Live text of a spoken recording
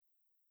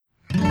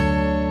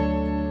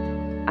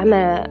I'm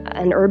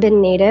an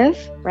urban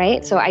native,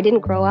 right? So I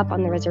didn't grow up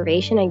on the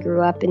reservation. I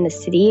grew up in the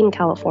city in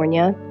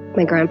California.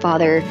 My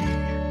grandfather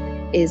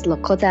is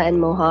Lakota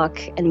and Mohawk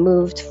and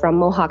moved from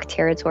Mohawk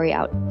territory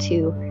out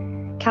to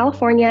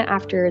California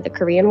after the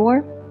Korean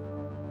War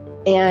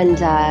and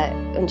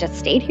just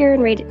stayed here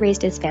and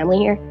raised his family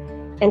here.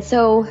 And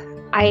so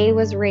I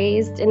was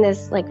raised in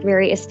this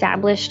very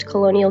established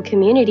colonial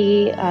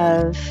community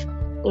of,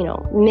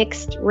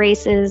 mixed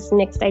races,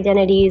 mixed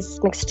identities,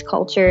 mixed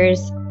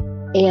cultures.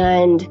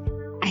 And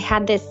I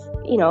had this,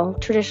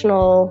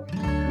 traditional,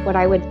 what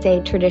I would say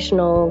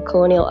traditional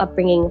colonial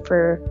upbringing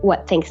for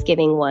what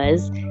Thanksgiving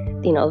was.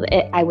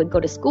 I would go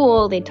to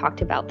school, they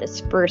talked about this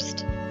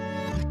first,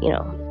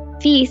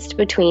 feast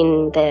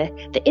between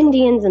the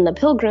Indians and the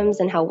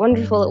Pilgrims and how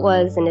wonderful it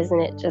was. And isn't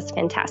it just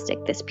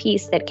fantastic, this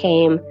peace that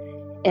came?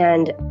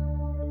 And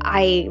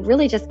I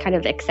really just kind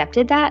of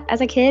accepted that as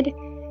a kid.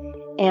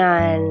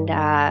 And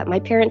my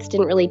parents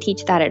didn't really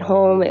teach that at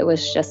home. It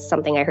was just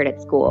something I heard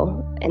at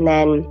school. And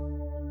then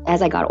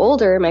as I got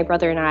older, my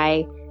brother and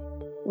I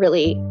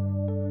really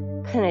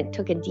kind of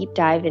took a deep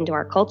dive into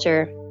our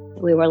culture.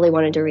 We really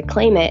wanted to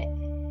reclaim it.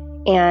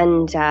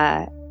 And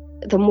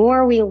the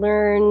more we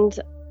learned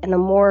and the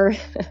more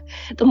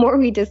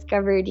we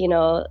discovered,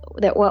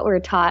 that what we're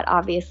taught,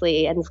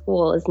 obviously, in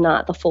school is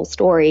not the full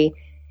story.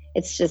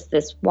 It's just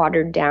this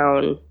watered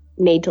down,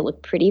 made to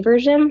look pretty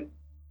version.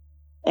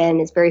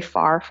 And it's very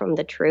far from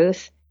the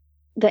truth.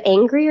 The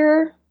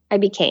angrier I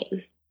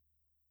became.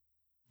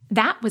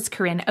 That was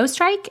Corinne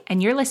Oestreich,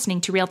 and you're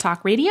listening to Real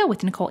Talk Radio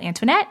with Nicole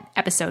Antoinette,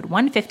 episode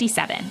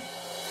 157.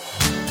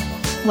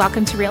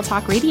 Welcome to Real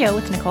Talk Radio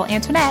with Nicole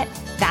Antoinette.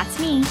 That's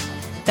me,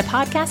 the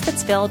podcast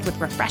that's filled with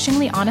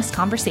refreshingly honest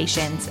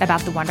conversations about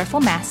the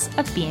wonderful mess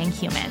of being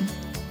human.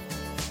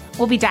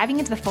 We'll be diving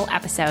into the full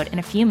episode in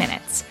a few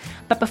minutes,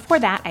 but before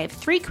that, I have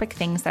 3 quick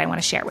things that I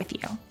want to share with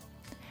you.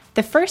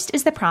 The first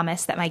is the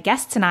promise that my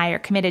guests and I are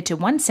committed to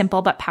one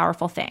simple but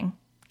powerful thing: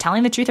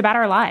 telling the truth about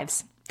our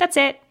lives. That's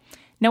it.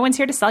 No one's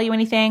here to sell you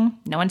anything.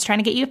 No one's trying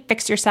to get you to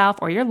fix yourself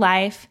or your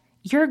life.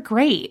 You're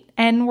great,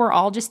 and we're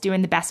all just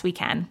doing the best we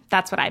can.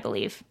 That's what I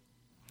believe.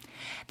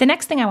 The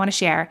next thing I want to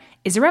share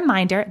is a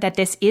reminder that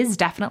this is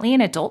definitely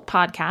an adult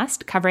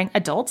podcast covering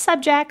adult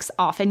subjects,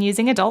 often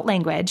using adult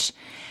language.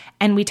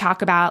 And we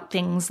talk about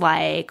things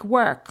like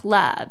work,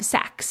 love,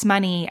 sex,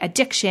 money,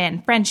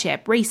 addiction,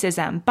 friendship,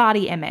 racism,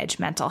 body image,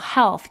 mental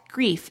health,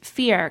 grief,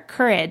 fear,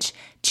 courage,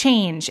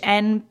 change,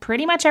 and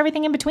pretty much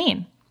everything in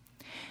between.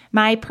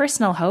 My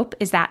personal hope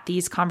is that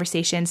these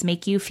conversations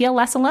make you feel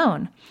less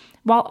alone,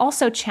 while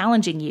also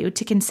challenging you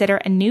to consider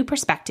a new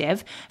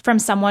perspective from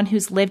someone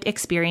whose lived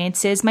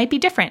experiences might be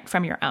different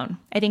from your own.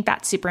 I think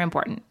that's super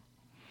important.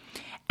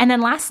 And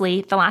then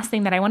lastly, the last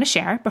thing that I want to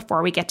share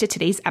before we get to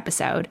today's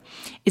episode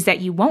is that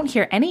you won't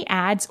hear any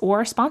ads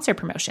or sponsor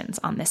promotions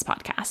on this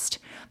podcast,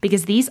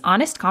 because these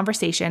honest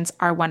conversations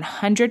are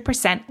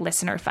 100%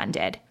 listener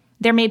funded.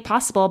 They're made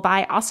possible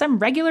by awesome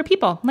regular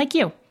people like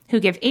you who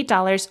give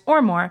 $8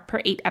 or more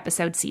per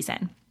 8-episode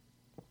season.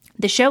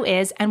 The show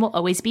is and will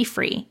always be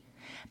free.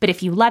 But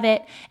if you love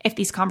it, if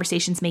these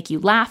conversations make you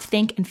laugh,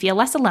 think, and feel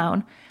less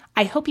alone,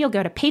 I hope you'll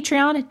go to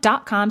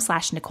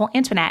patreon.com/Nicole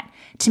Antoinette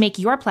to make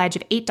your pledge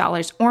of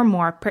 $8 or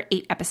more per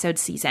 8-episode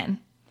season.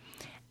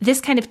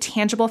 This kind of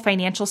tangible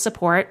financial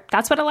support,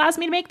 that's what allows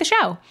me to make the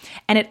show.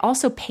 And it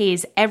also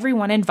pays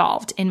everyone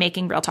involved in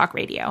making Real Talk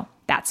Radio.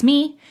 That's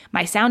me,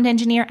 my sound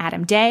engineer,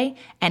 Adam Day,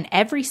 and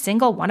every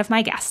single one of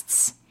my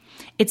guests.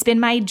 It's been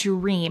my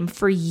dream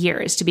for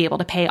years to be able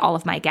to pay all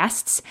of my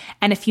guests,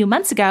 and a few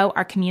months ago,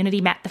 our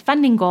community met the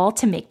funding goal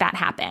to make that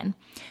happen.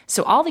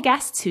 So all the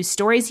guests whose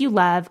stories you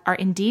love are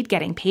indeed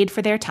getting paid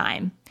for their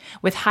time,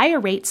 with higher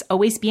rates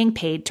always being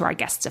paid to our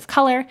guests of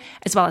color,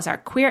 as well as our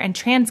queer and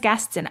trans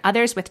guests and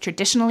others with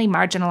traditionally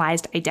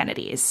marginalized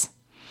identities.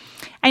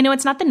 I know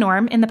it's not the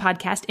norm in the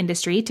podcast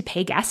industry to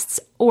pay guests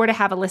or to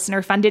have a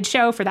listener-funded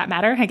show for that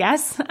matter, I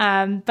guess.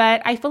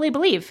 But I fully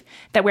believe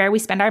that where we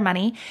spend our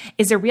money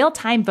is a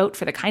real-time vote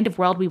for the kind of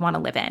world we want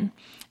to live in.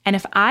 And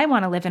if I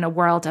want to live in a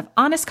world of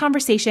honest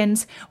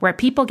conversations where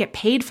people get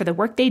paid for the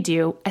work they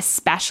do,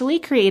 especially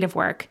creative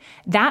work,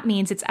 that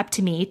means it's up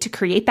to me to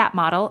create that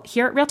model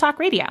here at Real Talk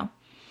Radio.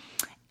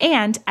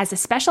 And as a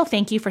special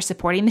thank you for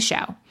supporting the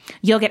show,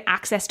 you'll get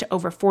access to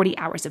over 40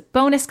 hours of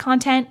bonus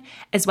content,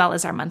 as well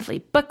as our monthly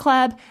book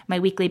club, my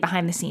weekly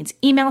behind-the-scenes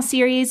email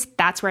series.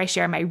 That's where I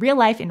share my real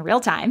life in real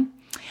time.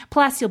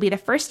 Plus, you'll be the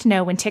first to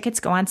know when tickets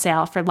go on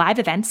sale for live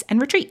events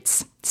and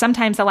retreats.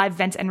 Sometimes the live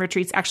events and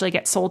retreats actually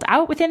get sold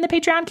out within the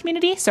Patreon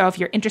community, so if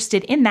you're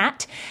interested in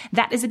that,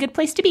 that is a good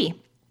place to be.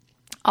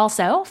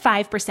 Also,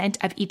 5%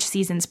 of each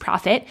season's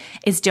profit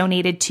is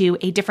donated to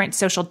a different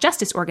social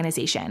justice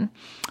organization,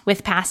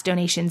 with past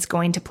donations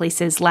going to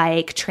places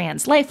like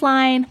Trans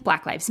Lifeline,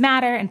 Black Lives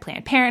Matter, and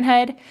Planned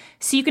Parenthood,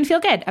 so you can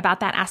feel good about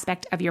that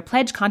aspect of your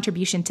pledge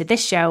contribution to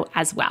this show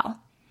as well.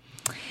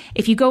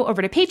 If you go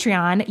over to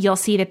Patreon, you'll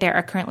see that there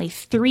are currently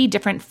 3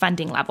 different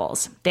funding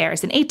levels.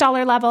 There's an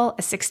 $8 level,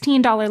 a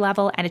 $16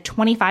 level, and a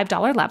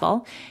 $25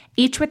 level,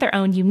 each with their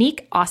own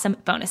unique, awesome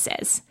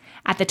bonuses.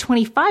 At the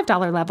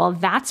 $25 level,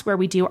 that's where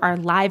we do our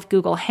live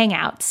Google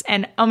Hangouts.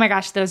 And oh my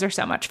gosh, those are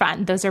so much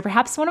fun. Those are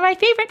perhaps one of my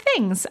favorite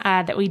things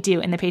that we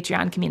do in the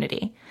Patreon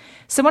community.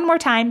 So one more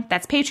time,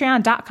 that's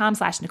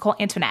patreon.com/Nicole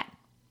Antoinette.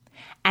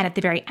 And at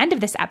the very end of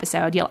this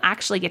episode, you'll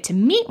actually get to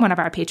meet one of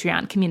our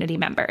Patreon community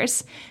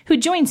members who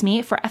joins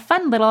me for a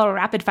fun little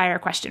rapid fire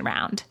question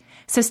round.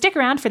 So stick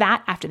around for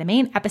that after the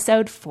main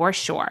episode for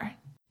sure.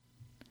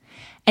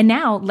 And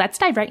now let's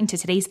dive right into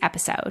today's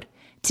episode.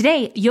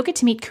 Today, you'll get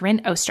to meet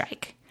Corinne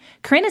Oestreich.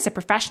 Corinne is a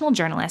professional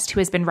journalist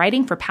who has been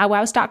writing for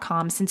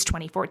powwows.com since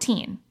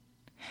 2014.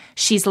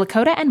 She's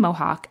Lakota and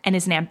Mohawk and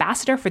is an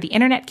ambassador for the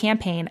internet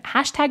campaign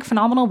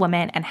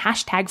 #PhenomenalWoman and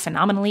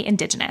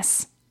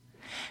 #PhenomenallyIndigenous.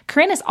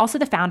 Corinne is also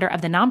the founder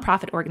of the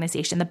nonprofit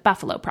organization The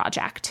Buffalo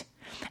Project,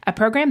 a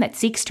program that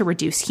seeks to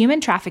reduce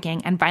human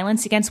trafficking and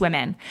violence against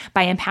women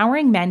by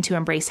empowering men to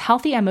embrace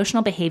healthy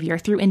emotional behavior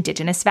through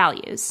Indigenous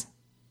values.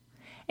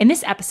 In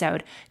this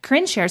episode,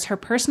 Corinne shares her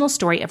personal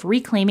story of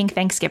reclaiming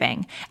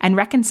Thanksgiving and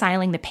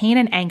reconciling the pain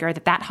and anger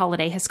that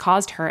holiday has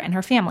caused her and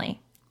her family.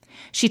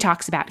 She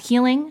talks about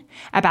healing,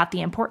 about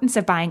the importance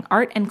of buying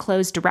art and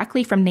clothes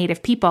directly from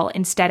Native people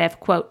instead of,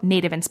 quote,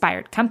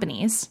 Native-inspired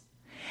companies,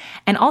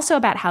 and also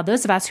about how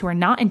those of us who are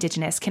not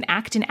Indigenous can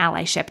act in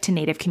allyship to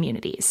Native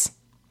communities.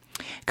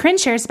 Corinne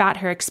shares about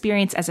her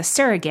experience as a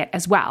surrogate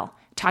as well,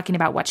 talking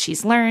about what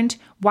she's learned,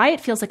 why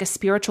it feels like a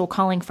spiritual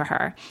calling for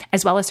her,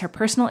 as well as her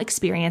personal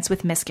experience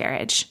with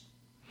miscarriage.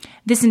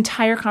 This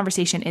entire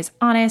conversation is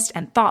honest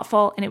and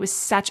thoughtful, and it was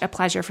such a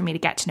pleasure for me to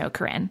get to know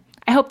Corinne.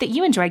 I hope that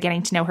you enjoy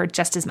getting to know her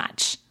just as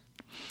much.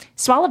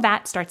 So all of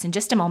that starts in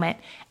just a moment,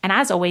 and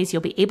as always,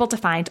 you'll be able to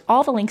find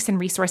all the links and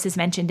resources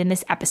mentioned in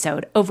this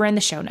episode over in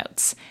the show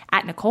notes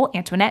at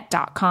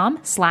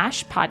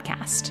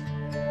NicoleAntoinette.com/podcast.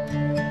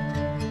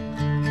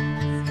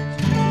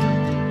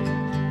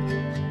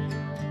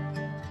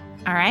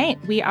 All right,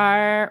 we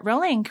are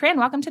rolling. Corinne,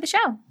 welcome to the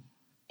show.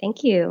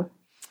 Thank you.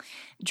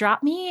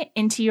 Drop me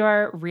into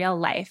your real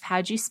life.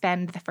 How'd you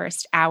spend the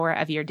first hour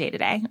of your day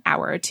today?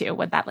 Hour or two?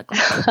 What'd that look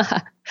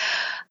like?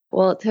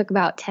 Well, it took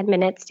about 10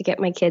 minutes to get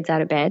my kids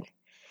out of bed.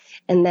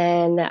 And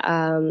then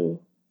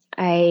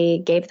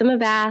I gave them a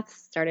bath,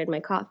 started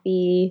my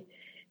coffee,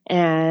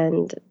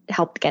 and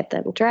helped get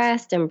them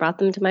dressed and brought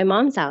them to my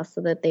mom's house so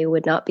that they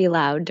would not be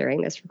loud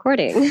during this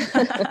recording.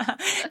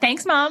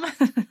 Thanks, Mom.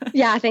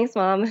 Yeah, thanks,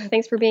 Mom.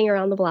 Thanks for being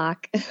around the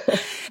block.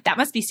 That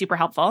must be super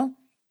helpful.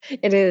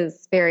 It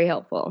is very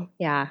helpful.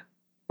 Yeah.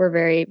 We're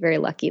very, very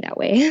lucky that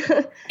way.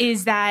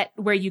 Is that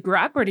where you grew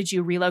up, or did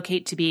you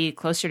relocate to be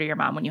closer to your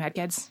mom when you had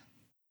kids?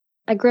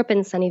 I grew up in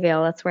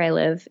Sunnyvale. That's where I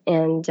live.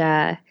 And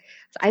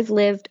I've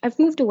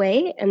moved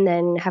away and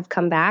then have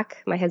come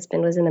back. My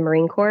husband was in the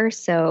Marine Corps,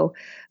 so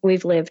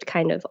we've lived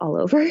kind of all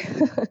over.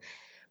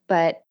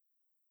 But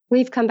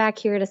we've come back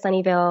here to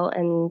Sunnyvale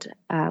and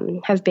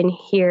have been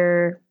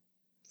here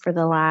for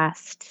the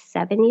last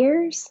 7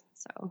 years.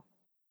 So.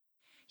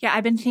 Yeah,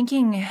 I've been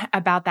thinking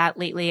about that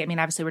lately. I mean,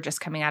 obviously, we're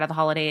just coming out of the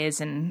holidays,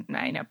 and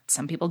I know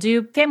some people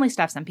do family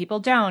stuff, some people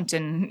don't,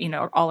 and, you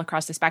know, all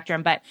across the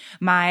spectrum. But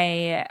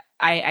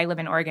I live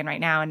in Oregon right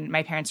now, and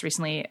my parents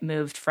recently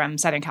moved from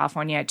Southern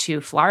California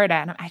to Florida,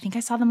 and I think I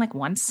saw them like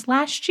once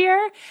last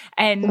year.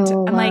 And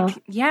I'm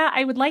like, yeah,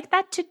 I would like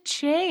that to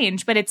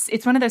change. But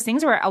it's one of those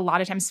things where a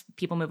lot of times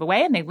people move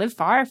away and they live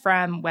far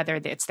from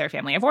whether it's their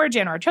family of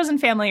origin or a chosen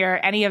family or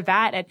any of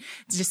that. And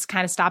just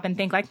kind of stop and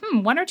think like,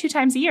 1 or 2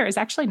 times a year is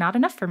actually not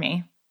enough for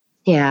me.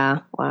 Yeah.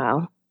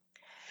 Wow.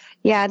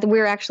 Yeah.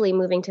 We're actually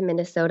moving to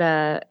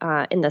Minnesota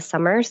in the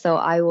summer. So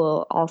I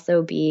will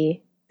also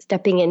be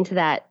stepping into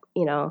that,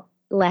 you know,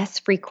 less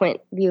frequent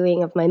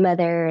viewing of my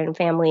mother and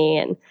family.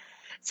 And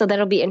so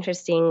that'll be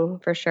interesting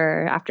for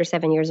sure. After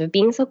 7 years of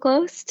being so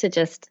close, to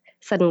just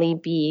suddenly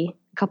be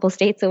a couple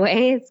states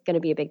away, it's going to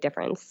be a big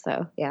difference.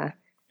 So yeah.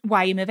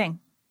 Why are you moving?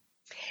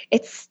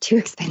 It's too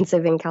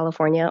expensive in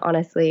California,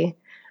 honestly.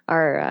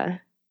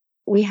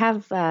 We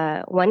have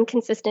one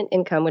consistent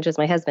income, which is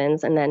my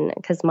husband's, and then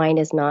because mine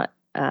is not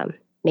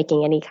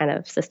making any kind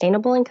of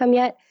sustainable income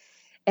yet.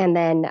 And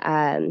then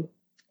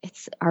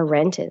our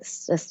rent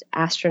is just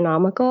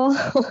astronomical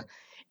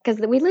because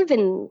we live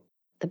in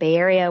the Bay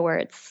Area where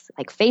it's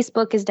like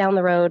Facebook is down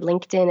the road.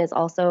 LinkedIn is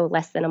also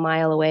less than a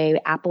mile away.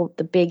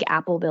 The big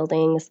Apple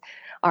buildings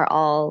are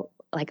all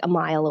like a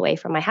mile away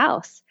from my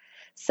house.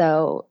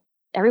 So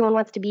everyone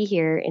wants to be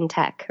here in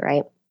tech,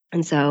 right?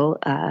 And so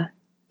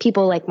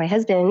people like my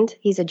husband,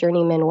 he's a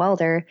journeyman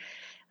welder,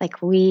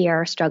 like we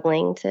are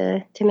struggling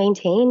to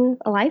maintain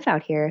a life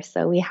out here.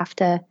 So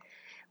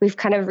we've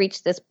kind of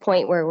reached this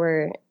point where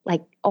we're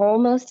like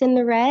almost in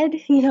the red,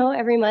 you know,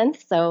 every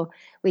month. So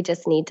we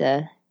need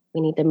to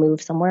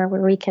move somewhere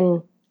where we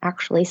can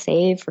actually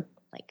save for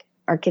like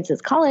our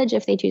kids' college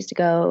if they choose to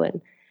go,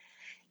 and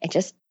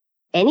just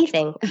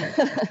anything.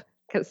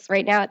 because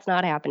right now it's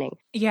not happening.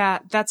 Yeah,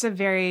 that's a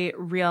very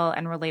real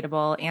and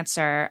relatable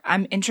answer.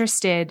 I'm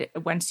interested,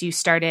 once you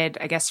started,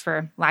 I guess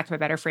for lack of a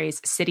better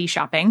phrase, city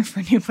shopping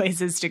for new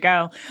places to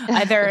go,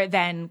 other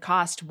than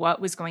cost,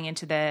 what was going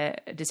into the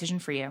decision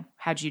for you?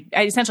 How'd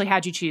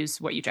you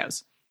choose what you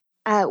chose?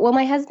 Well,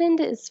 my husband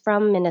is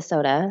from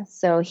Minnesota,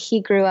 so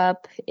he grew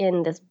up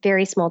in this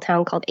very small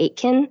town called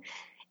Aitkin,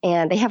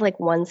 and they have like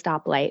one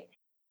stoplight.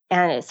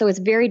 And so it's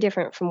very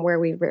different from where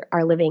we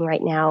are living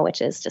right now,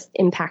 which is just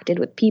impacted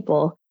with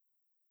people.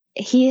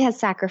 He has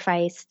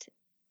sacrificed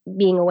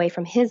being away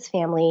from his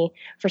family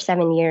for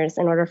 7 years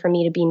in order for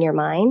me to be near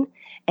mine.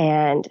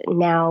 And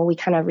now we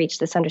kind of reached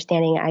this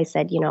understanding. I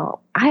said,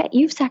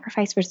 you've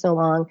sacrificed for so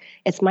long.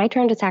 It's my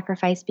turn to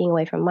sacrifice being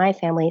away from my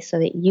family so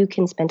that you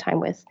can spend time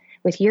with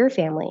your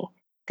family.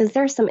 Because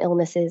there's some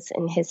illnesses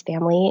in his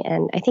family.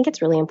 And I think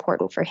it's really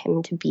important for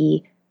him to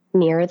be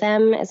near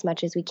them as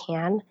much as we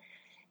can.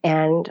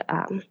 And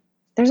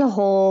there's a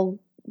whole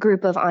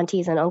group of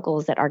aunties and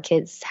uncles that our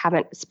kids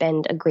haven't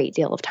spent a great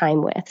deal of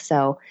time with.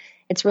 So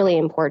it's really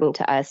important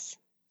to us.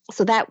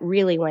 So that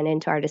really went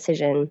into our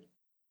decision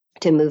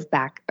to move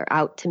back or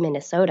out to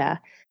Minnesota.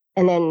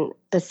 And then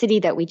the city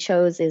that we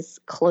chose is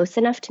close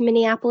enough to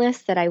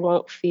Minneapolis that I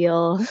won't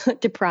feel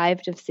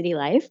deprived of city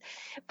life,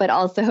 but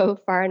also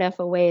far enough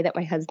away that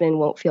my husband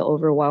won't feel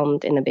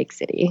overwhelmed in a big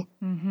city.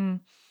 Mm-hmm.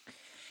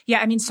 Yeah,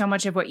 I mean, so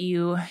much of what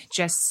you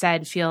just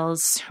said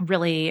feels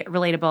really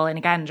relatable. And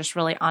again, just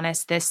really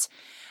honest, this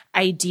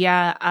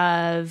idea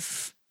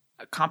of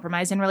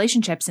compromise in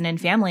relationships and in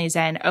families.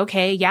 And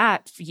okay, yeah,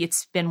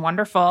 it's been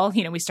wonderful.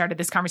 We started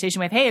this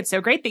conversation with, hey, it's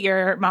so great that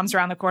your mom's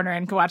around the corner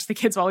and can watch the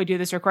kids while we do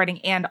this recording.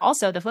 And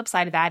also the flip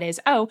side of that is,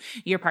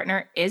 your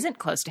partner isn't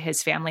close to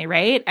his family,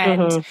 right?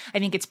 And I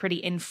think it's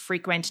pretty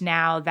infrequent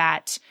now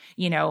that,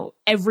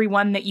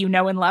 everyone that you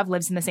know and love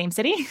lives in the same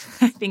city.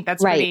 I think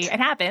that's it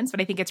happens, but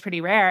I think it's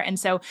pretty rare. And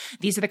so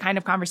these are the kind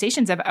of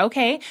conversations of,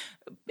 okay,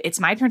 it's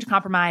my turn to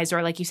compromise,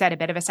 or like you said, a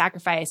bit of a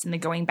sacrifice, and then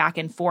going back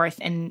and forth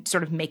and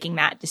sort of making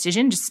that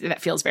decision. Just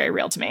that feels very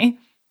real to me.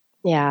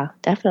 Yeah,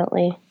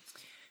 definitely.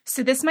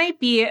 So this might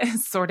be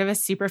sort of a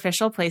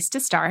superficial place to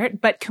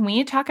start, but can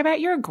we talk about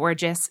your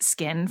gorgeous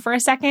skin for a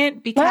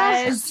second?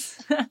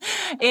 Because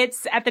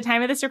it's at the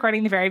time of this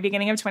recording, the very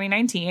beginning of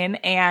 2019,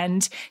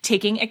 and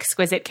taking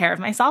exquisite care of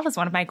myself is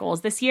one of my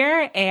goals this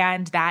year.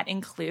 And that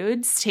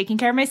includes taking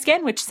care of my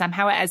skin, which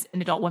somehow as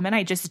an adult woman,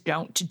 I just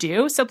don't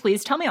do. So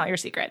please tell me all your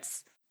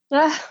secrets.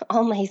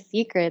 All my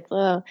secrets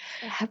for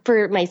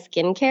my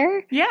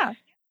skincare? Yeah.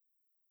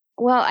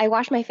 Well, I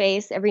wash my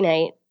face every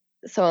night.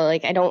 So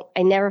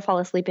I never fall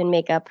asleep in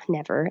makeup,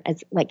 never,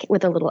 as like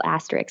with a little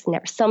asterisk,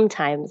 never.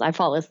 Sometimes I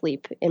fall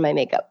asleep in my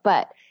makeup,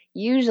 but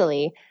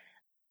usually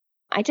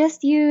I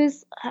just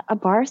use a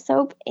bar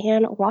soap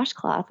and a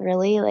washcloth,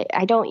 really.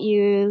 I don't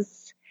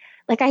use,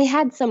 I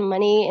had some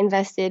money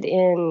invested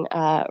in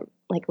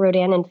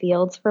Rodan and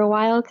Fields for a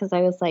while because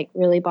I was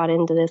really bought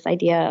into this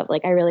idea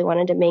of I really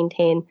wanted to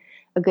maintain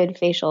a good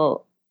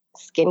facial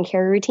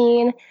skincare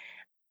routine,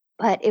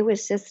 but it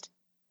was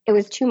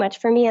too much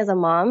for me as a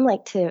mom,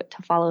 to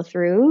follow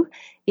through,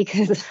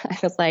 because I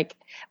was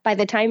by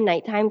the time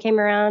nighttime came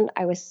around,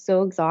 I was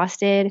so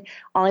exhausted.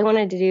 All I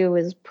wanted to do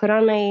was put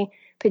on my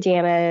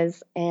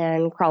pajamas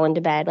and crawl into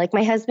bed.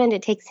 My husband,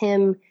 it takes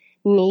him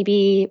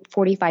maybe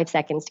 45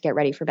 seconds to get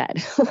ready for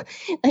bed.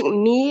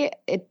 Me,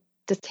 it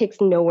just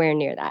takes nowhere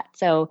near that.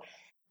 So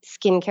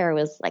skincare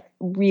was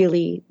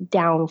really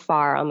down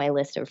far on my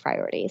list of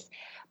priorities.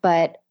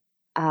 But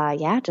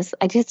I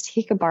just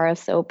take a bar of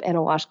soap and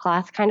a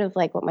washcloth, kind of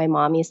like what my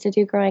mom used to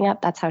do growing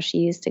up. That's how she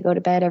used to go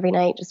to bed every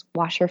night. Just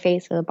wash her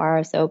face with a bar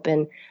of soap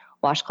and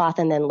washcloth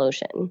and then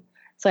lotion.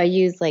 So I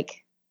use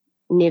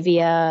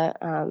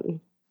Nivea,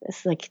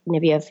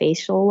 Nivea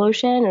facial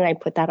lotion, and I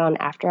put that on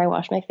after I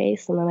wash my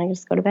face, and then I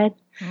just go to bed.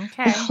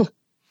 Okay.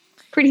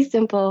 Pretty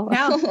simple.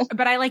 No,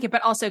 but I like it,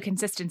 but also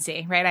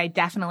consistency, right? I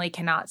definitely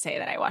cannot say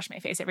that I wash my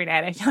face every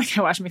night. I feel like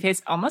I wash my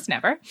face almost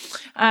never,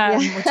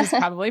 which is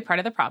probably part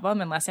of the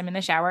problem unless I'm in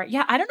the shower.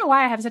 Yeah, I don't know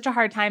why I have such a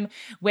hard time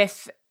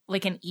with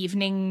an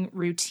evening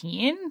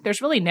routine.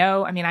 There's really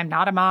I'm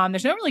not a mom.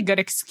 There's no really good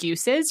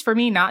excuses for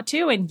me not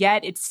to. And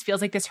yet it feels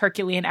like this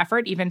Herculean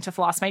effort even to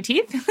floss my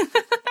teeth.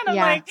 And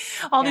I'm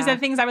all these other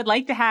things I would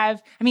like to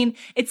have.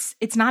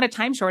 It's not a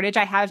time shortage.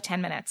 I have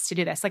 10 minutes to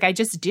do this. I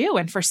just do.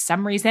 And for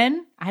some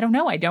reason, I don't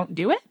know, I don't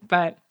do it,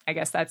 but I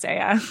guess that's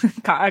a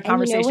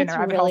conversation or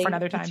rabbit hole for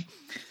another time.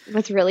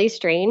 What's really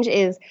strange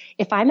is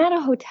if I'm at a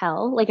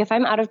hotel, if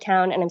I'm out of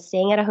town and I'm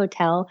staying at a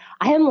hotel,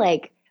 I am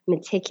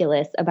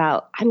meticulous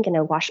about, I'm going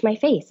to wash my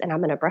face and I'm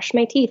going to brush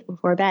my teeth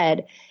before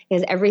bed,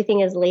 because everything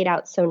is laid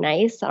out so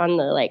nice on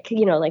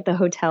the the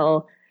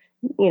hotel,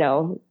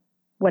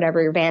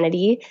 whatever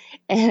vanity.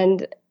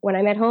 And when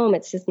I'm at home,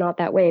 it's just not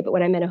that way. But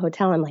when I'm in a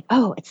hotel, I'm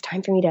it's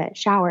time for me to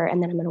shower,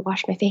 and then I'm going to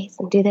wash my face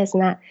and do this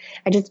and that.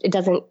 It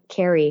doesn't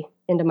carry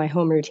into my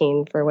home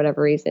routine for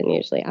whatever reason,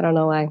 usually. I don't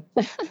know why.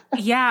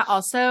 Yeah.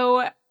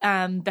 Also,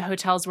 the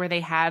hotels where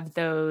they have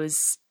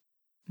those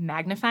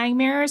magnifying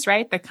mirrors,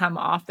 right? That come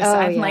off the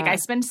side. Yeah. Like I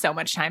spend so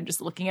much time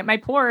just looking at my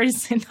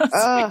pores in those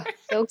mirrors.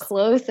 So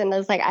close. And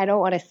it's like, I don't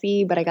want to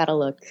see, but I got to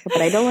look,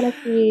 but I don't want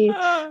to see,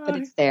 but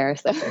it's there.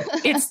 So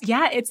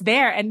it's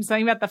there. And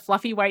something about the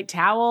fluffy white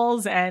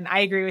towels. And I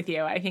agree with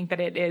you. I think that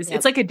it is,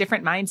 It's like a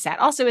different mindset.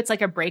 Also, it's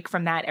like a break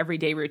from that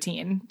everyday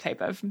routine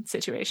type of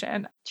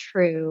situation.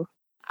 True.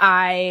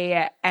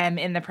 I am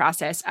in the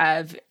process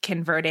of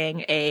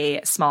converting a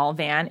small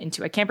van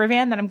into a camper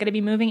van that I'm going to be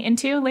moving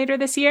into later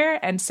this year.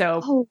 And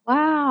so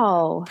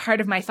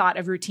part of my thought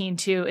of routine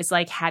too is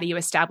like, how do you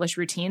establish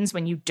routines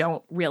when you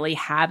don't really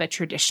have a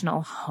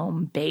traditional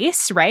home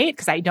base, right?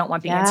 Because I don't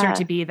want the answer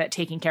to be that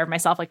taking care of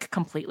myself like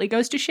completely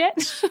goes to shit.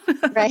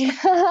 Right.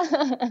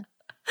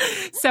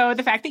 So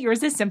the fact that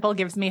yours is simple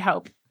gives me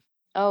hope.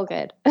 Oh,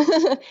 good.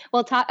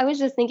 Well, I was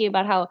just thinking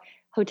about how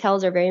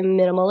hotels are very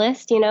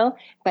minimalist,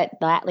 but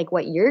that like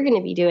what you're going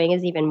to be doing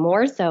is even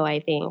more so, I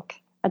think.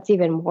 That's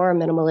even more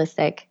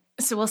minimalistic.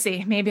 So we'll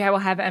see. Maybe I will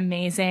have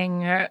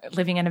amazing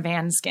living in a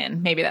van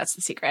skin. Maybe that's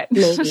the secret.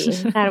 Maybe.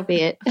 That'll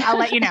be it. I'll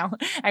let you know.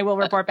 I will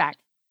report back.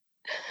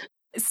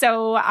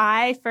 So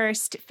I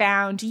first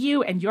found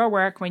you and your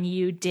work when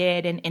you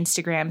did an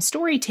Instagram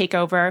story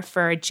takeover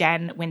for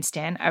Jen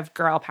Winston of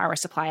Girl Power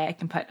Supply. I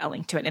can put a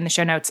link to it in the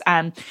show notes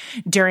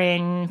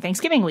during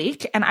Thanksgiving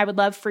week. And I would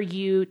love for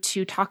you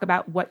to talk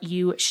about what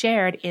you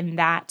shared in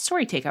that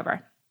story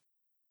takeover.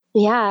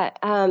 Yeah.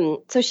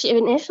 So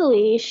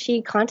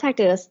she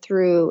contacted us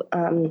through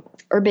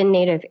Urban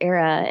Native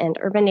Era, and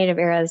Urban Native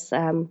Era is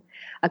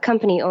a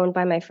company owned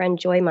by my friend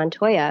Joy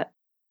Montoya.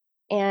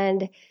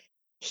 And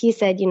he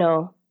said, do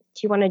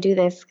you want to do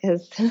this?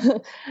 Because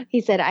he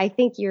said, I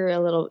think you're a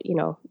little,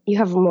 you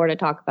have more to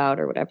talk about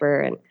or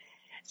whatever. And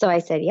so I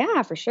said,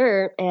 yeah, for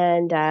sure.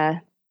 And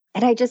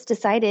I just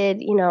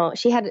decided,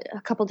 she had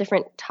a couple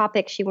different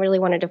topics she really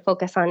wanted to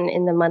focus on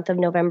in the month of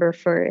November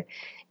for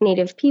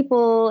Native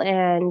people,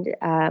 and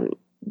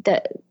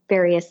the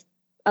various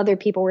other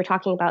people were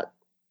talking about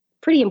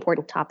pretty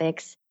important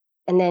topics.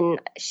 And then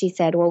she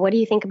said, well, what do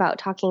you think about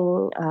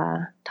talking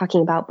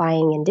about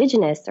buying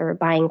Indigenous or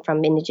buying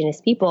from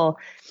Indigenous people?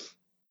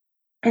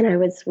 And I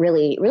was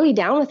really, really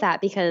down with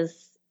that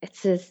because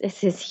it's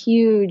this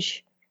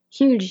huge,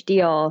 huge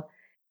deal.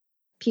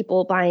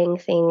 People buying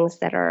things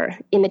that are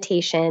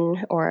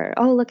imitation, or,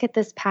 oh, look at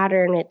this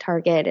pattern at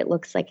Target. It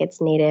looks like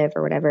it's native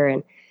or whatever.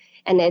 And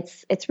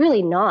it's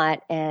really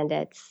not. And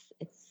it's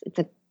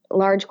a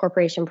large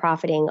corporation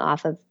profiting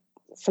off of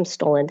some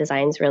stolen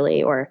designs,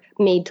 really, or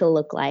made to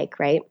look like,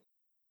 right?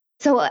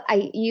 So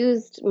I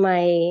used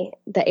the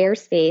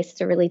airspace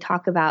to really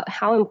talk about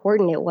how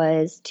important it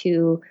was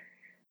to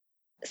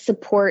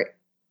support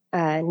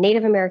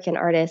Native American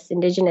artists,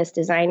 Indigenous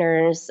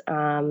designers,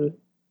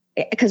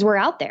 because we're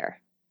out there,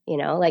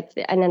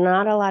 and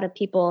not a lot of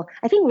people,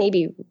 I think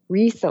maybe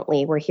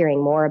recently we're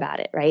hearing more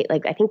about it, right?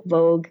 Like I think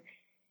Vogue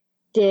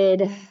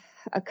did,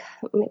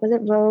 was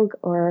it Vogue?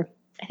 Or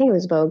I think it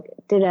was Vogue,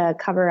 did a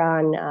cover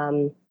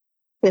on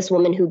this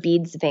woman who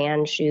beads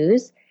Van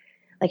shoes.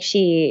 Like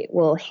she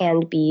will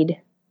hand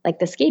bead like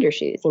the skater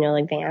shoes,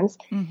 like Vans.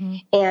 Mm-hmm.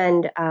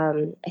 And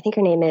I think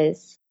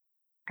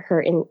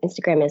her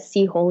Instagram is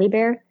C Holy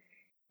Bear.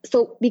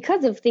 So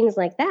because of things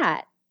like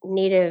that,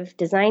 Native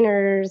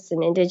designers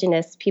and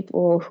Indigenous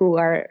people who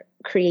are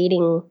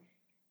creating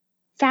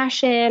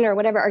fashion or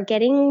whatever are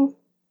getting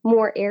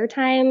more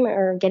airtime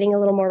or getting a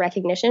little more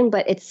recognition,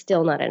 but it's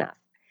still not enough.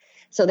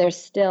 So there's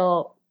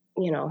still,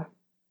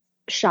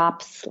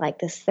 shops like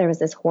this. There was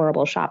this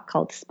horrible shop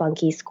called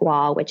Spunky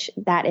Squaw, which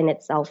that in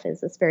itself is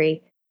this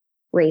very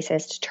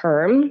racist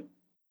term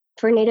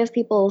for Native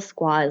people.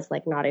 Squaw is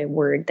like not a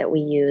word that we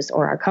use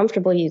or are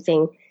comfortable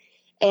using.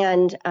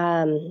 And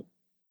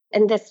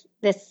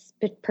this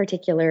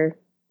particular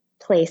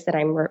place that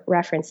I'm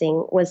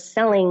referencing was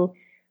selling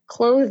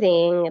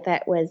clothing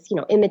that was,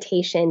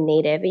 imitation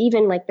Native.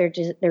 Even like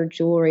their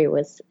jewelry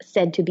was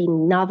said to be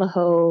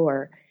Navajo,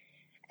 or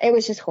it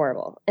was just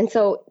horrible. And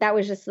so that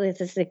was just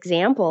this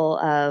example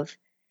of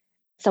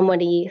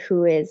somebody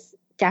who is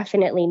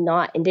definitely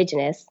not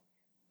Indigenous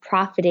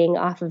profiting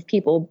off of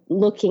people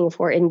looking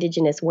for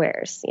Indigenous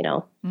wares,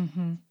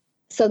 Mm-hmm.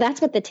 So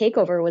that's what the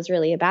takeover was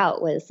really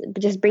about, was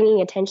just bringing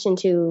attention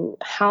to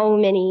how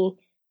many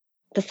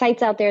the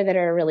sites out there that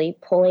are really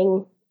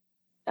pulling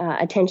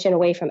attention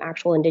away from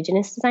actual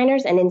Indigenous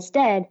designers. And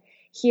instead,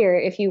 here,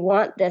 if you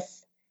want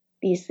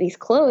these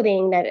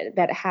clothing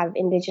that have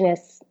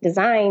Indigenous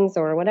designs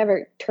or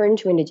whatever, turn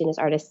to Indigenous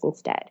artists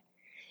instead.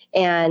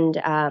 And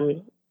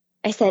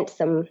I sent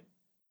some,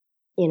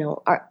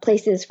 art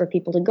places for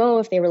people to go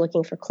if they were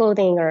looking for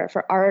clothing or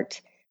for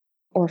art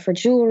or for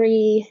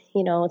jewelry,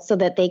 so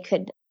that they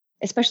could,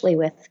 especially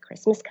with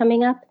Christmas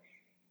coming up,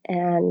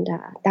 and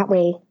that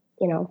way,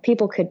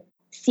 people could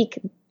seek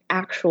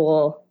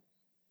actual,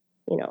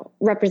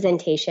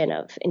 representation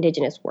of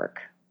Indigenous work.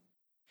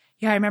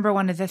 Yeah, I remember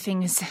one of the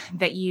things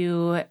that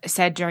you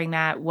said during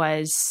that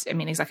was,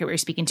 exactly what you're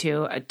speaking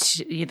to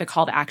the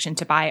call to action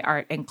to buy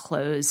art and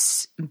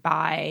clothes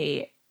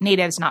by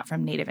Natives, not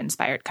from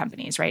Native-inspired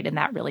companies, right? And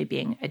that really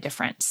being a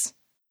difference.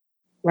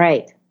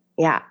 Right.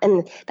 Yeah.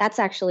 And that's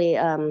actually,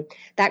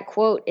 that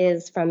quote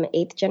is from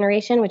 8th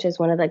Generation, which is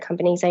one of the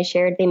companies I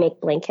shared. They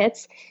make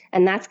blankets.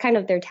 And that's kind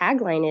of their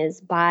tagline is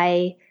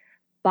by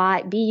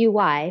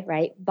BUY,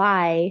 right?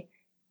 By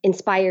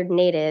inspired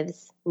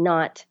natives,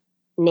 not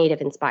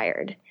native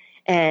inspired.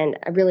 And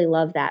I really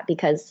love that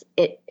because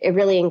it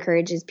really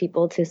encourages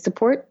people to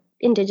support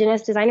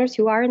Indigenous designers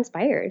who are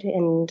inspired.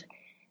 And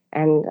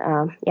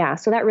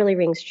so that really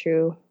rings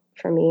true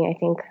for me, I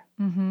think.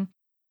 Mm-hmm.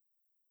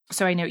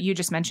 So I know you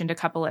just mentioned a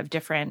couple of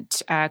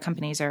different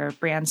companies or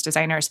brands,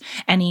 designers.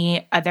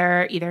 Any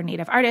other either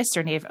native artists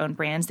or native owned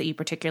brands that you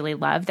particularly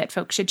love that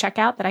folks should check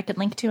out that I could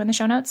link to in the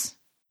show notes?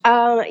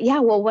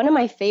 Well, one of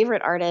my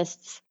favorite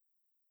artists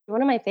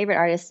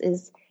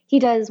is, he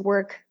does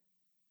work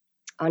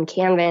on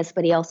canvas,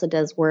 but he also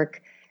does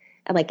work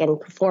like in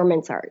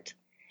performance art.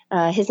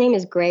 His name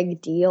is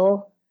Greg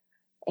Deal,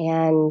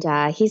 and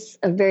he's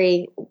a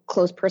very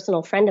close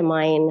personal friend of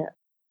mine.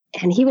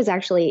 And he was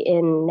actually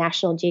in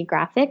National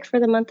Geographic for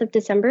the month of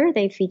December.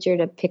 They featured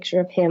a picture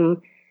of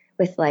him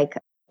with like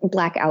a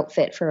black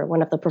outfit for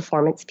one of the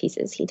performance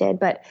pieces he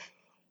did. But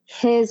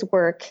his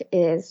work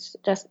is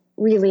just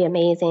really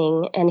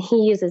amazing. And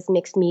he uses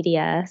mixed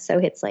media. So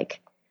it's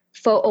like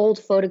old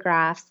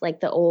photographs, like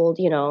the old,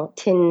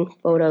 tin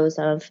photos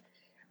of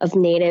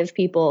native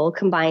people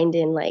combined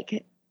in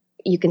like,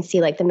 you can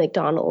see like the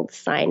McDonald's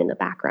sign in the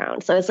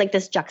background. So it's like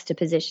this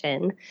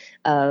juxtaposition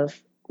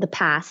of the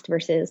past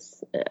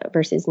versus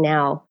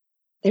now.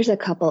 There's a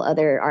couple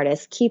other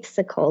artists. Keith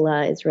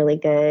Secola is really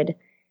good.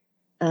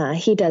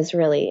 He does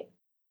really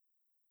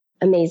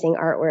amazing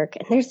artwork.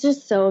 And there's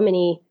just so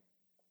many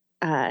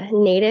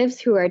natives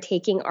who are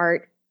taking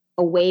art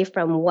away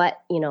from what,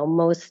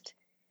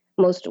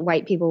 most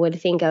white people would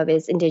think of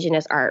as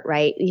Indigenous art,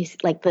 right?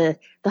 Like the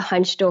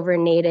hunched over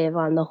native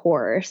on the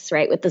horse,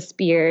 right? With the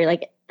spear,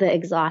 like the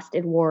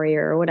exhausted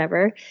warrior or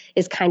whatever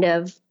is kind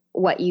of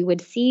what you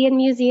would see in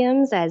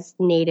museums as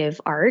native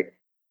art.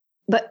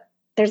 But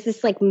there's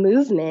this like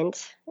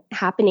movement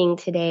happening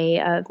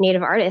today of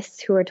native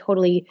artists who are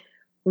totally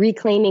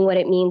reclaiming what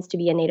it means to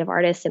be a native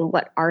artist and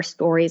what our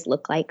stories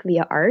look like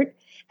via art.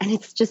 And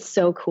it's just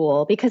so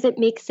cool because it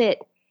makes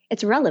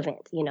it's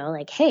relevant,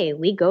 like, hey,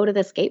 we go to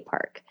the skate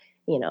park,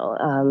 we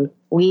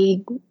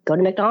go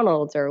to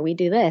McDonald's or we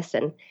do this.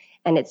 And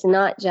it's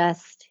not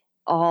just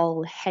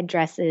all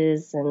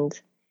headdresses and,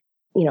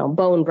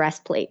 bone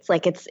breastplates.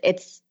 Like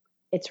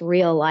it's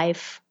real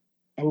life.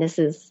 And this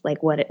is like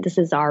this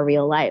is our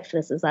real life.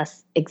 This is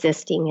us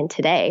existing in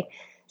today.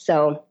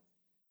 So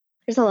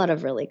there's a lot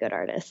of really good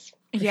artists.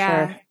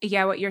 Yeah. Sure.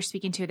 Yeah. What you're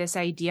speaking to, this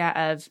idea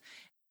of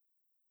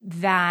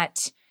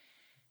that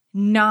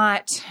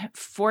not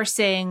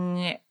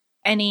forcing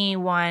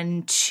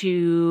anyone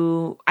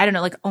to, I don't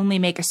know, like only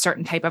make a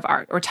certain type of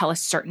art or tell a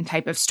certain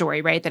type of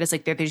story, right? That is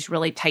like, there's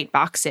really tight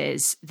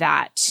boxes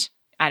that,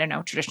 I don't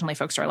know, traditionally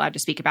folks are allowed to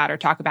speak about or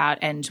talk about.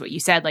 And what you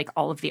said, like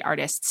all of the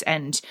artists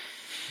and,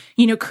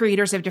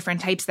 creators of different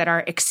types that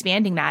are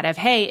expanding that of,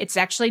 hey, it's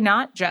actually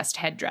not just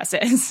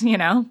headdresses,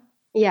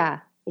 Yeah,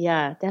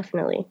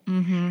 definitely.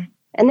 Mm-hmm.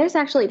 And there's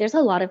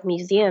a lot of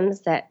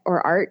museums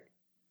or art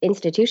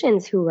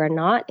institutions who are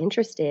not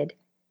interested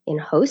in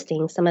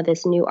hosting some of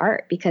this new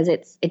art because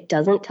it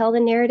doesn't tell the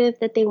narrative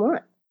that they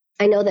want.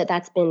 I know that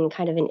that's been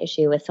kind of an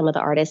issue with some of the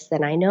artists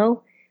that I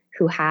know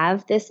who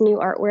have this new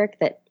artwork,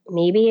 that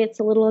maybe it's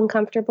a little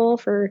uncomfortable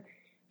for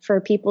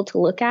people to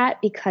look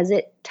at because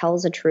it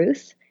tells a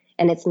truth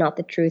and it's not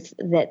the truth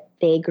that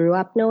they grew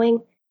up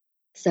knowing.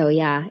 So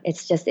yeah,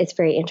 it's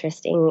very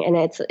interesting.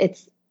 And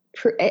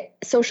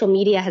social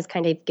media has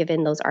kind of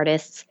given those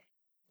artists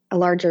a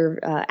larger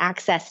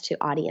access to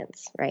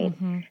audience, right?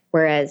 Mm-hmm.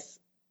 Whereas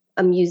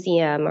a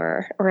museum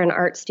or an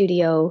art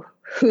studio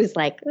who's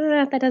like,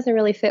 that doesn't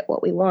really fit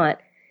what we want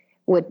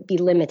would be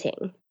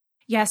limiting.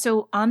 Yeah.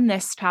 So on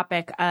this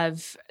topic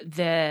of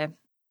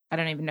I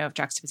don't even know if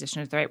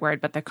juxtaposition is the right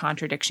word, but the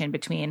contradiction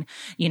between,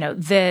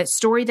 the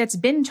story that's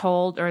been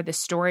told or the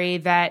story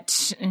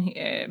that,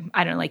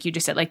 I don't know, like you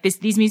just said, like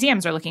these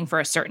museums are looking for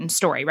a certain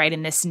story, right?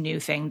 And this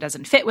new thing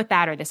doesn't fit with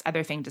that, or this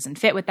other thing doesn't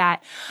fit with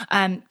that.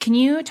 Can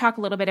you talk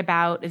a little bit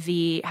about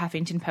the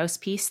Huffington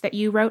Post piece that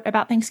you wrote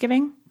about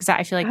Thanksgiving? Because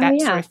I feel like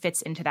that sort of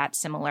fits into that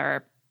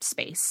similar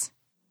space.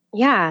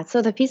 Yeah.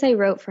 So the piece I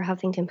wrote for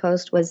Huffington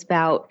Post was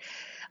about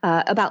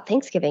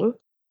Thanksgiving,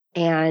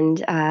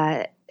 and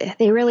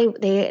they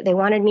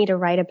wanted me to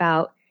write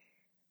about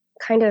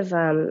kind of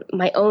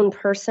my own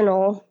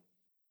personal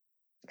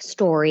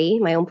story,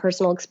 my own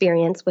personal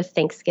experience with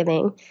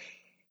Thanksgiving.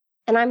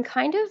 And I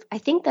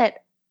think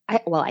that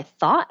I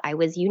thought I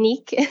was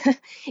unique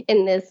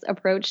in this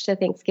approach to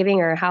Thanksgiving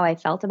or how I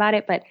felt about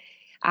it. But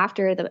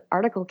after the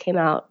article came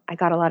out, I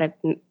got a lot of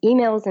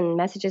emails and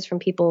messages from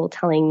people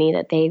telling me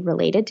that they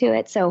related to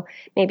it. So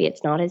maybe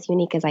it's not as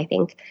unique as I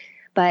think.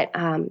 But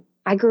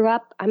I grew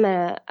up, I'm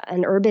an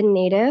urban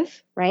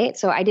native, right?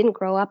 So I didn't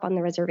grow up on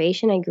the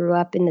reservation. I grew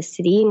up in the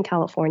city in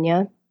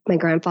California. My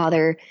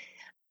grandfather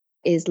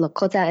is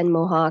Lakota and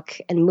Mohawk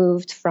and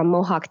moved from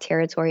Mohawk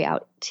territory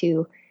out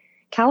to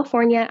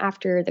California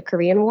after the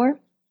Korean War.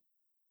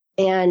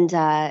 And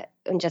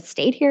and just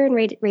stayed here and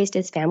raised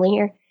his family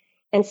here.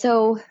 And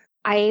so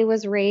I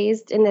was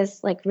raised in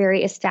this like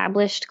very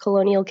established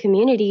colonial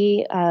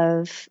community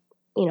of,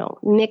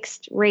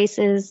 mixed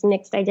races,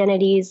 mixed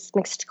identities,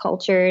 mixed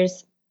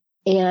cultures.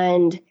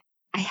 And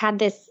I had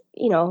this,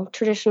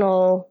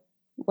 traditional,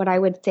 what I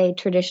would say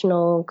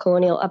traditional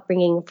colonial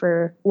upbringing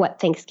for what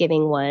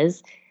Thanksgiving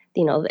was.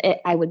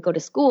 I would go to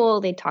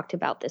school. They talked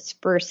about this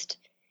first,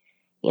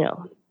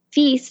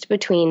 feast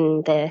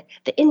between the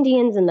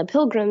Indians and the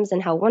Pilgrims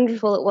and how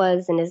wonderful it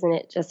was. And isn't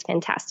it just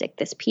fantastic,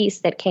 this peace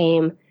that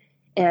came?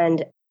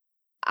 And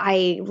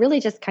I really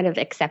just kind of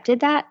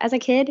accepted that as a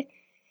kid.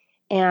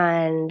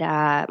 And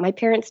my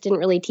parents didn't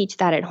really teach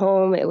that at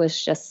home. It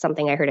was just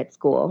something I heard at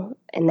school.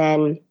 And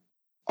then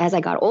as I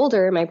got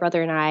older, my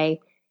brother and I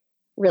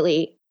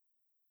really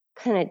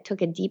kind of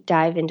took a deep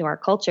dive into our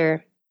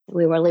culture.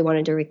 We really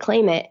wanted to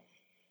reclaim it.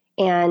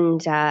 And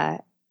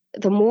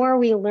the more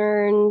we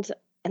learned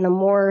and the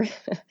more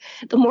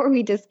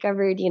we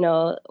discovered,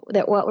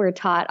 that what we're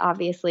taught,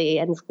 obviously,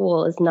 in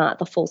school is not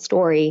the full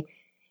story.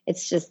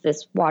 It's just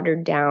this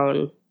watered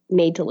down,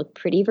 made to look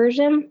pretty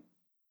version.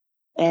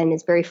 And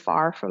it's very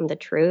far from the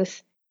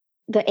truth.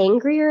 The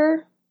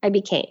angrier I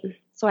became.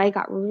 So I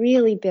got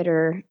really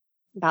bitter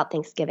about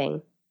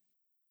Thanksgiving.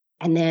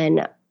 And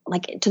then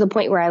to the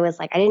point where I was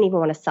like, I didn't even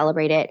want to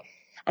celebrate it.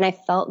 And I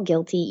felt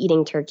guilty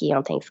eating turkey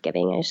on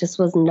Thanksgiving. I just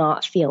was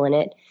not feeling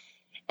it.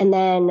 And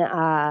then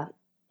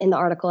in the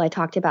article, I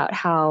talked about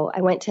how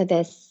I went to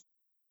this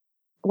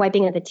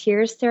wiping of the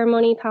tears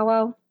ceremony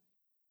powwow,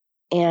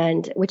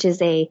 and which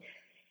is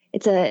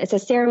it's a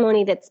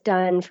ceremony that's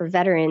done for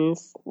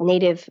veterans,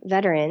 Native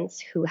veterans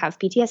who have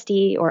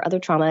PTSD or other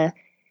trauma.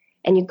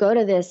 And you go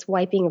to this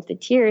wiping of the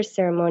tears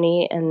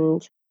ceremony,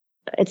 and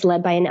it's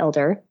led by an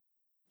elder.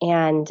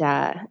 And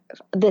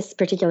this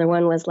particular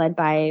one was led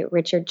by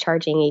Richard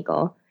Charging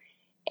Eagle.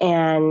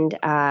 And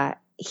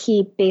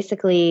he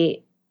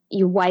basically,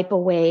 you wipe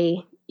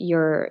away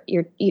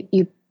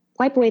you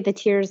wipe away the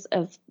tears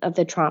of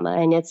the trauma,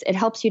 and it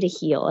helps you to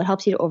heal. It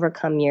helps you to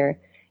overcome your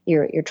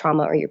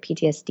trauma or your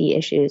PTSD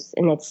issues.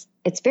 And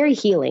it's very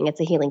healing. It's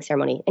a healing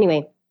ceremony.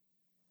 Anyway,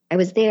 I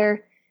was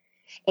there,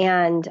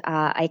 and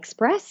I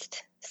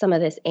expressed some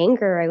of this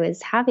anger I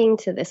was having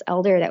to this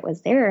elder that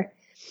was there.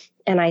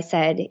 And I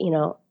said,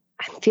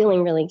 I'm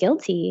feeling really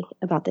guilty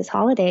about this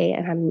holiday,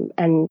 and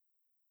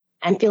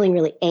I'm feeling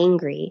really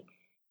angry.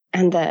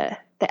 And the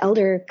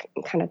elder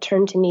kind of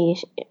turned to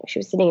me. She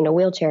was sitting in a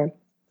wheelchair,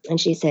 and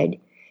she said,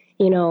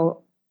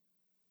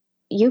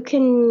 you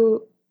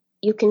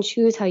can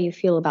choose how you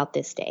feel about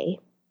this day,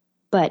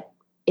 but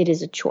it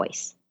is a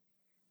choice.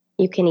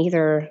 You can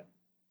either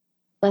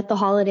let the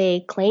holiday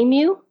claim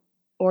you,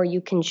 or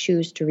you can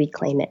choose to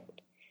reclaim it.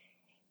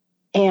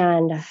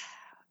 And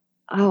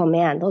oh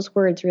man, those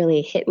words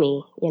really hit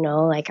me,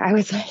 I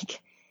was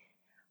like,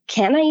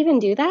 can I even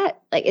do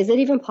that? Is it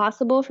even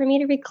possible for me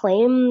to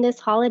reclaim this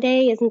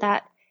holiday? Isn't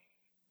that,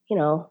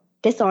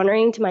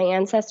 dishonoring to my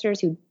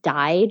ancestors who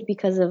died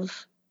because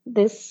of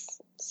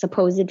this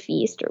supposed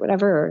feast or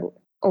whatever, or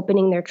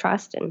opening their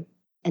trust? And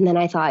then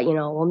I thought,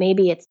 well,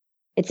 maybe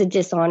it's a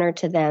dishonor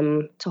to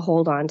them to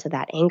hold on to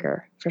that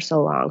anger for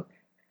so long.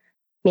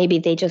 Maybe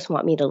they just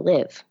want me to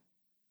live.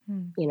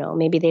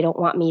 Maybe they don't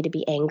want me to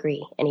be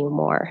angry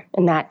anymore.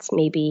 And that's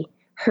maybe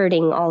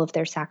hurting all of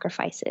their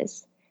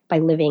sacrifices by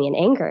living in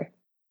anger.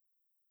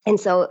 And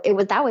so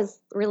that was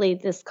really,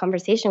 this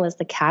conversation was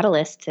the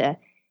catalyst to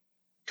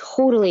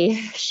totally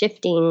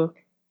shifting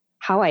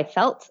how I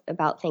felt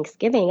about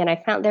Thanksgiving. And I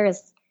found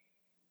there's,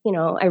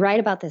 I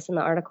write about this in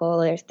the article.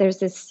 There's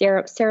this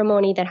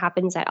ceremony that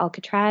happens at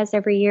Alcatraz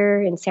every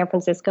year in San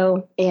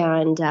Francisco.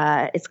 And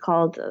it's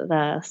called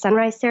the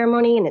Sunrise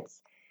Ceremony. And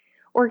it's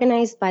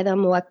organized by the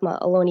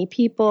Muwekma Ohlone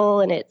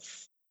people. And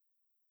it's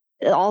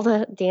all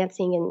the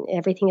dancing and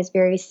everything is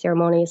very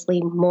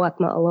ceremoniously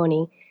Muwekma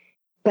Ohlone.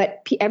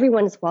 But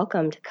everyone is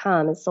welcome to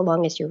come, and so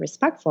long as you're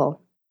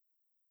respectful.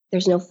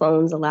 There's no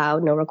phones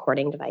allowed, no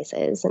recording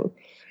devices.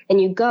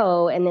 And you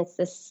go, and it's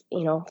this,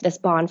 this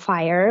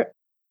bonfire,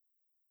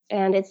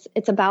 and it's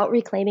about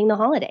reclaiming the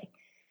holiday.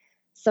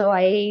 So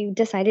I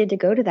decided to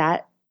go to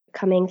that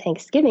coming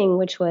Thanksgiving,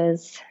 which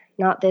was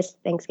not this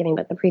Thanksgiving,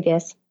 but the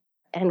previous.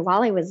 And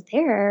while I was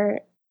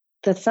there,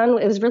 the sun,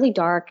 it was really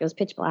dark. It was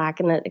pitch black,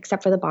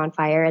 except for the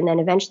bonfire. And then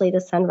eventually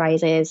the sun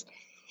rises,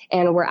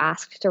 and we're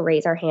asked to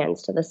raise our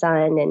hands to the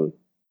sun and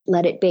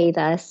let it bathe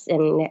us,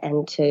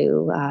 and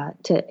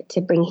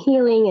to bring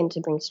healing and to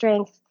bring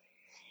strength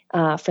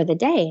for the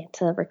day,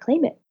 to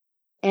reclaim it.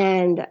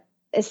 And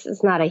this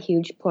is not a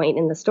huge point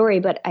in the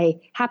story, but I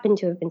happened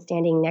to have been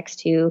standing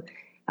next to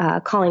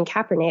Colin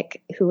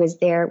Kaepernick, who was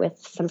there with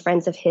some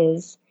friends of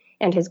his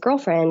and his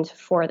girlfriend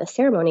for the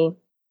ceremony,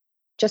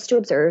 just to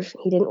observe.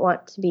 He didn't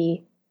want to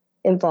be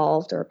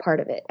involved or part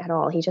of it at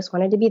all. He just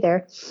wanted to be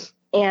there.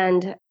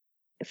 And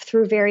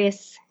through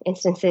various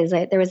instances,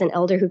 there was an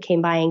elder who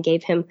came by and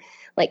gave him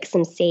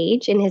some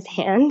sage in his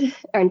hand,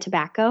 or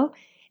tobacco,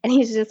 and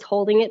he's just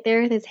holding it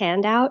there with his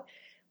hand out,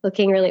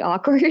 looking really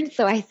awkward.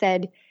 So I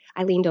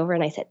leaned over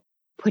and I said,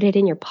 put it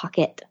in your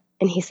pocket.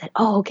 And he said,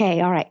 oh, okay,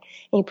 all right.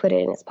 And he put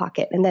it in his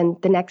pocket. And then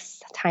the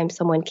next time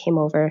someone came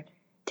over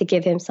to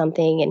give him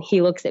something, and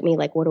he looks at me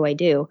like, what do I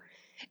do?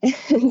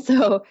 And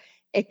so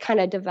it kind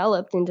of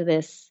developed into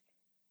this,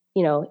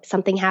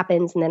 something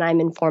happens and then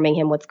I'm informing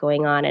him what's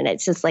going on. And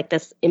it's just like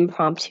this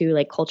impromptu,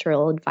 like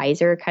cultural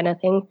advisor kind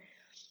of thing.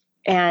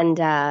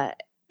 And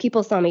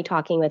people saw me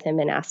talking with him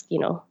and asked,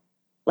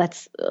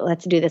 let's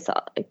do this,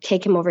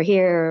 take him over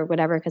here or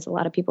whatever, because a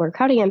lot of people were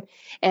crowding him.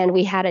 And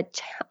we had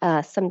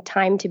some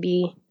time to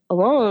be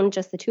alone,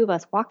 just the two of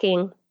us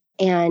walking.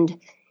 And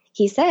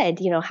he said,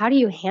 how do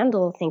you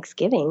handle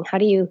Thanksgiving? How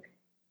do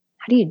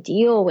you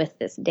deal with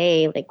this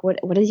day? Like,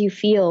 what does you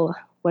feel?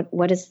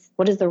 What is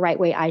the right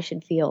way I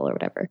should feel or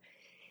whatever?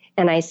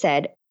 And I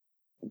said,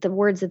 the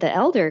words of the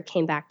elder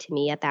came back to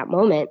me at that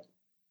moment.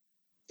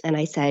 And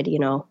I said,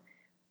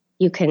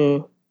 you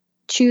can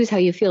choose how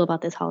you feel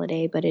about this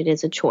holiday, but it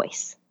is a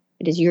choice.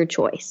 It is your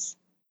choice.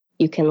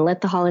 You can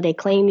let the holiday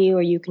claim you,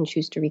 or you can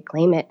choose to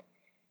reclaim it.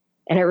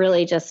 And it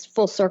really just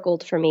full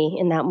circled for me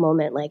in that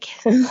moment. Like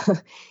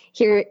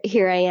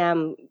here I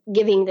am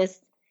giving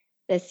this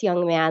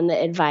young man the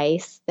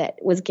advice that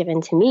was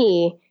given to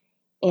me.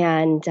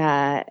 And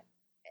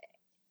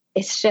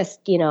it's just,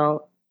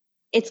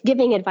 it's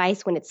giving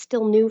advice when it's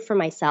still new for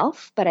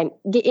myself, but I'm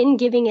in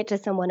giving it to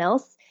someone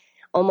else,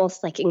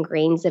 almost like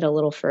ingrains it a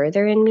little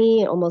further in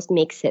me. It almost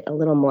makes it a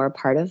little more a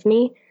part of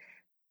me.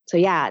 So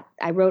yeah,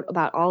 I wrote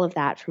about all of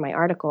that for my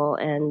article,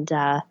 and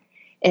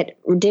it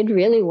did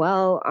really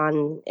well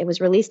it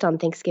was released on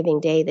Thanksgiving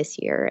Day this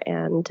year.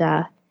 And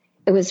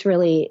it was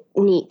really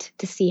neat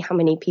to see how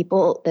many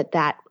people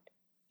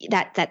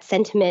that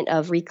sentiment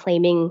of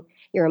reclaiming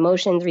your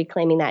emotions,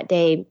 reclaiming that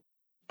day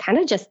kind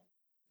of just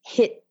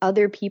hit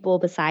other people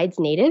besides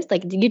natives.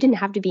 Like, you didn't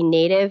have to be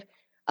native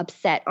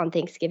upset on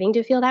Thanksgiving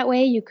to feel that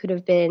way. You could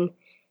have been,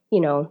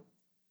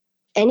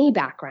 any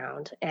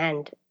background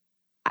and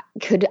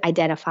could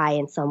identify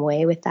in some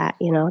way with that.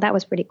 That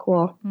was pretty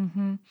cool.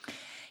 Mm-hmm.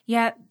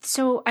 Yeah.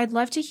 So I'd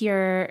love to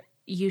hear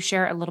you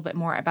share a little bit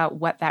more about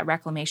what that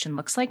reclamation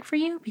looks like for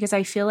you, because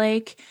I feel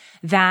like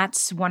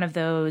that's one of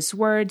those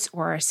words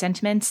or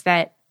sentiments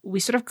that we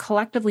sort of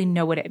collectively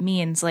know what it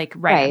means. Like,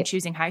 right, I'm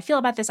choosing how I feel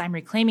about this, I'm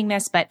reclaiming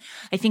this. But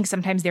I think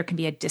sometimes there can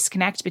be a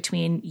disconnect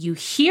between you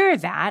hear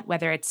that,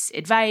 whether it's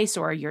advice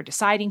or you're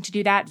deciding to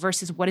do that,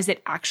 versus what is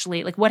it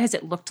actually, like, what has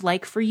it looked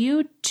like for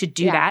you to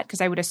do that?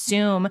 Because I would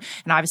assume,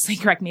 and obviously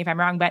correct me if I'm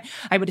wrong, but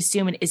I would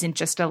assume it isn't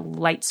just a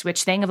light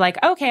switch thing of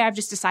like, okay, I've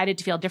just decided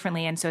to feel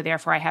differently, and so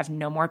therefore I have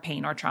no more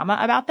pain or trauma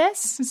about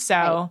this.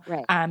 So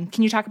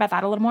can you talk about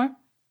that a little more?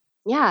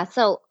 Yeah.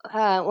 So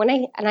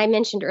I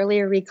mentioned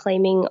earlier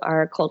reclaiming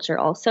our culture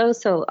also,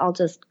 so I'll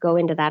just go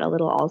into that a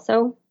little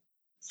also.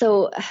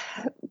 So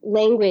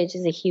language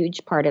is a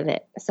huge part of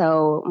it.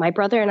 So my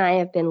brother and I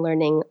have been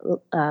learning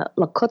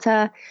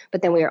Lakota,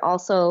 but then we are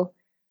also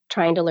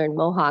trying to learn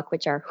Mohawk,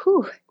 which are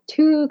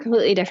two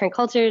completely different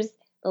cultures.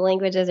 The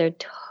languages are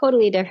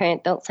totally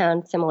different, don't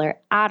sound similar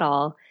at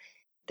all.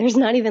 There's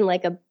not even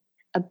like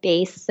a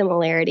base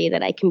similarity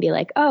that I can be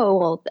like, oh,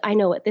 well, I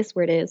know what this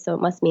word is, so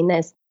it must mean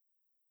this.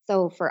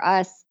 So for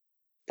us,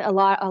 a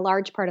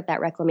large part of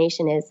that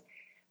reclamation is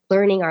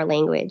learning our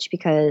language,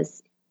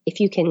 because if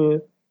you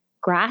can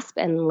grasp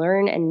and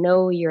learn and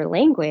know your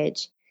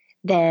language,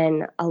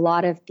 then a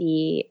lot of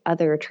the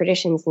other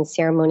traditions and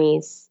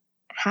ceremonies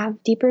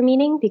have deeper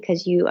meaning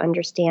because you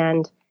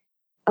understand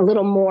a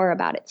little more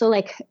about it. So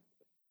like,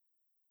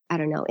 I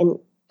don't know,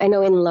 I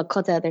know in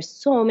Lakota, there's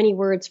so many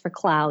words for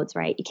clouds,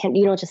 right?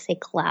 You don't just say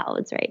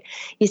clouds, right?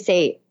 You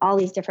say all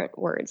these different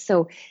words.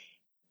 So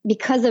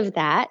because of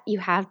that, you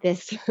have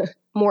this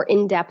more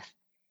in-depth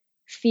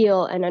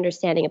feel and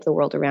understanding of the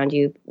world around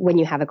you when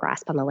you have a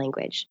grasp on the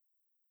language.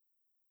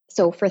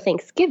 So for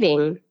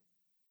Thanksgiving,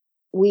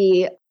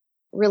 we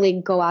really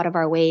go out of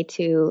our way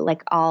to,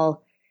 like,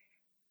 I'll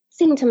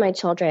sing to my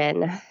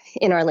children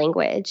in our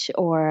language,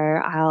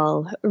 or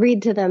I'll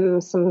read to them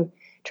some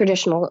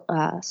traditional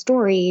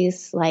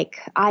stories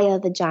like Aya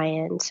the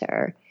Giant,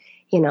 or,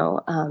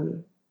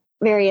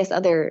 various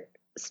other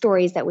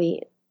stories that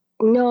we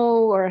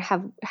know or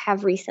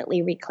have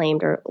recently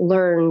reclaimed or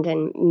learned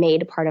and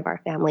made a part of our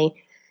family.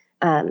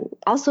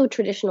 Also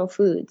traditional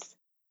foods.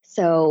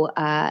 So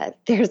I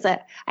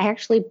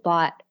actually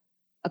bought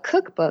a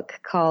cookbook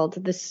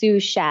called The Sioux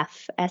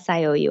Chef,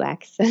 Sioux,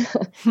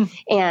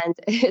 and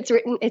it's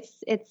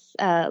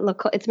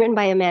written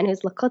by a man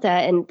who's Lakota,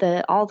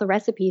 and all the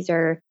recipes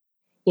are,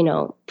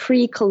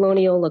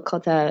 pre-colonial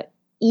Lakota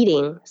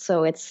eating.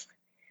 So it's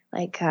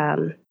like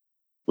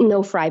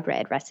no fry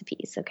bread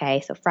recipes. Okay.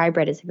 So fry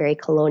bread is a very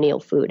colonial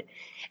food.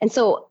 And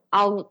so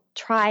I'll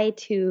try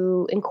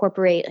to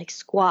incorporate like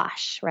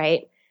squash,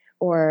 right?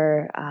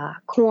 Or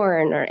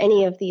corn, or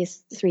any of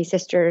these three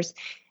sisters,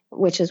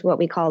 which is what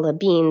we call the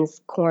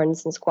beans, corn,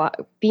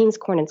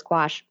 and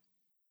squash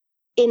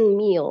in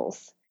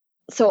meals.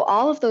 So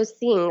all of those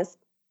things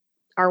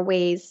are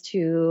ways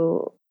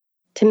to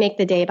make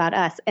the day about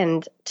us,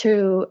 and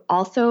to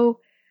also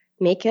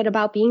make it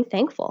about being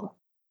thankful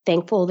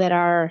that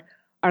our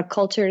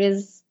culture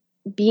is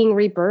being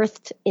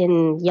rebirthed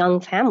in young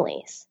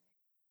families.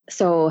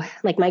 So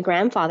like my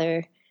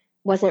grandfather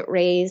wasn't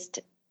raised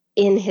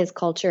in his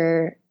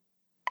culture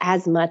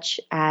as much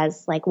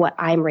as like what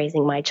I'm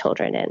raising my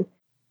children in.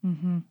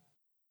 Mm-hmm.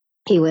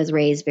 He was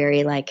raised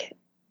very like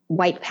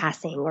white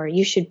passing, or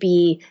you should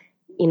be,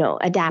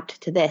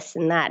 adapt to this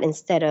and that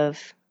instead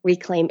of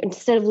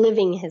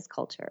living his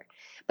culture.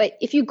 But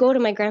if you go to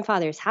my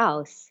grandfather's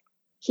house,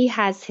 he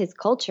has his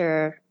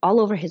culture all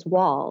over his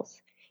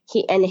walls.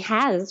 He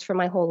has for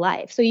my whole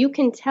life. So you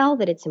can tell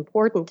that it's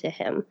important to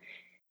him,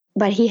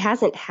 but he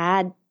hasn't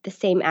had the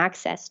same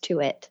access to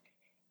it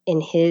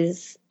in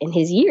his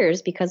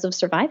years because of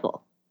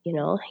survival. In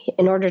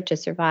order to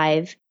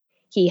survive,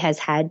 he has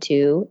had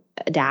to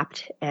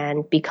adapt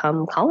and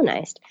become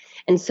colonized.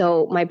 And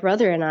so my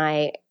brother and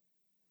I,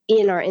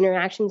 in our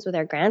interactions with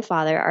our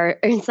grandfather, are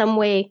in some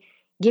way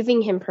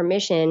giving him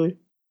permission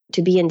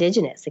to be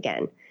indigenous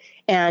again.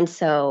 And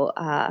so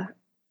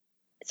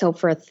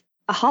for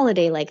a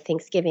holiday like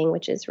Thanksgiving,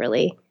 which is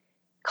really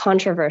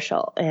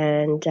controversial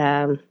and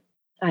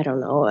I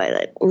don't know,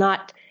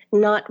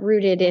 not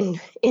rooted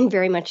in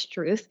very much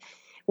truth,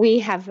 we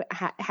have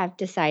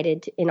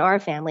decided in our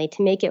family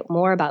to make it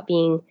more about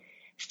being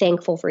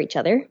thankful for each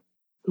other,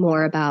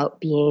 more about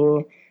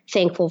being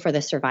thankful for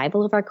the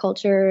survival of our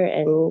culture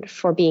and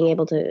for being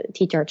able to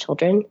teach our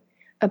children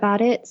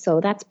about it.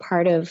 So that's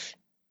part of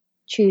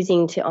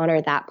choosing to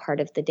honor that part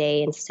of the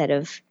day instead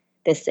of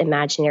this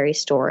imaginary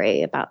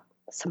story about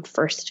some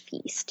first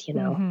feast,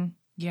 Mm-hmm.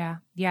 Yeah.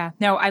 Yeah.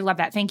 No, I love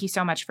that. Thank you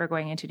so much for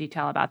going into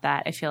detail about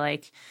that. I feel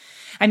like,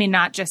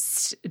 not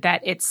just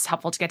that it's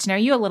helpful to get to know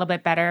you a little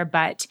bit better,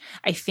 but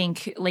I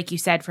think, like you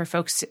said, for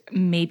folks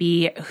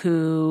maybe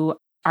who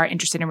are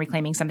interested in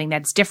reclaiming something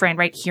that's different,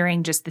 right?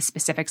 Hearing just the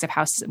specifics of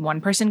how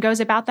one person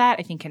goes about that,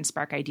 I think can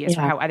spark ideas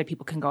for how other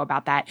people can go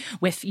about that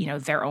with,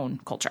 their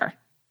own culture.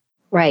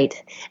 Right.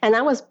 And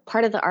that was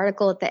part of the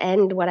article at the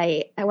end. What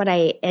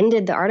I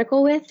ended the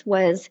article with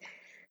was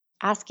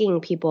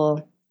asking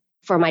people,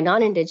 for my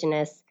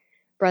non-Indigenous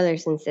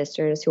brothers and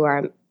sisters who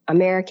are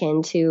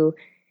American, to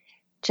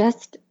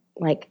just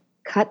like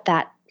cut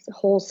that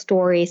whole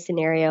story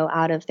scenario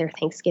out of their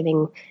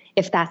Thanksgiving.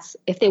 If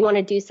they want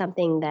to do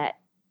something that,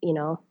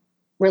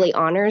 really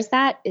honors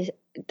that,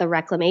 the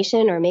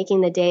reclamation or making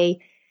the day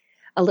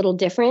a little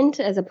different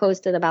as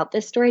opposed to about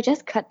this story,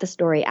 just cut the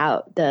story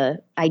out,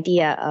 the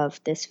idea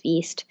of this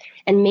feast,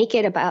 and make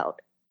it about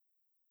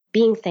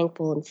being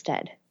thankful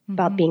instead,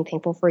 about being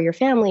thankful for your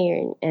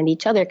family and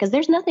each other. Because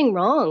there's nothing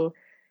wrong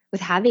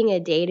with having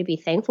a day to be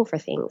thankful for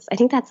things. I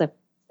think that's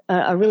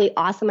a really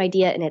awesome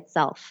idea in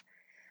itself.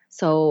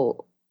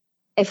 So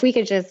if we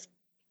could just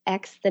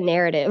X the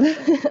narrative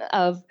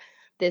of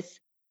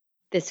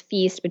this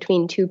feast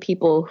between two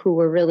people who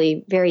were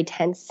really very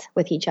tense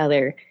with each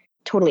other,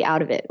 totally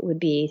out of it, would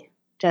be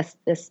just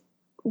this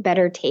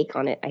better take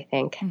on it, I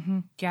think. Mm-hmm.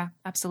 Yeah,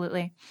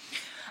 absolutely.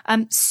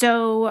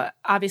 So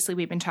obviously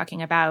we've been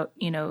talking about,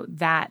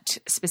 that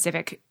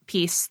specific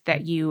piece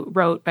that you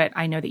wrote, but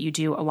I know that you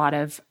do a lot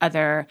of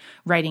other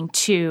writing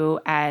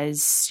too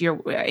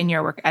in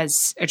your work as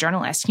a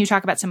journalist. Can you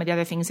talk about some of the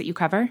other things that you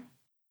cover?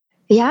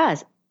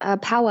 Yes.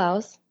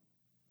 Powwows.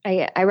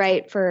 I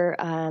write for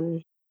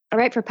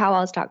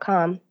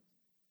powwows.com.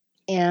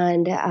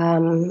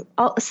 And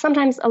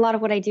sometimes a lot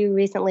of what I do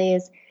recently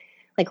is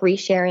like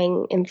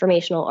resharing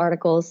informational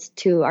articles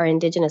to our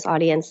Indigenous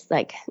audience,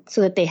 like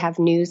so that they have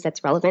news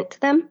that's relevant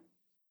to them,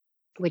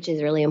 which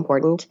is really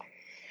important.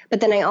 But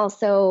then I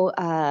also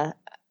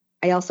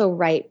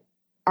write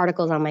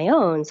articles on my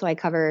own. So I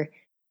cover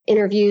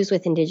interviews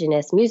with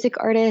Indigenous music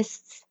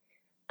artists.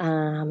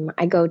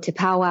 I go to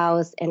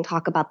powwows and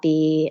talk about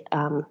the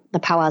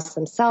powwows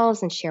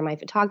themselves and share my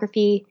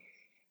photography.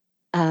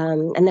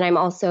 And then I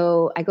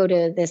go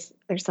to there's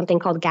something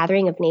called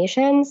Gathering of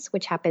Nations,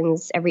 which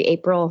happens every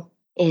April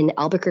in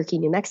Albuquerque,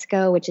 New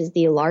Mexico, which is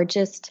the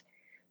largest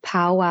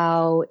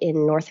powwow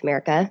in North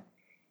America.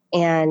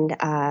 And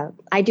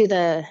I do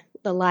the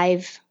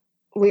live,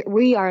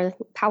 we are,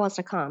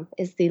 powwows.com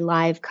is the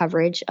live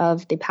coverage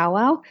of the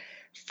powwow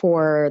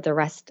for the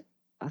rest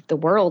of the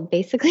world,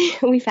 basically.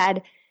 We've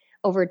had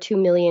over 2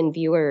 million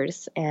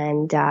viewers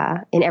and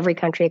in every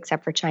country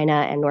except for China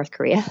and North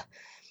Korea.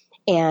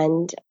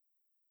 And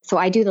so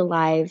I do the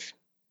live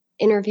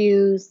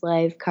interviews,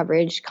 live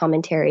coverage,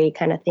 commentary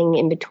kind of thing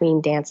in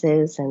between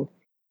dances. And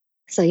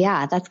so,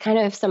 yeah, that's kind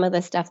of some of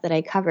the stuff that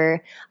I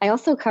cover. I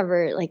also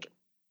cover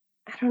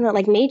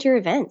major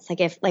events,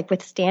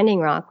 with Standing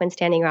Rock, when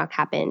Standing Rock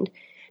happened,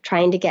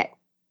 trying to get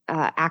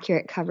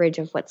accurate coverage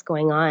of what's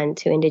going on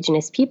to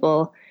Indigenous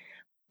people.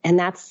 And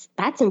that's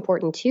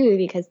important too,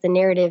 because the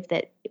narrative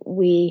that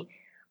we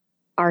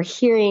are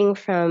hearing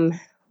from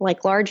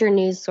like larger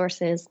news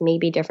sources may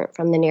be different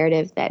from the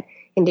narrative that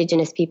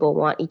Indigenous people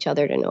want each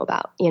other to know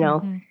about,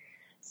 Mm-hmm.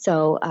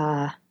 So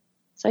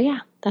yeah,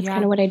 that's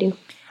kind of what I do.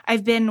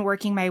 I've been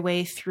working my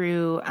way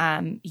through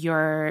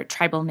your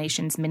Tribal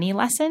Nations mini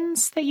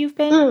lessons that you've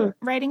been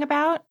writing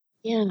about.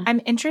 Yeah. I'm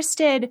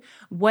interested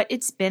what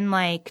it's been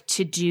like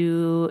to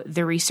do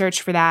the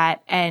research for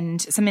that,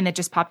 and something that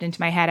just popped into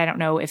my head. I don't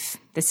know if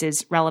this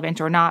is relevant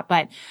or not,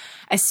 but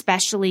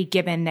especially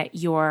given that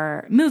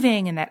you're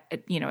moving and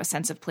that, you know, a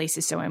sense of place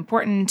is so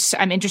important.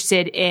 I'm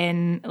interested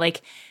in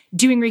like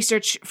doing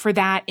research for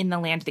that in the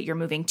land that you're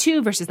moving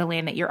to versus the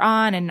land that you're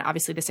on. And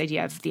obviously this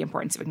idea of the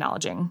importance of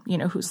acknowledging, you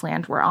know, whose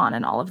land we're on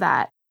and all of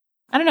that.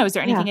 I don't know. Is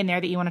there anything in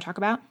there that you want to talk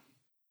about?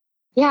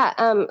 Yeah.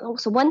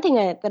 So one thing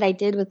that I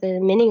did with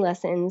the mini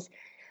lessons,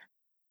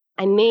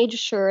 I made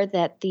sure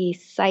that the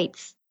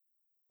sites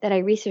that I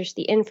researched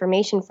the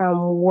information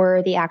from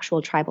were the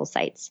actual tribal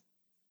sites.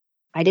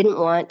 I didn't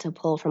want to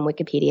pull from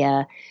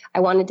Wikipedia.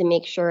 I wanted to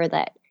make sure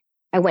that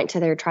I went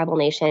to their tribal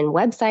nation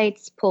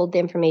websites, pulled the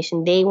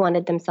information they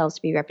wanted themselves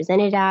to be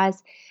represented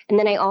as. And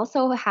then I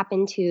also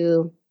happened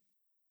to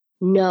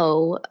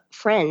know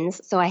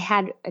friends. So I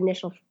had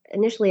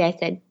initially I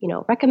said, you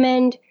know,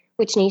 recommend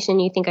which nation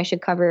you think I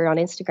should cover on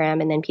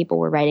Instagram. And then people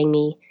were writing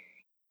me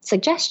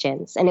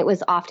suggestions. And it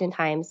was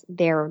oftentimes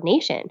their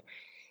nation.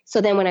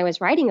 So then when I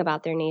was writing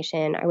about their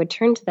nation, I would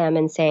turn to them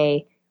and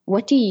say,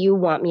 what do you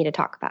want me to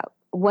talk about?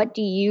 What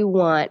do you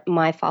want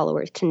my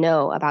followers to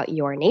know about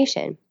your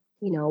nation?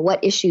 You know,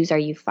 what issues are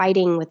you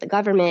fighting with the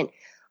government?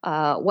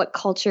 What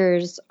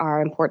cultures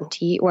are important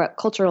to you? What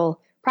cultural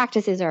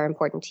practices are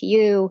important to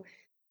you?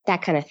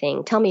 That kind of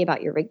thing. Tell me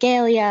about your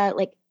regalia.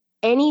 Like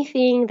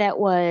anything that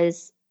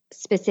was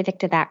specific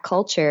to that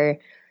culture,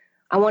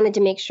 I wanted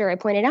to make sure I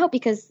pointed out,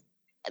 because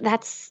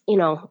that's, you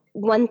know,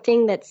 one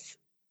thing that's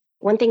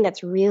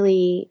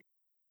really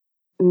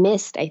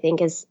missed, I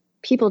think, is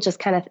people just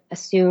kind of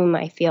assume,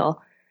 I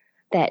feel,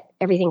 that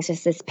everything's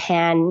just this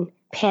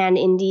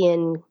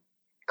pan-Indian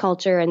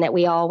culture and that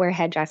we all wear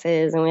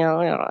headdresses and we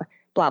all, you know,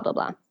 blah, blah,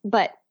 blah.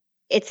 But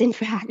it's in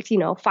fact, you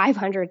know,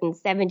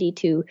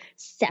 572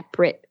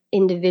 separate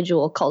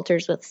individual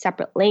cultures with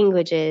separate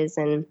languages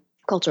and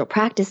cultural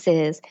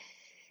practices.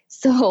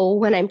 So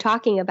when I'm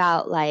talking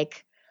about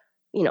like,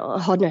 you know, a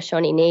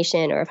Haudenosaunee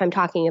nation, or if I'm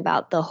talking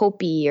about the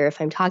Hopi, or if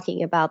I'm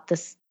talking about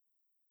this,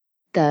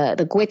 the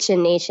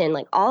Gwich'in nation,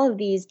 like all of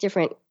these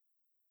different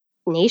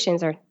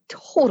nations are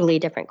totally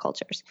different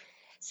cultures.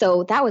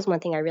 So that was one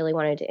thing I really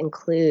wanted to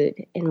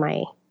include in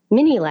my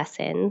mini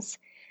lessons.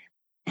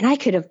 And I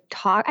could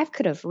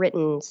have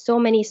written so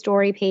many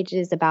story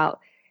pages about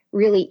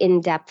really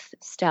in-depth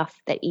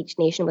stuff that each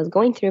nation was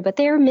going through, but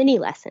they were mini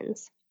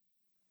lessons.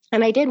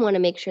 And I did want to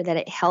make sure that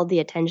it held the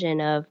attention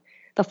of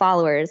the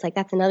followers. Like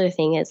that's another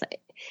thing is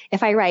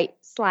if I write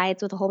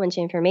slides with a whole bunch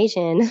of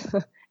information,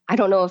 I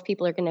don't know if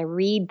people are going to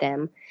read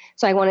them.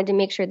 So I wanted to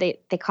make sure they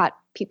caught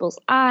people's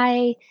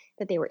eye,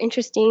 that they were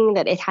interesting,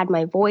 that it had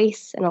my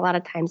voice. And a lot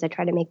of times I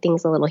try to make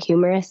things a little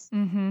humorous,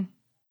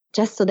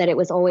 just so that it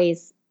was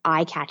always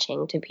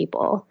eye-catching to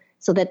people.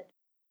 So that,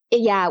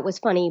 yeah, it was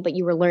funny, but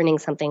you were learning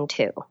something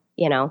too,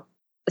 you know?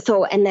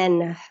 So, and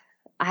then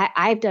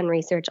I've done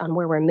research on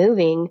where we're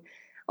moving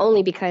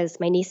only because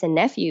my niece and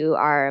nephew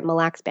are Mille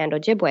Lacs Band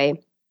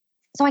Ojibwe.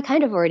 So I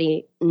kind of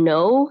already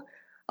know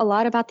a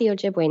lot about the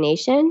Ojibwe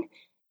Nation,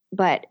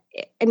 but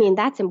I mean,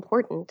 that's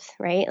important,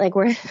 right? Like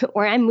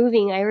where I'm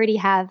moving, I already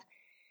have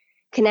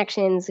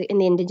connections in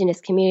the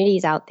indigenous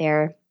communities out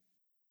there,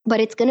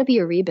 but it's going to be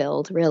a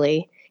rebuild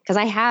really, because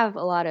I have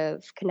a lot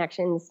of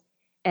connections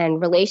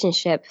and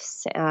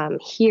relationships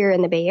here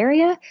in the Bay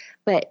Area,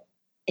 but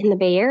in the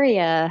Bay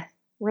Area,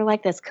 we're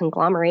like this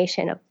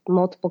conglomeration of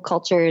multiple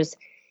cultures,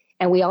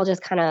 and we all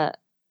just kind of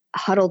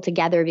huddled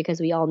together because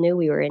we all knew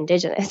we were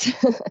indigenous.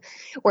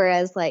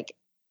 Whereas like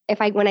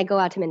when I go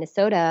out to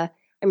Minnesota,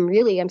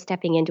 I'm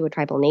stepping into a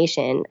tribal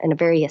nation, and a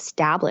very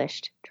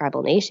established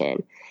tribal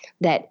nation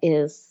that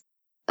is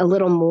a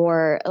little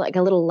more, like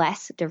a little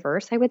less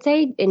diverse, I would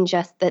say, in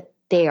just that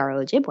they are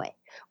Ojibwe.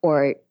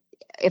 Or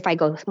if I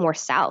go more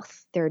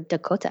south, they're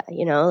Dakota,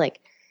 you know, like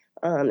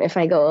if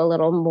I go a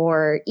little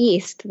more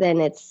east,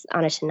 then it's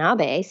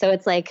Anishinaabe. So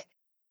it's like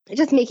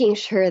just making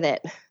sure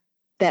that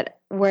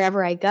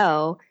wherever I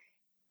go,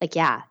 like,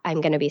 yeah,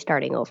 I'm going to be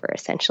starting over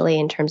essentially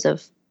in terms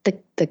of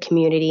the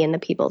community and the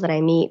people that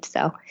I meet.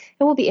 So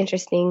it will be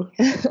interesting.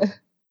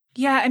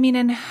 Yeah, I mean,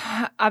 and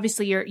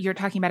obviously you're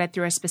talking about it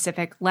through a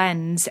specific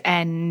lens,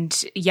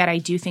 and yet I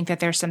do think that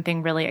there's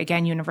something really,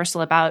 again,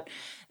 universal about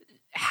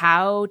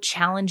how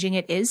challenging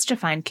it is to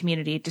find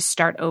community, to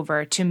start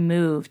over, to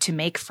move, to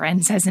make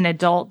friends as an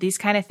adult, these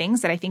kind of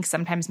things that I think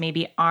sometimes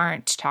maybe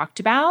aren't talked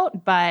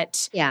about.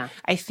 But yeah,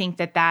 I think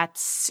that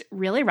that's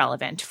really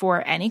relevant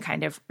for any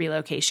kind of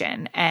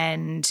relocation.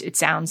 And it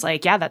sounds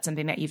like, yeah, that's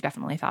something that you've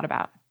definitely thought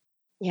about.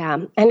 Yeah.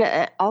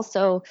 And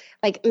also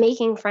like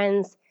making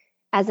friends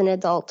as an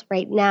adult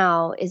right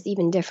now is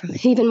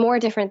even more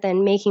different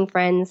than making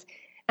friends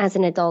as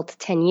an adult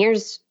 10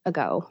 years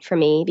ago for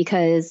me,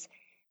 because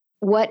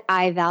what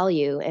I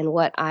value and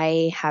what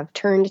I have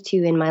turned to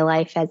in my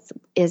life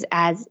is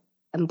as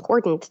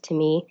important to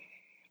me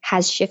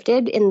has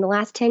shifted in the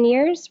last 10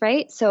 years,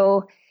 right?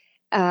 So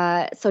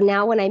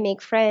now when I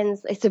make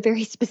friends, it's a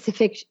very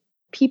specific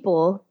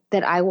people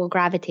that I will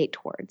gravitate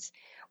towards.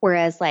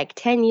 Whereas like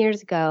 10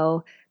 years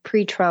ago,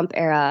 pre-Trump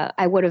era,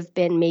 I would have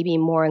been maybe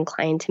more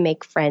inclined to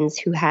make friends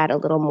who had a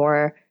little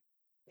more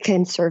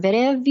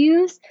conservative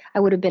views. I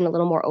would have been a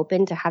little more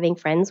open to having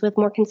friends with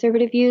more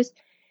conservative views.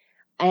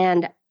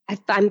 And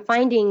I'm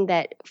finding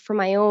that for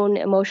my own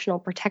emotional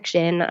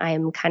protection,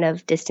 I'm kind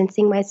of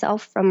distancing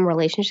myself from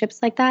relationships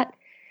like that.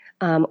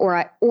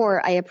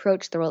 Or I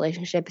approach the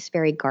relationships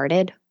very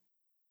guarded.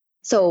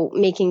 So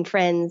making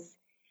friends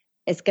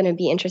is going to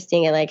be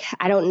interesting. And like,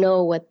 I don't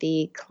know what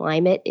the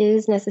climate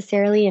is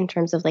necessarily in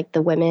terms of like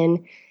the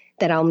women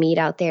that I'll meet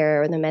out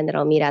there or the men that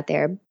I'll meet out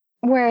there.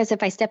 Whereas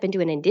if I step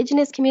into an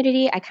Indigenous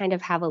community, I kind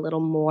of have a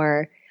little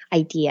more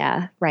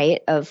idea,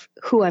 right, of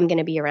who I'm going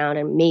to be around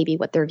and maybe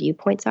what their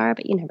viewpoints are,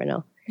 but you never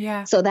know.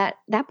 Yeah. So that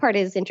part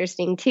is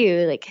interesting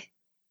too. Like,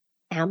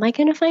 am I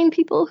going to find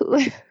people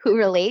who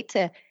relate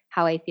to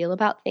how I feel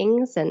about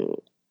things, and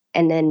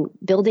then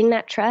building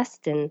that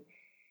trust and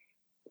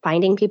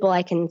finding people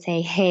I can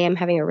say, hey, I'm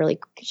having a really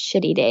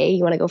shitty day.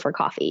 You want to go for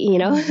coffee? You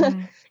know,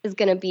 is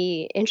going to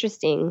be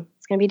interesting.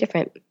 It's going to be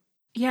different.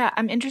 Yeah,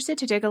 I'm interested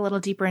to dig a little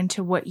deeper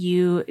into what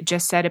you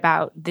just said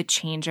about the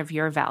change of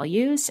your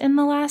values in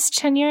the last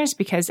 10 years,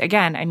 because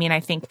again, I mean, I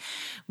think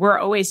we're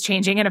always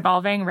changing and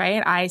evolving,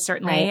 right? I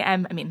certainly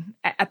am. I mean,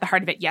 at the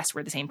heart of it, yes,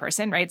 we're the same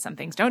person, right? Some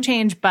things don't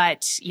change,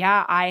 but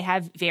yeah, I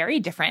have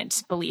very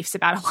different beliefs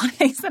about a lot of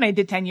things than I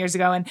did 10 years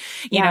ago. And,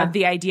 you know,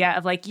 the idea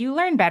of like, you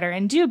learn better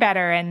and do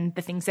better, and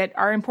the things that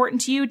are important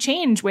to you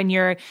change when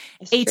you're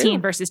 18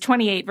 versus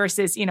 28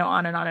 versus, you know,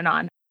 on and on and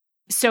on.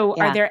 So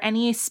are there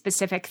any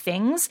specific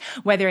things,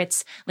 whether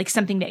it's like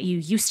something that you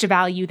used to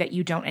value that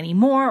you don't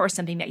anymore, or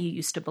something that you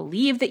used to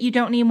believe that you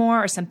don't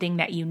anymore, or something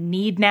that you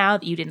need now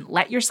that you didn't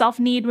let yourself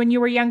need when you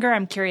were younger?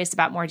 I'm curious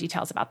about more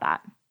details about that.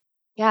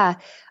 Yeah.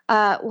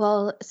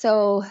 Well,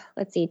 so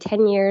let's see,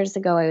 10 years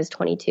ago, I was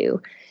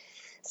 22.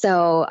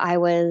 So I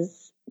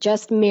was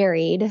just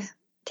married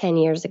 10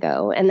 years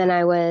ago. And then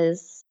I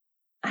was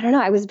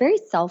very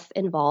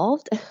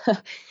self-involved.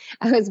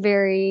 I was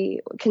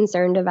very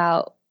concerned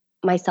about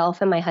myself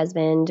and my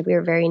husband. We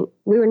were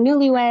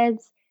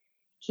newlyweds.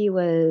 He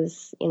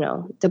was, you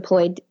know,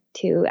 deployed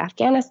to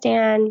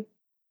Afghanistan.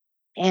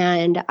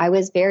 And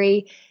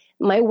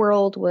my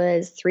world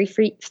was 3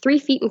 feet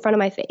in front of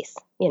my face.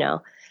 You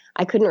know,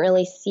 I couldn't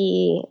really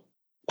see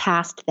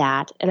past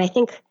that. And I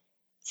think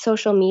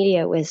social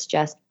media was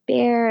just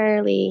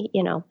barely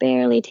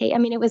I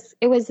mean, it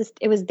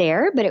was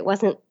there, but it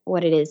wasn't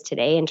what it is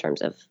today in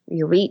terms of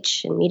your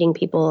reach and meeting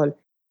people. And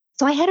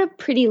so I had a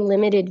pretty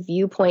limited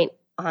viewpoint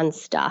on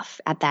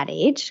stuff at that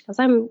age, because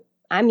I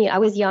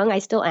was young. I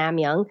still am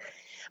young,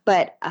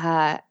 but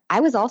I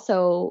was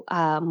also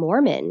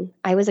Mormon.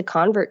 I was a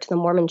convert to the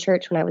Mormon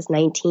church when I was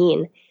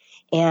 19.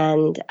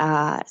 And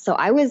so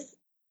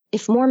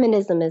if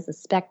Mormonism is a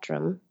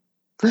spectrum,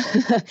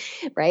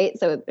 right?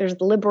 So there's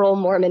liberal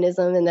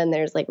Mormonism, and then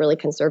there's like really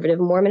conservative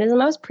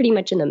Mormonism. I was pretty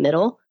much in the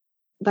middle,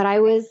 but I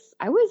was,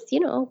 you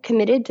know,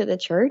 committed to the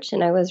church,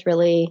 and I was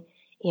really,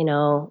 you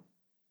know,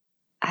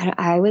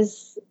 I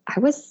was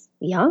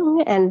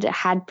young and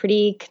had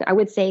pretty, I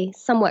would say,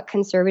 somewhat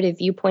conservative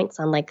viewpoints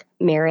on like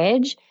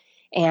marriage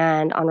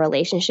and on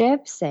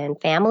relationships and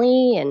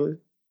family. And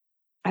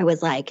I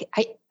was like,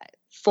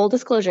 full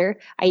disclosure,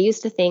 I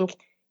used to think,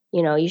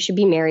 you know, you should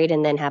be married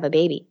and then have a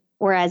baby.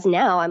 Whereas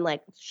now I'm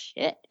like,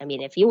 shit. I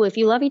mean, if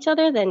you love each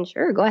other, then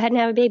sure, go ahead and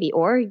have a baby,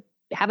 or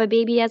have a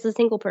baby as a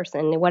single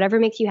person. Whatever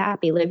makes you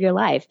happy, live your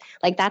life.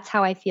 Like, that's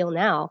how I feel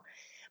now.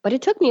 But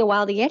it took me a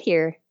while to get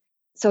here.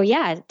 So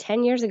yeah,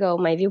 10 years ago,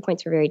 my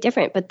viewpoints were very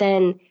different, but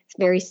then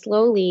very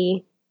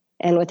slowly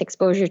and with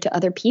exposure to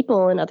other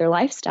people and other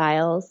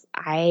lifestyles,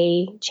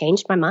 I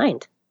changed my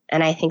mind.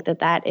 And I think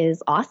that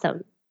is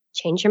awesome.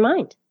 Change your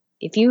mind.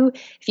 If you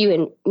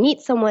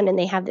meet someone and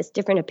they have this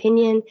different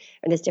opinion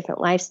or this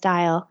different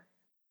lifestyle,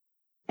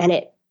 and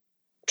it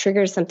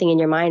triggers something in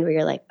your mind where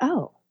you're like,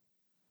 oh,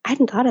 I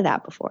hadn't thought of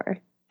that before.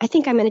 I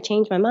think I'm going to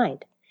change my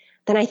mind.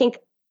 Then I think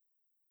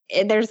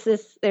there's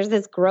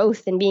this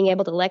growth in being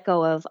able to let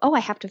go of, oh,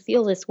 I have to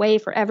feel this way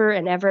forever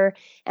and ever,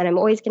 and I'm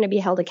always going to be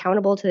held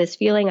accountable to this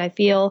feeling I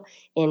feel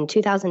in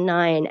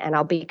 2009, and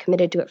I'll be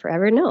committed to it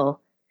forever.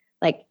 No,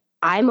 like,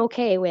 I'm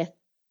okay with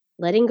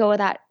letting go of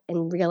that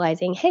and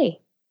realizing,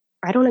 hey,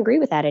 I don't agree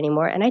with that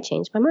anymore, and I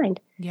changed my mind.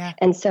 Yeah.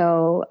 And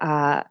so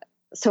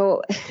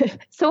so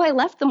I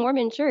left the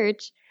Mormon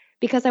church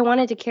because I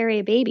wanted to carry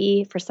a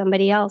baby for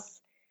somebody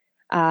else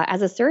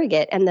as a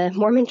surrogate, and the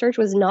Mormon church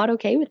was not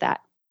okay with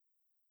that.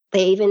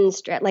 They even,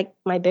 like,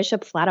 my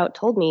bishop flat out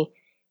told me,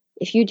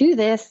 if you do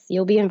this,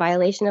 you'll be in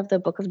violation of the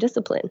Book of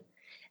Discipline.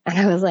 And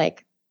I was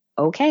like,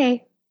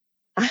 okay,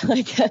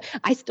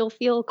 I still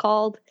feel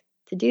called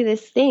to do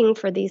this thing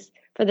for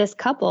this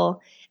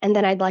couple. And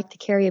then I'd like to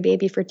carry a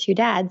baby for 2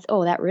 dads.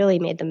 Oh, that really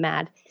made them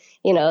mad.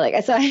 You know,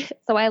 like, so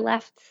I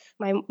left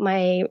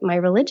my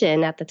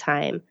religion at the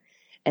time.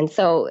 And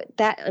so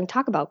and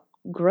talk about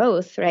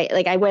growth, right?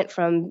 Like, I went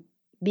from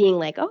being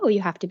like, oh,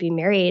 you have to be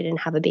married and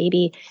have a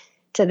baby,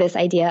 to this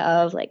idea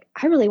of like,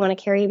 I really want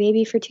to carry a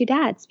baby for 2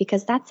 dads,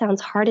 because that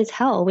sounds hard as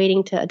hell,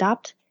 waiting to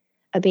adopt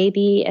a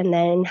baby and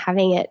then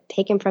having it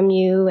taken from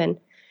you. And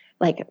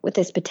like with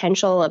this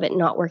potential of it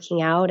not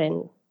working out.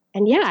 And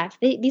yeah,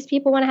 if these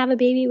people want to have a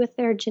baby with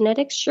their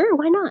genetics, sure,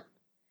 why not?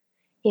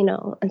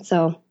 And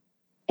so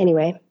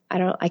anyway,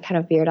 I kind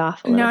of veered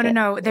off a little bit.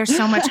 No. There's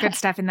so much good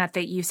stuff in that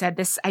you said.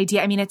 This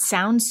idea, I mean, it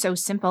sounds so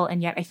simple,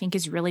 and yet I think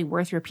is really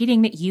worth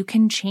repeating, that you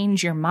can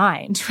change your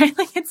mind, right?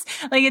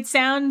 It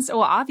sounds,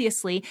 well,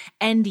 obviously,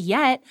 and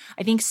yet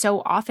I think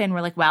so often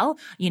we're like, well,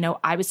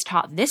 I was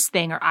taught this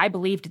thing, or I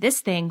believed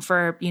this thing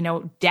for,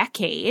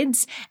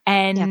 decades.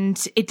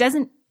 And it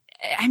doesn't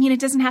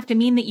have to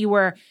mean that you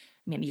were,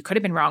 you could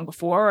have been wrong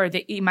before, or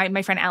that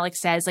my friend Alex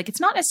says, like, it's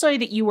not necessarily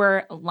that you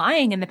were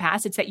lying in the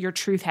past. It's that your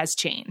truth has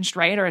changed,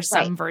 right? Or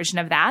some version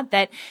of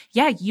that,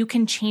 you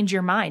can change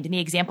your mind. And the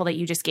example that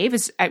you just gave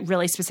is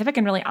really specific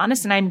and really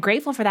honest. And I'm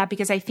grateful for that,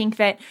 because I think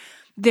that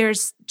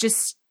there's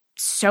just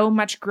so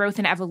much growth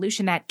and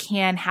evolution that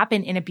can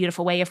happen in a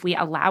beautiful way if we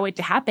allow it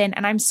to happen.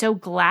 And I'm so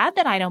glad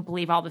that I don't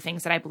believe all the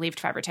things that I believed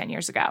 5 or 10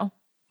 years ago.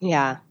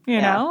 Yeah. You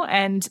know?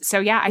 And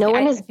so, no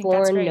one is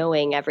born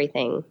knowing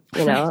everything,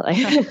 So,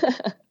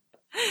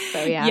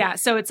 yeah.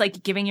 So it's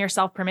like giving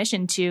yourself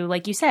permission to,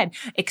 like you said,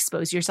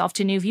 expose yourself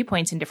to new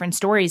viewpoints and different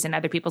stories and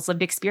other people's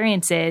lived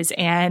experiences,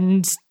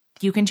 and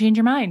you can change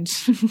your mind.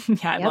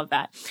 I love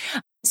that.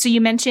 So you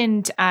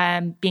mentioned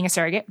being a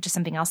surrogate, which is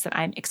something else that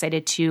I'm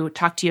excited to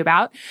talk to you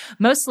about,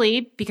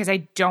 mostly because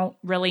I don't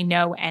really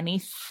know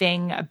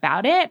anything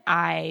about it.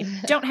 I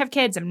don't have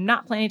kids. I'm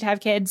not planning to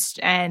have kids.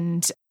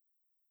 And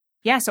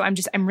so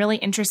I'm really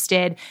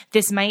interested.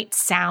 This might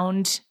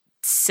sound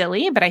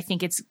silly, but I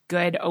think it's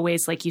good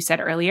always, like you said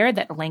earlier,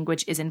 that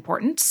language is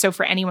important. So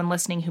for anyone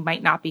listening who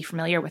might not be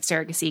familiar with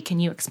surrogacy, can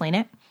you explain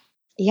it?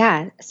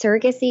 Yeah.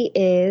 Surrogacy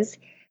is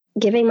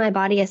giving my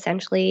body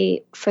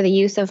essentially for the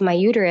use of my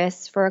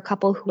uterus for a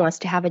couple who wants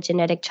to have a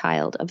genetic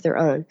child of their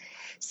own.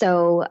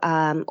 So,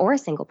 or a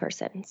single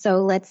person.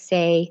 So let's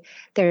say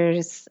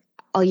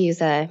I'll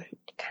use a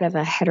kind of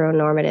a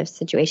heteronormative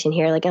situation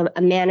here, like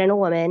a man and a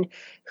woman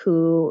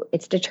who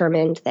it's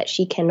determined that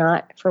she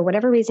cannot, for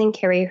whatever reason,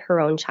 carry her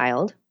own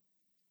child,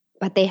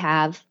 but they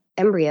have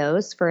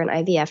embryos for an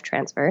IVF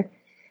transfer,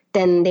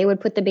 then they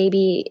would put the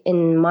baby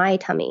in my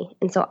tummy.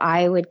 And so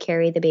I would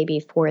carry the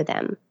baby for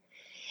them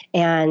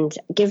and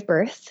give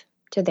birth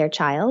to their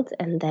child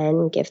and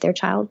then give their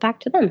child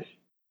back to them.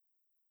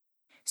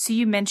 So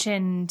you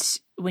mentioned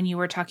when you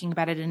were talking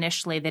about it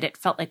initially that it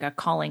felt like a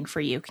calling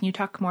for you. Can you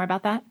talk more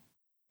about that?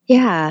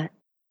 Yeah.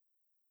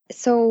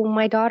 So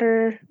my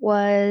daughter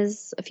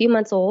was a few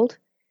months old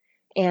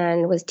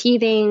and was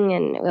teething,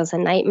 and it was a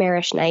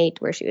nightmarish night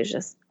where she was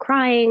just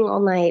crying all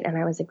night, and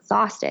I was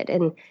exhausted.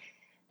 And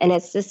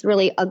it's this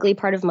really ugly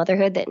part of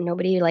motherhood that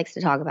nobody likes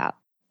to talk about.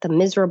 The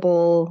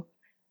miserable,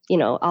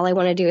 all I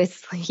want to do is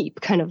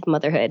sleep kind of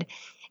motherhood.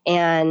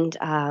 And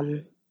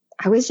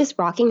I was just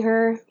rocking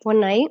her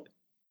one night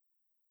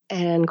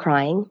and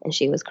crying, and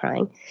she was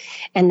crying.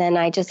 And then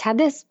I just had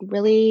this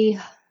really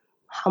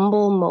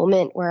humble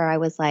moment where I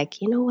was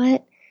like, you know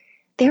what?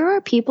 There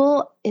are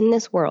people in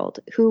this world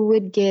who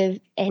would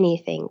give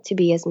anything to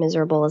be as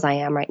miserable as I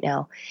am right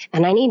now.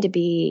 And I need to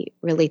be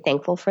really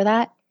thankful for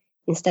that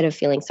instead of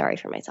feeling sorry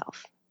for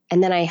myself.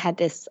 And then I had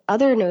this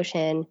other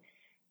notion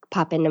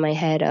pop into my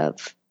head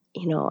of,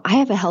 I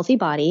have a healthy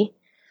body.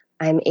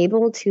 I'm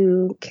able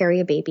to carry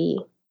a baby.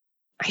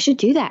 I should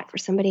do that for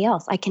somebody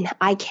else.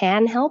 I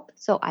can help,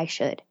 so I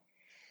should.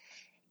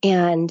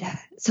 And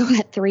so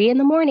at 3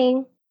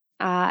 a.m,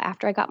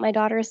 after I got my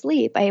daughter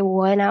asleep, I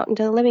went out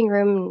into the living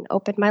room and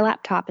opened my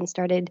laptop and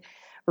started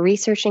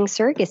researching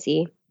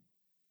surrogacy.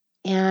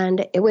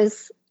 And it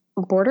was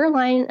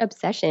borderline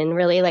obsession,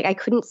 really. Like, I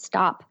couldn't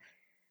stop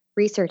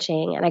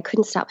researching and I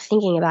couldn't stop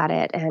thinking about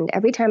it. And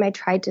every time I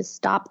tried to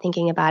stop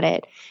thinking about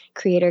it,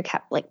 Creator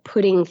kept like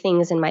putting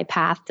things in my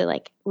path to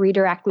like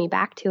redirect me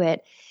back to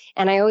it.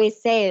 And I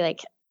always say,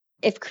 like,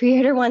 if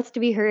Creator wants to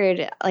be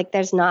heard, like,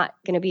 there's not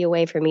going to be a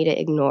way for me to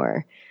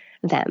ignore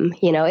them.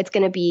 It's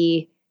going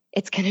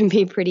to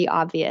be pretty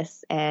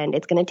obvious, and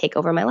it's going to take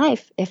over my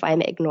life if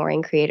I'm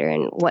ignoring Creator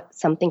and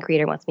something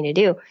Creator wants me to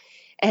do.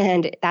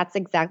 And that's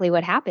exactly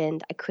what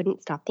happened. I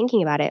couldn't stop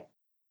thinking about it.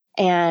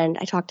 And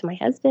I talked to my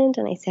husband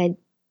and I said,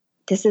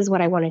 this is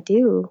what I want to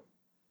do.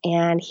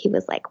 And he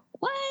was like,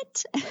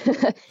 what?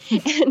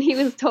 And he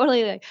was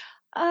totally like,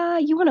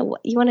 you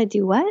want to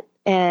do what?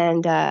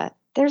 And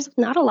there's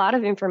not a lot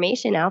of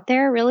information out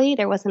there, really.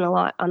 There wasn't a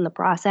lot on the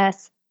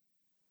process.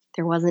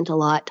 There wasn't a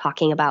lot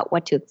talking about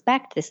what to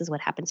expect. This is what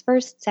happens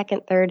first,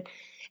 second, third.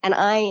 And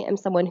I am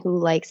someone who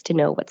likes to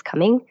know what's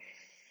coming.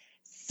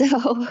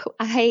 So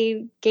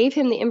I gave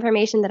him the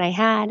information that I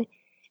had,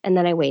 and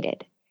then I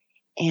waited.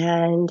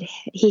 And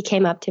he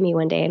came up to me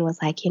one day and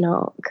was like,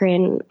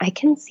 Corinne, I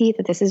can see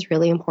that this is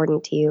really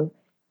important to you.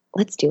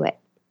 Let's do it.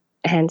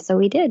 And so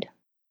we did.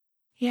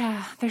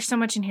 Yeah, there's so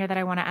much in here that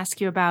I want to ask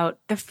you about.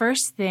 The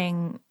first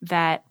thing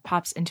that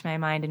pops into my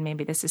mind, and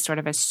maybe this is sort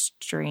of a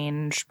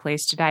strange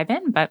place to dive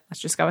in, but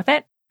let's just go with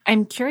it.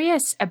 I'm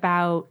curious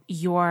about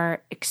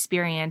your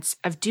experience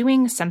of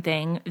doing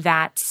something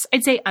that's,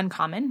 I'd say,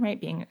 uncommon, right?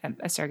 Being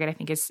a surrogate, I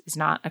think, is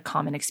not a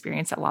common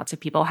experience that lots of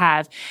people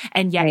have.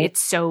 And yet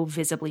it's so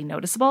visibly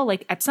noticeable.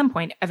 Like at some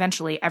point,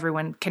 eventually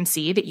everyone can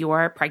see that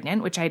you're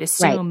pregnant, which I'd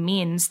assume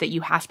means that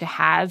you have to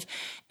have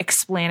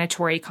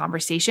explanatory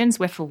conversations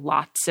with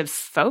lots of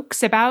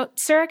folks about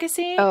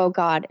surrogacy. Oh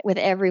God, with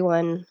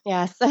everyone.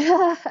 Yes.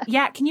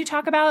 Yeah. Can you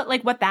talk about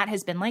like what that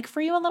has been like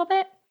for you a little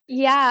bit?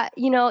 Yeah,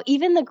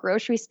 even the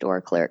grocery store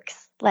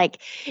clerks,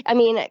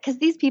 because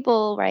these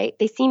people, right,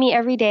 they see me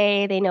every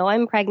day. They know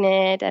I'm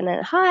pregnant and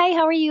then, hi,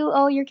 how are you?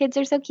 Oh, your kids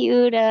are so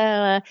cute.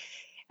 And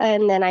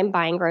then I'm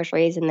buying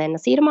groceries and then I'll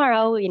see you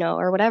tomorrow,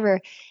 or whatever.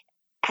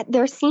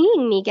 They're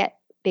seeing me get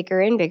bigger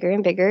and bigger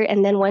and bigger.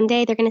 And then one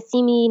day they're going to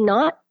see me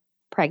not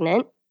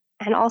pregnant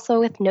and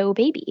also with no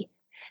baby.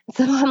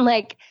 So I'm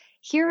like,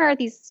 here are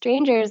these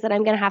strangers that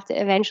I'm going to have to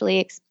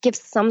eventually give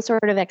some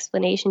sort of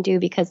explanation to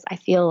because I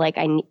feel like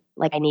I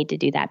need to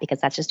do that because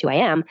that's just who I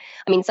am.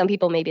 I mean, some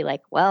people may be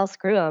like, well,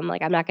 screw them.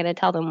 Like, I'm not going to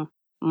tell them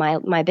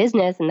my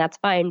business and that's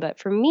fine. But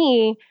for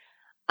me,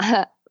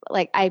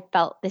 I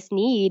felt this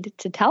need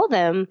to tell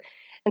them.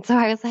 And so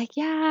I was like,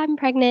 yeah, I'm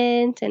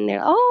pregnant. And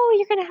they're, oh,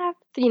 you're going to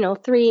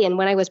have, 3. And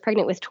when I was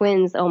pregnant with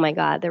twins, oh my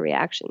God, the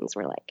reactions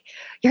were like,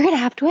 you're going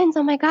to have twins.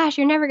 Oh my gosh,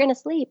 you're never going to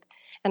sleep.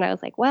 And I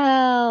was like,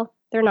 well,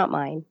 they're not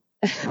mine.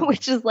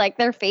 Which is like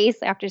their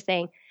face after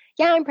saying,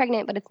 yeah, I'm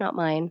pregnant, but it's not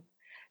mine.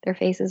 Their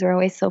faces are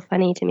always so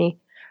funny to me.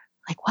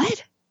 Like,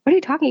 what? What are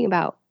you talking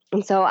about?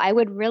 And so I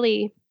would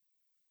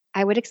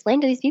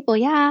explain to these people,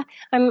 yeah,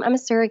 I'm a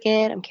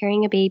surrogate. I'm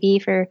carrying a baby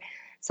for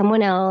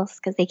someone else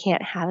because they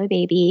can't have a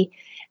baby.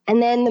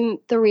 And then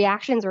the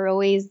reactions were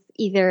always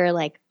either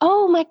like,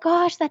 oh my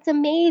gosh, that's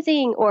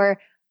amazing. Or,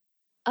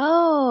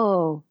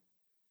 oh.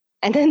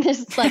 And then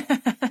just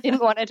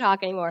didn't want to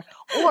talk anymore.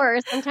 Or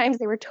sometimes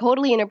they were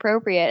totally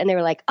inappropriate and they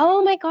were like,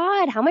 oh my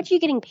God, how much are you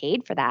getting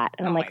paid for that?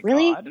 And I'm like,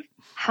 really? God.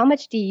 How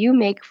much do you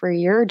make for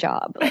your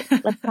job?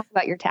 Let's talk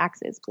about your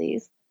taxes,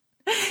 please.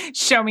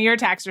 Show me your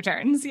tax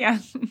returns. Yeah.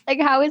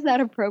 How is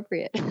that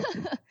appropriate?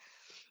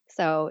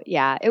 So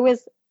yeah,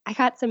 I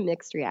got some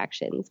mixed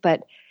reactions,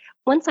 but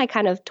once I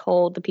kind of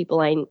told the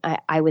people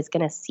I was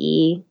going to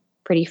see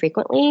pretty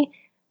frequently,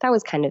 that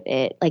was kind of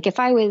it. Like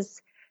if I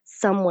was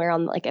somewhere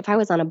if I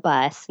was on a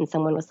bus and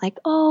someone was like,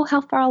 oh,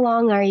 how far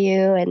along are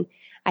you? And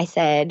I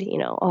said,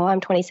 oh, I'm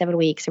 27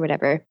 weeks or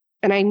whatever.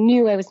 And I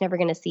knew I was never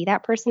going to see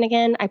that person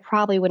again. I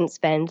probably wouldn't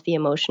spend the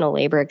emotional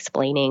labor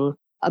explaining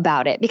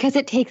about it because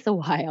it takes a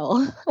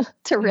while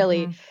to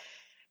really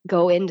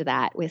go into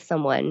that with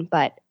someone.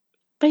 But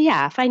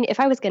yeah, if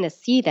I was going to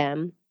see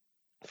them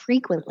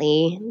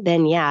frequently,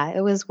 then yeah,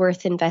 it was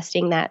worth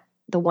investing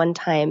the one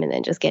time and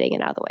then just getting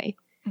it out of the way.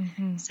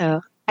 Mm-hmm.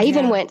 So I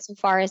even went so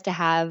far as to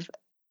have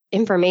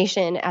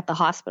information at the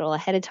hospital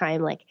ahead of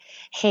time, like,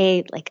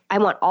 hey, I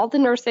want all the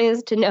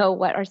nurses to know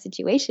what our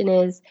situation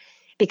is,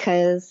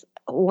 because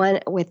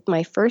with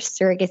my first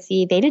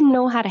surrogacy, they didn't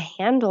know how to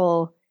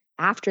handle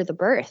after the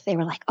birth. They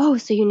were like, oh,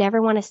 so you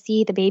never want to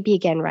see the baby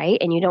again, right?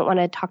 And you don't want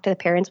to talk to the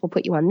parents. We'll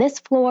put you on this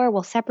floor.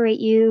 We'll separate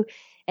you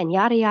and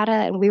yada, yada.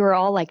 And we were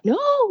all like,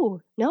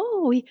 no,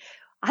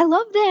 I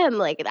love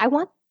them.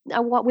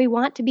 We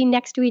want to be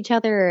next to each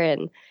other.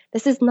 And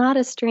this is not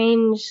a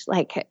strange,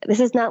 this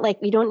is not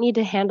we don't need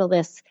to handle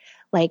this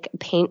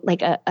pain,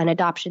 an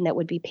adoption that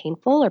would be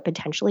painful or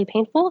potentially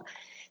painful.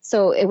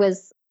 So it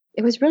was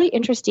really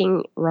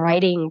interesting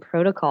writing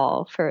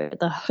protocol for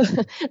the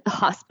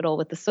hospital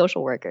with the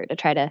social worker to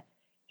try to,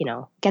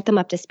 get them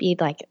up to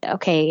speed.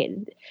 Okay,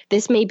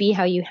 this may be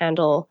how you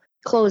handle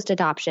closed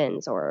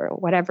adoptions or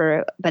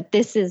whatever, but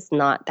this is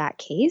not that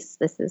case.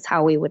 This is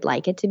how we would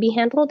like it to be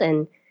handled.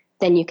 And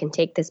then you can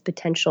take this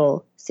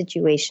potential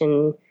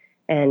situation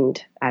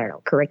and, I don't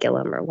know,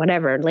 curriculum or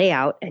whatever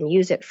layout and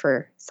use it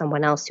for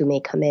someone else who may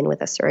come in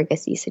with a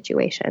surrogacy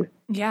situation.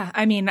 Yeah.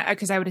 I mean,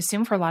 because I would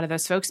assume for a lot of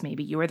those folks,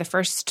 maybe you were the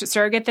first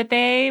surrogate that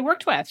they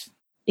worked with.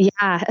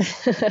 Yeah,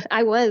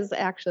 I was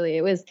actually.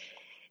 It was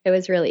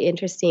really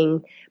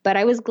interesting, but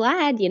I was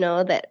glad,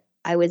 that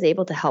I was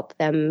able to help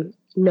them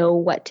know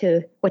what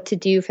to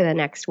do for the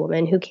next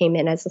woman who came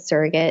in as a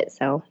surrogate.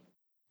 So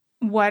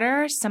what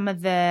are some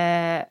of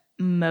the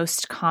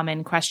most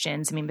common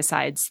questions,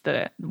 besides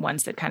the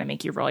ones that kind of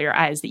make you roll your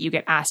eyes, that you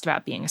get asked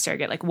about being a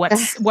surrogate?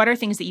 What are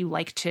things that you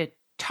like to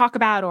talk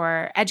about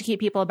or educate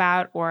people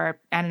about, or,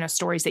 I don't know,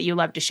 stories that you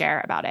love to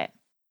share about it?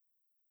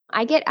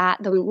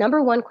 The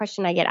number one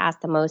question I get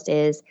asked the most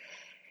is,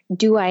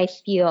 do I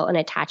feel an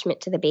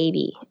attachment to the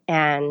baby?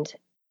 And,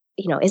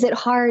 is it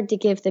hard to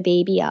give the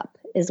baby up,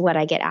 is what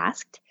I get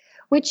asked,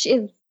 which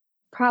is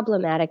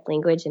problematic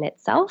language in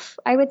itself,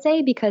 I would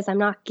say, because I'm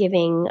not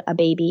giving a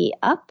baby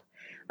up.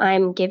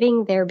 I'm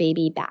giving their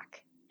baby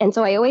back. And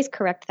so I always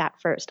correct that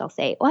first. I'll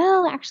say,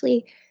 well,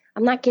 actually,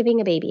 I'm not giving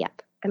a baby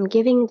up. I'm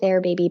giving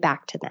their baby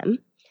back to them.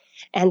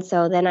 And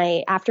so then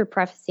after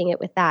prefacing it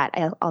with that,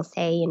 I'll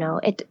say,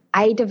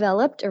 I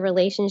developed a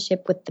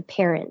relationship with the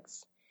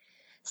parents.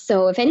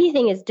 So if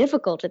anything is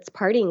difficult, it's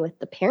parting with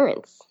the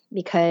parents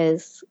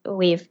because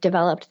we've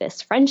developed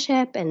this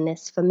friendship and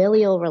this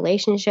familial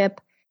relationship.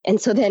 And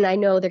so then I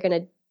know they're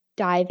going to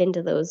dive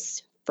into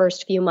those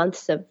first few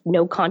months of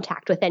no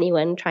contact with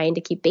anyone, trying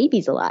to keep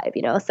babies alive,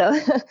 So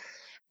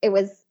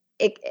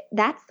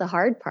that's the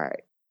hard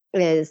part,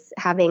 is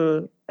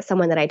having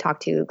someone that I talk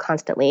to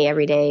constantly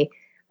every day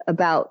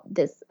about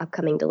this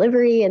upcoming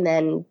delivery, and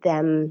then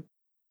them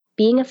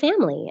being a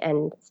family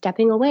and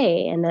stepping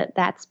away, and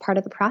that's part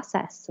of the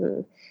process.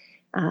 And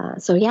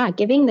so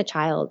giving the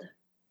child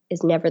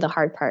is never the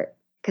hard part,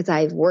 because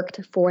I've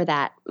worked for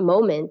that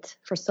moment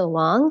for so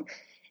long,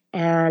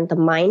 and the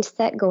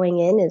mindset going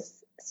in is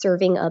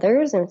serving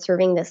others and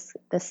serving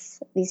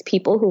these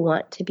people who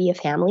want to be a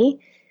family.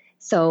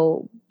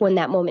 So when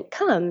that moment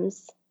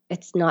comes,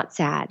 it's not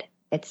sad.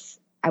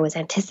 I was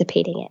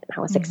anticipating it.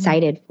 I was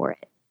excited for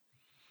it.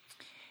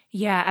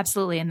 Yeah,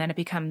 absolutely. And then it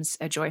becomes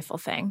a joyful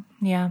thing.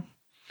 Yeah.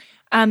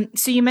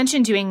 So you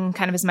mentioned doing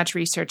kind of as much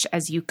research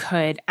as you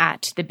could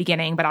at the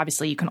beginning, but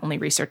obviously you can only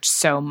research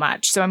so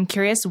much. So I'm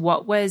curious,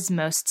 what was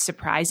most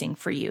surprising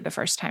for you the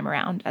first time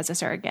around as a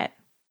surrogate?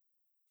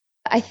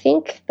 I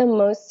think the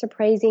most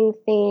surprising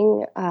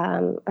thing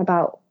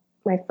about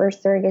my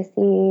first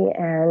surrogacy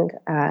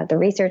and the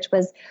research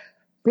was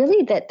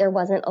really that there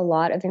wasn't a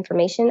lot of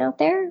information out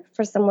there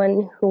for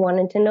someone who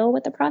wanted to know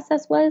what the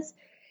process was.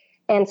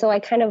 And so I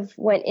kind of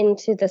went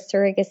into the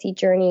surrogacy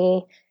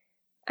journey,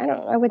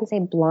 I wouldn't say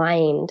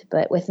blind,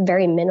 but with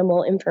very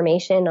minimal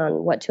information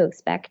on what to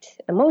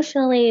expect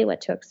emotionally,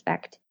 what to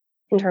expect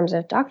in terms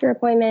of doctor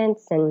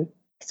appointments. And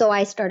so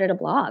I started a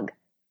blog,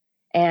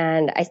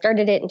 and I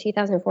started it in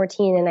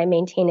 2014 and I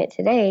maintain it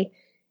today.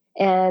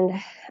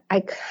 And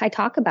I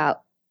talk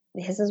about,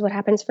 this is what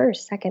happens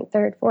first, second,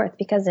 third, fourth,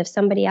 because if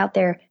somebody out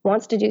there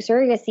wants to do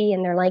surrogacy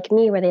and they're like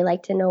me, where they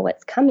like to know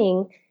what's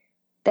coming,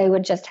 they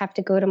would just have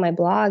to go to my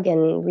blog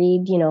and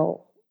read,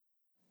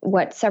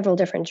 what several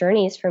different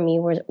journeys for me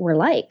were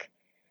like.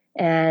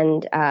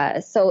 And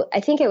so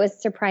I think it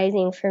was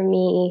surprising for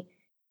me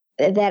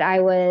that I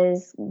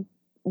was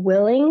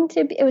willing to,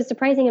 it was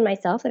surprising in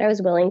myself that I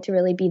was willing to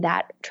really be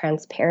that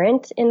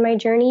transparent in my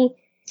journey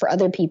for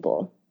other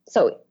people.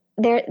 So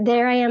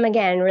there I am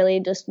again, really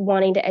just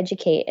wanting to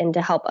educate and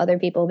to help other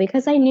people,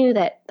 because I knew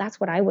that that's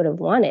what I would have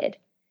wanted,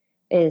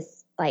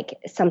 is like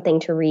something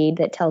to read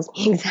that tells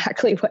me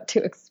exactly what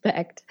to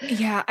expect.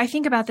 Yeah, I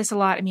think about this a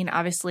lot. I mean,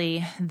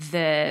 obviously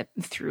the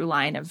through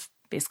line of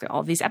basically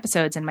all of these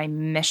episodes and my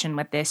mission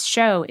with this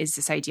show is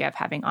this idea of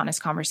having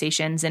honest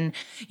conversations. And,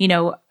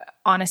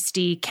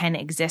 honesty can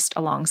exist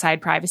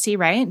alongside privacy,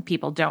 right?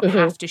 People don't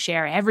have to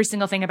share every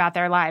single thing about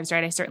their lives,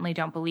 right? I certainly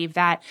don't believe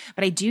that.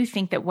 But I do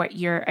think that what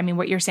you're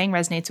saying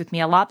resonates with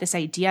me a lot, this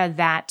idea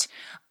that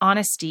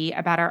honesty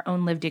about our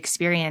own lived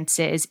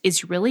experiences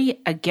is really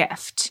a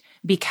gift,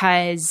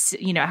 because,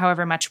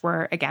 however much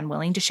we're, again,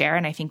 willing to share.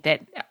 And I think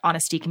that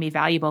honesty can be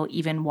valuable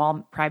even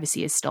while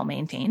privacy is still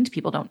maintained.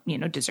 People don't,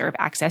 deserve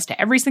access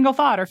to every single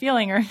thought or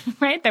feeling or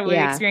right that we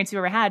experience we've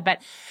ever had.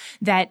 But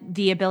that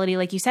the ability,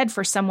 like you said,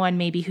 for someone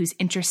maybe who's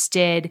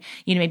interested,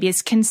 maybe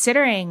is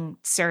considering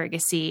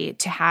surrogacy,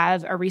 to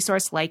have a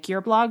resource like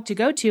your blog to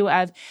go to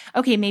of,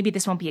 okay, maybe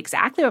this won't be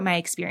exactly what my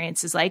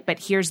experience is like, but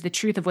here's the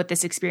truth of what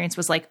this experience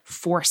was like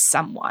for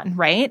someone,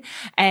 right?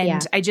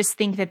 And I just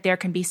think that there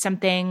can be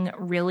something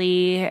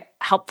really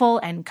helpful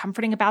and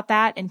comforting about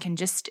that, and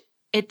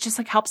it just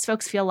like helps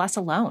folks feel less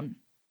alone.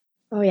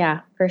 Oh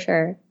yeah, for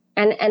sure.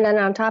 And then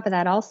on top of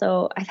that,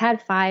 also, I've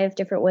had 5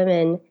 different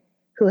women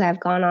who have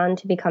gone on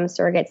to become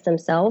surrogates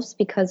themselves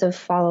because of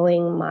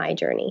following my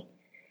journey.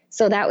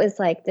 So that was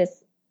like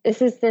this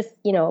is this,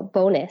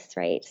 bonus,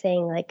 right?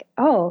 Saying like,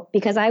 oh,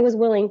 because I was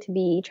willing to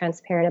be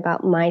transparent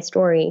about my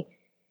story,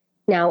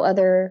 now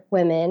other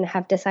women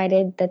have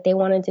decided that they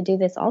wanted to do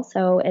this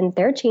also, and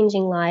they're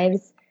changing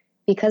lives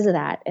because of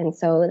that. And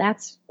so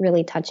that's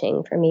really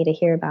touching for me to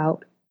hear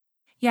about.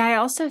 Yeah, I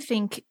also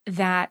think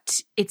that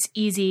it's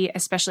easy,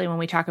 especially when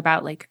we talk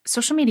about like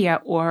social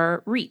media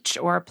or reach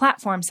or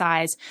platform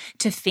size,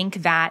 to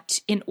think that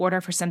in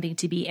order for something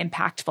to be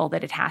impactful,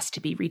 that it has to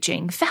be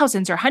reaching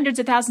thousands or hundreds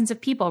of thousands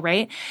of people,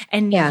 right?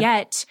 And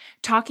yet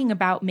talking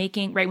about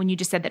making, right, when you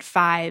just said that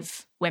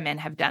 5 women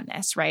have done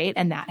this, right?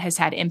 And that has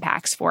had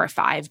impacts for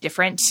 5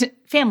 different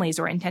families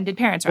or intended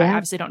parents, right? I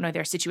obviously don't know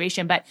their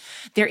situation, but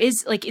there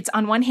is like, it's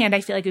on one hand,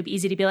 I feel like it would be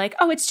easy to be like,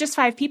 oh, it's just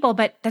 5 people,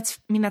 but that's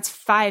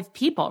 5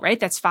 people, right?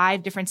 That's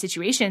 5 different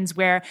situations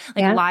where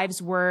like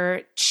lives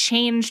were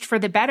changed for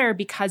the better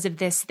because of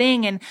this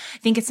thing. And I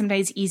think it's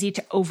sometimes easy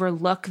to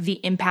overlook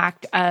the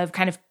impact of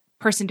kind of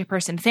person to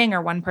person thing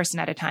or one person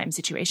at a time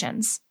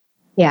situations.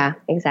 Yeah,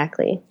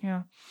 exactly.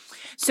 Yeah.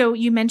 So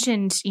you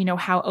mentioned,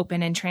 how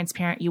open and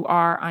transparent you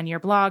are on your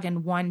blog.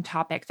 And one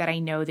topic that I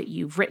know that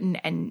you've written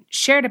and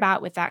shared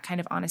about with that kind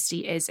of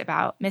honesty is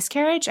about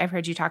miscarriage. I've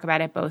heard you talk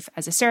about it both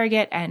as a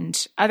surrogate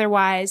and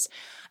otherwise.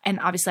 And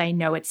obviously I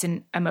know it's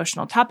an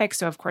emotional topic,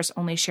 so of course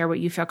only share what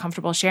you feel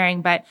comfortable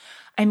sharing. But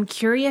I'm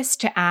curious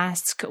to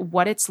ask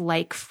what it's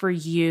like for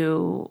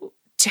you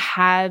to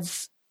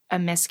have a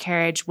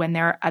miscarriage when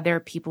there are other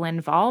people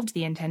involved,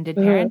 the intended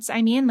parents?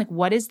 I mean, like,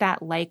 what is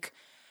that like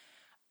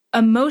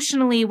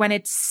emotionally when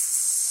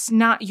it's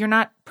not, you're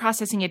not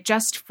processing it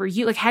just for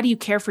you? Like, how do you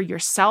care for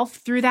yourself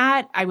through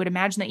that? I would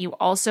imagine that you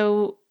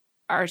also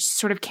are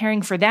sort of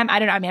caring for them. I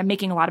don't know. I mean, I'm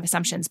making a lot of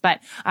assumptions, but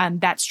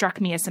that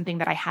struck me as something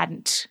that I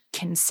hadn't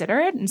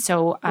considered. And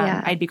so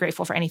I'd be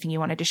grateful for anything you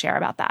wanted to share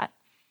about that.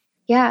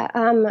 Yeah.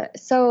 And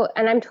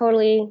I'm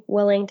totally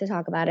willing to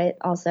talk about it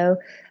also.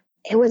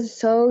 It was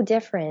so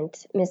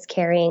different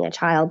miscarrying a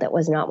child that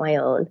was not my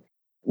own.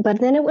 But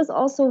then it was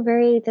also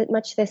very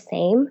much the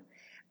same.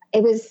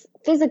 It was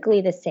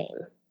physically the same.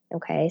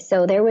 Okay.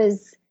 So there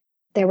was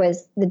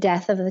the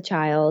death of the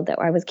child that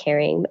I was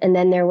carrying. And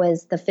then there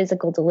was the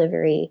physical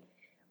delivery,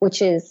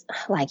 which is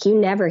like, you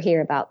never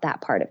hear about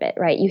that part of it,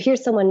 right? You hear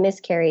someone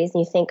miscarries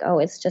and you think, oh,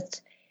 it's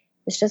just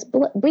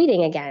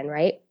bleeding again,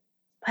 right?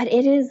 But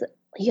it is,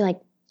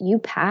 you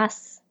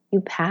pass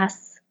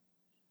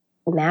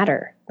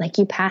matter. Like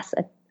you pass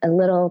a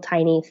little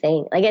tiny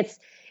thing. Like it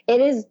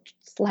is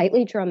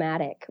slightly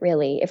traumatic,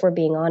 really, if we're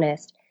being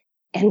honest.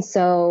 And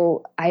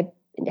so I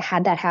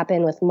had that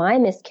happen with my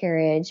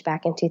miscarriage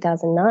back in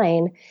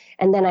 2009.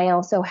 And then I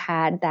also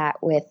had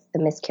that with the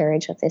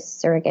miscarriage of this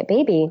surrogate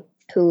baby,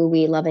 who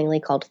we lovingly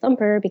called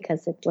Thumper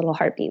because its little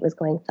heartbeat was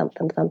going thump,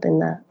 thump, thump in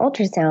the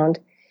ultrasound.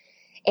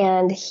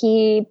 And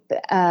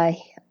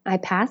I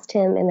passed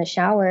him in the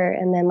shower,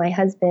 and then my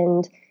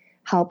husband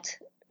helped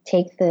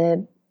take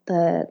the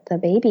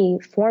baby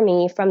for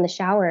me from the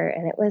shower.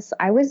 And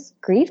I was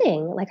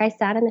grieving. Like I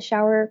sat in the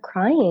shower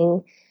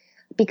crying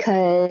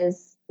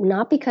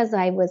not because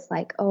I was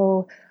like,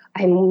 oh,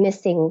 I'm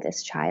missing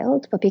this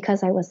child, but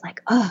because I was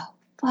like, oh,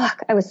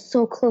 fuck, I was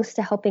so close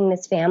to helping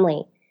this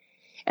family.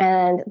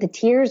 And the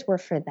tears were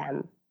for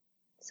them.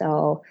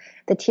 So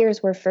the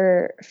tears were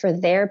for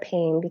their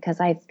pain, because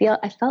I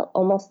felt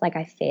almost like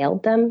I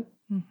failed them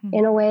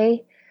in a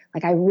way.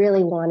 Like I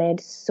really wanted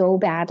so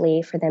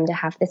badly for them to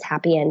have this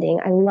happy ending.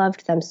 I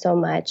loved them so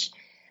much.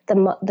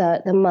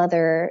 The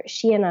mother,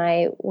 she and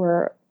I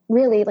were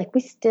really like,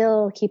 we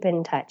still keep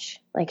in touch.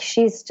 Like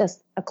she's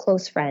just a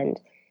close friend.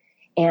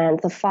 And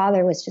the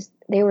father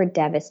they were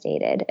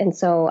devastated. And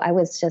so I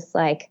was just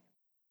like,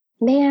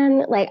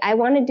 man, like I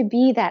wanted to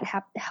be that,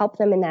 help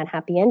them in that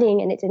happy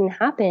ending, and it didn't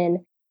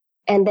happen.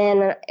 And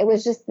then it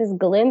was just this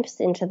glimpse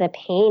into the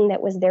pain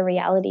that was their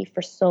reality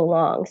for so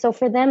long. So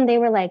for them, they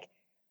were like,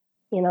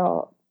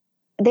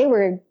 they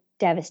were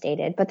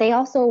devastated, but they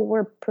also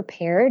were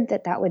prepared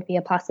that would be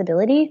a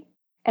possibility.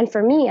 And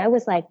for me, I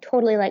was like,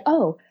 totally like,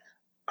 oh,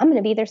 I'm going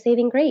to be their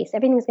saving grace.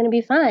 Everything's going to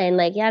be fine.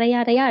 Like yada,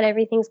 yada, yada.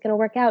 Everything's going to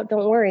work out.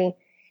 Don't worry.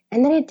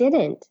 And then it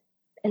didn't.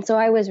 And so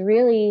I was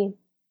really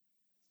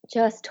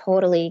just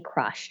totally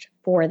crushed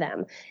for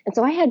them. And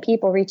so I had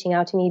people reaching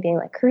out to me being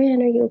like,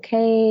 Corinne, are you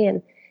okay?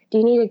 And do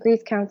you need a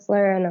grief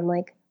counselor? And I'm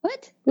like,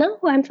 what? No,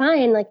 I'm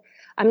fine. Like,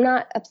 I'm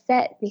not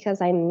upset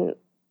because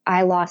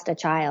I lost a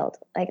child.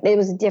 Like it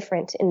was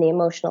different in the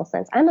emotional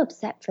sense. I'm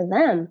upset for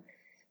them.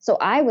 So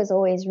I was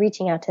always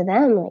reaching out to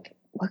them like,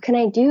 what can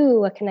I do?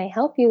 What can I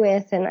help you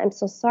with? And I'm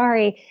so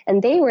sorry.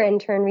 And they were in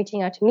turn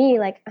reaching out to me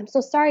like, I'm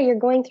so sorry you're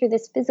going through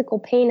this physical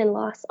pain and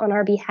loss on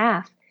our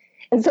behalf.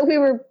 And so we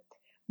were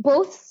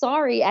both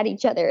sorry at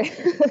each other.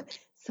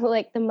 So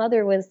like the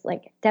mother was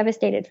like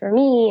devastated for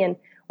me and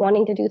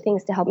wanting to do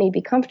things to help me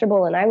be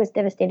comfortable. And I was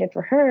devastated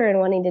for her and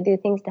wanting to do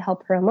things to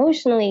help her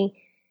emotionally.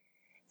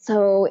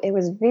 So it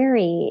was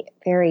very,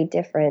 very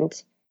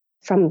different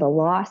from the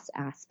loss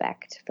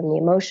aspect, from the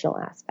emotional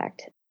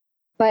aspect.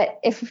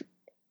 But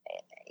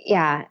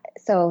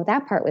so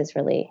that part was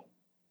really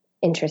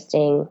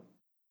interesting.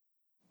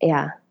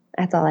 Yeah,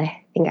 that's all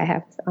I think I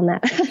have on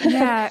that.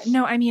 Yeah,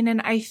 no, I mean,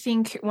 and I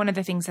think one of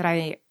the things that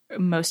I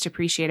most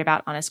appreciate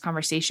about Honest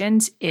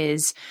Conversations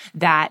is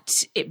that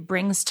it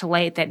brings to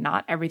light that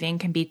not everything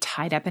can be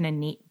tied up in a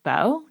neat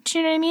bow. Do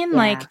you know what I mean?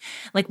 Yeah.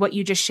 Like what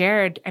you just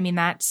shared. I mean,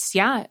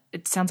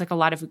 it sounds like a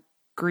lot of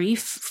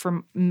grief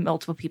from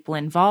multiple people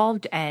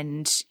involved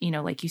and,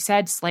 like you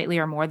said, slightly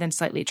or more than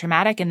slightly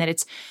traumatic, and that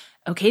it's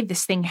okay,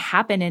 this thing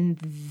happened and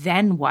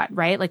then what,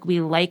 right? Like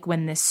we like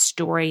when this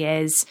story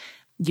is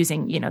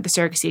using, the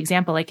surrogacy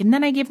example, like, and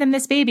then I gave them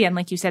this baby. And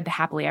like you said, the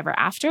happily ever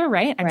after,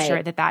 right? I'm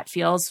sure that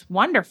feels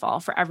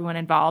wonderful for everyone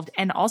involved.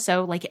 And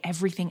also like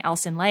everything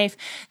else in life,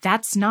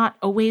 that's not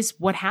always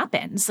what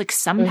happens. Like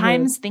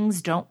sometimes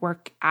things don't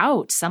work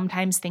out.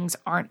 Sometimes things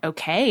aren't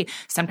okay.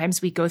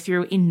 Sometimes we go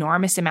through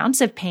enormous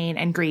amounts of pain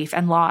and grief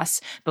and loss,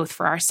 both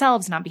for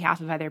ourselves and on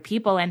behalf of other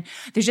people. And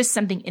there's just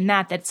something in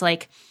that's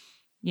like,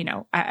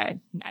 I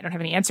don't have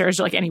any answers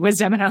or like any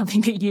wisdom, and I don't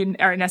think that you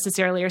are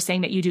necessarily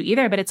saying that you do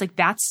either, but it's like,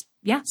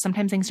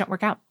 sometimes things don't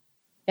work out.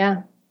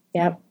 Yeah.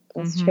 Yeah.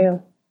 That's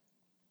true.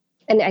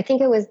 And I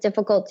think it was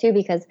difficult too,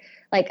 because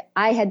like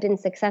I had been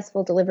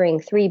successful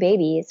delivering 3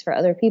 babies for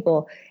other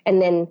people.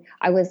 And then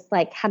I was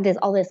like, had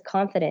all this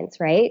confidence.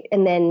 Right.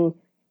 And then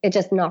it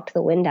just knocked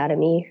the wind out of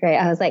me. Right.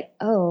 I was like,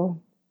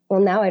 oh, well,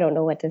 now I don't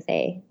know what to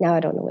say. Now I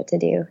don't know what to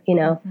do,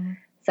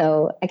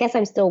 So I guess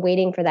I'm still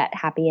waiting for that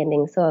happy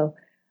ending. So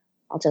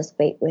I'll just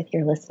wait with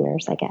your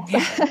listeners, I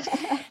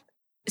guess.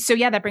 So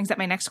yeah, that brings up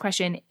my next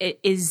question.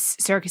 Is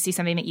surrogacy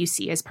something that you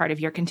see as part of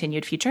your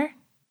continued future?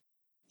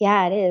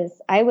 Yeah, it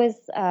is. I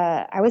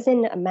was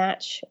in a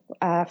match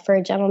for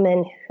a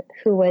gentleman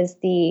who was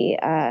the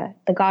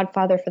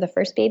godfather for the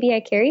first baby I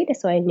carried,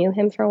 so I knew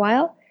him for a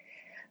while.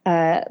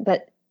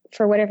 But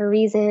for whatever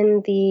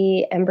reason,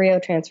 the embryo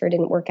transfer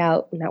didn't work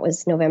out, and that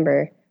was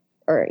November.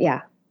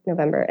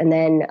 And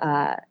then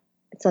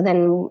so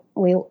then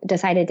we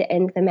decided to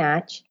end the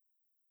match,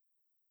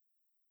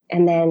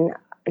 and then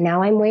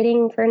now I'm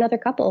waiting for another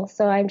couple.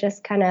 So I'm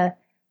just kind of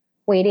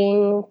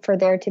waiting for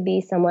there to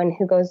be someone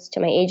who goes to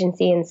my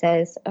agency and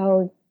says,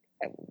 oh,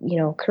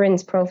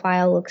 Corinne's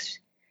profile looks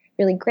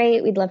really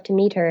great. We'd love to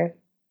meet her.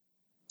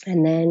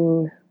 And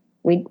then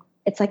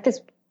it's like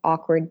this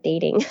awkward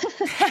dating.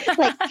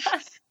 Like,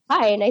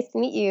 hi, nice to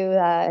meet you.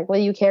 Will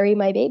you carry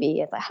my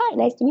baby? It's like, hi,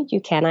 nice to meet you.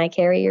 Can I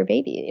carry your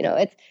baby?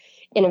 It's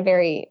in a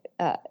very,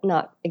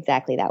 not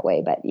exactly that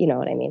way, but you know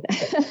what I mean?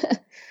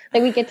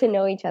 Like we get to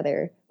know each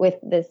other with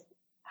this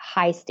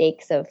high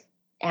stakes of,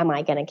 am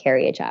I going to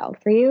carry a child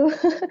for you?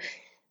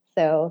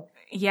 So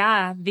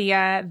yeah,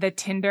 the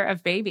Tinder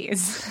of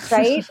babies.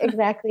 Right?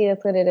 Exactly.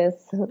 That's what it is.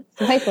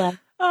 Swipe left.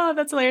 Oh,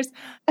 that's hilarious.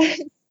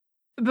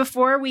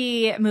 Before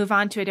we move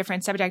on to a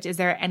different subject, is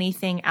there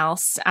anything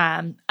else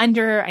I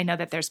know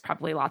that there's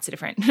probably lots of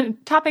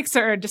different topics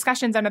or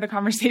discussions under the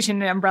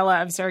conversation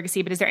umbrella of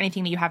surrogacy, but is there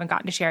anything that you haven't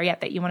gotten to share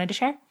yet that you wanted to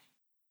share?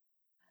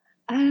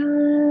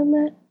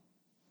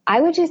 I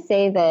would just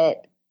say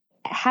that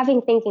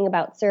thinking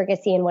about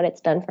surrogacy and what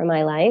it's done for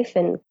my life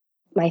and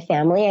my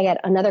family,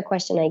 another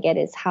question I get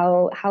is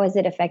how has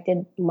it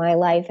affected my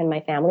life and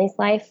my family's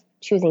life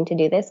choosing to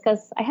do this?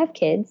 Because I have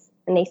kids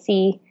and they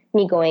see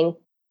me going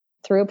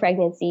through a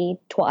pregnancy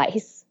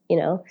twice,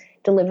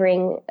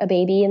 delivering a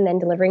baby and then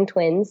delivering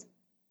twins,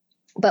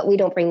 but we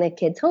don't bring the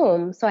kids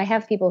home. So I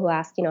have people who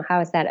ask, how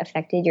has that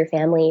affected your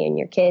family and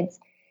your kids?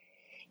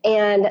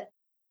 And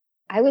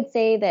I would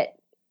say that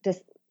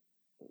just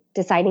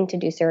deciding to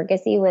do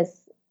surrogacy was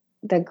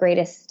the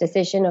greatest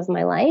decision of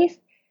my life,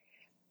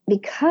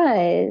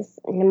 because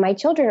my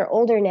children are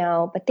older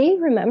now, but they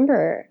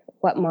remember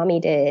what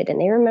mommy did.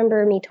 And they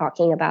remember me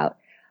talking about,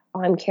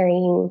 I'm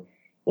carrying,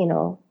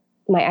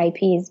 my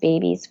IP's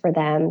babies for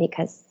them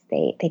because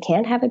they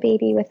can't have a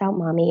baby without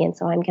mommy. And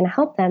so I'm going to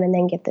help them and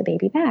then give the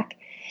baby back.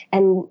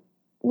 And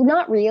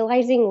not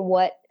realizing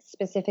what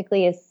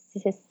specifically is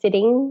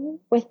sitting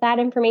with that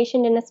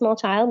information in a small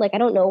child. Like, I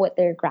don't know what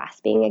they're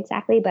grasping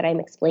exactly, but I'm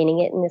explaining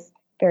it in this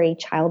very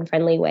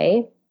child-friendly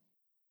way.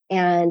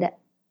 And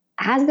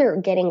as they're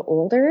getting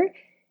older,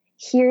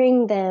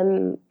 hearing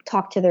them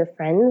talk to their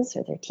friends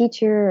or their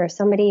teacher or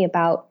somebody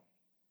about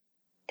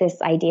this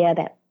idea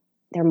that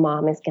their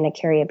mom is going to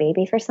carry a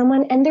baby for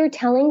someone, and they're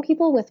telling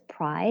people with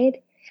pride,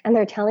 and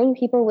they're telling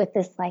people with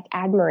this like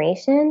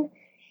admiration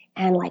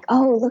and like,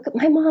 oh, look,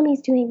 my mommy's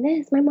doing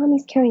this. My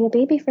mommy's carrying a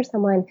baby for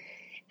someone.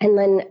 And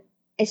then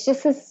it's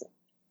just this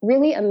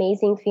really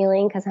amazing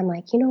feeling, because I'm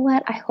like, you know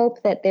what? I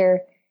hope that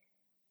they're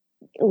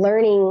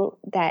learning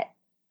that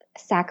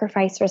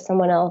sacrifice for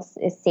someone else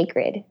is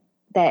sacred,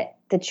 that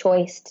the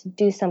choice to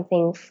do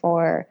something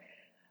for,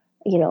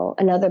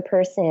 another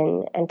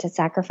person and to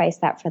sacrifice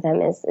that for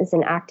them is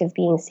an act of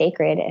being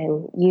sacred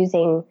and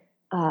using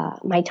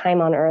my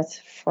time on earth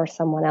for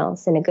someone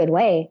else in a good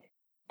way.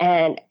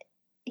 And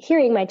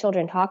hearing my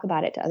children talk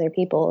about it to other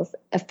people is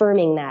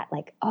affirming that,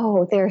 like,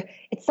 oh,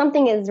 it's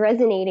something is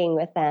resonating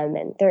with them,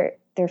 and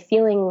they're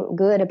feeling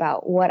good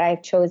about what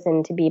I've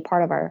chosen to be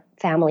part of our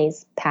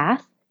family's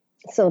path.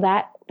 So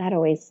that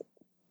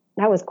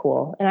was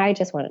cool. And I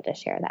just wanted to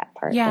share that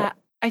part. Yeah,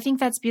 I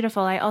think that's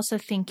beautiful. I also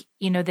think,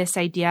 this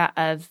idea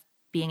of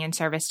being in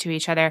service to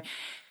each other,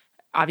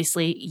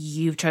 obviously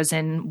you've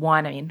chosen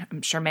one,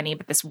 I'm sure many,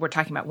 but we're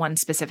talking about one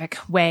specific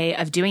way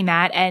of doing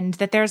that, and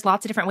that there's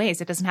lots of different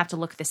ways. It doesn't have to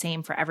look the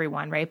same for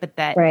everyone, right? But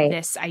that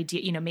This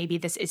idea, maybe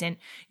this isn't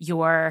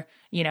your,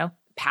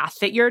 path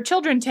that your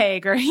children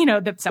take, or,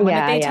 someone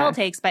that they tell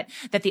takes, but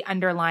that the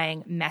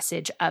underlying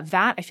message of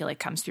that, I feel like,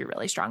 comes through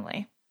really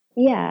strongly.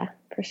 Yeah,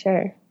 for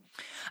sure.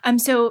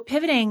 So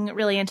pivoting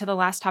really into the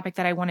last topic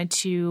that I wanted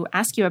to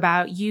ask you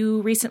about,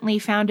 you recently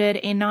founded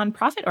a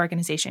nonprofit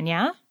organization,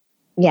 yeah?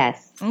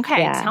 Yes.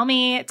 Okay. Yeah. Tell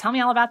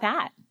me all about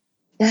that.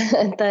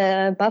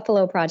 The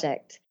Buffalo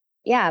Project.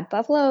 Yeah,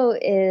 Buffalo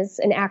is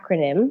an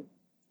acronym,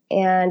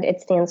 and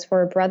it stands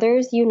for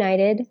Brothers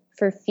United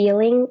for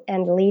Feeling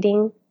and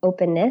Leading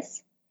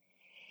Openness.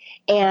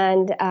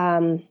 And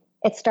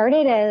it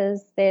started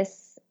as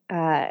this,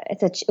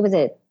 it was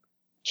a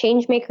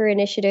Changemaker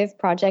Initiative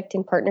project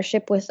in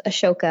partnership with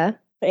Ashoka.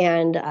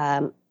 And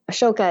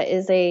Ashoka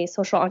is a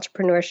social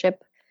entrepreneurship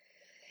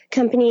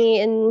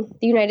company in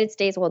the United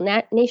States, well,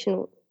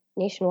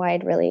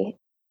 nationwide, really.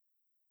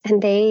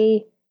 And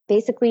they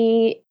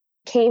basically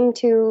came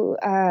to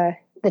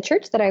the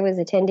church that I was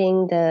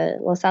attending, the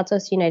Los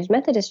Altos United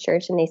Methodist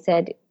Church, and they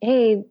said,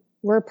 hey,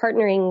 we're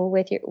partnering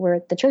with we're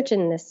the church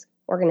in this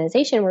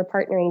organization, we're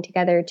partnering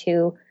together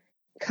to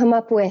come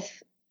up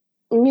with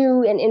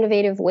new and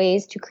innovative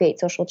ways to create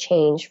social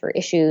change for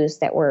issues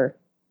that were,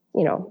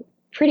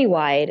 pretty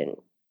wide. And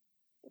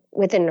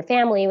within a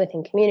family,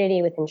 within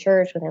community, within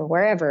church, within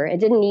wherever. It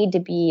didn't need to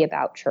be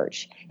about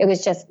church. It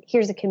was just,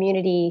 here's a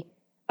community,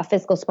 a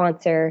fiscal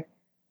sponsor.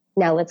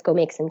 Now let's go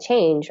make some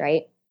change,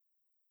 right?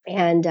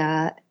 And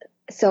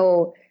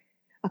so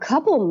a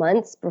couple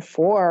months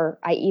before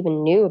I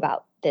even knew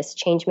about this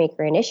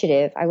Changemaker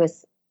initiative, I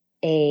was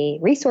a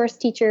resource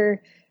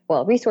teacher,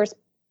 resource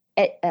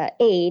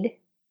aide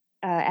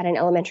at an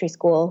elementary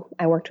school.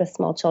 I worked with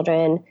small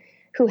children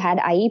who had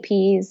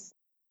IEPs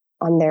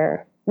on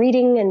their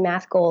reading and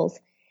math goals.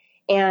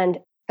 And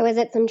I was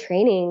at some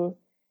training.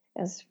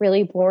 It was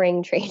really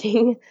boring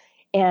training.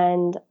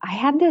 And I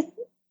had this,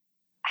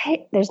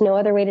 there's no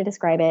other way to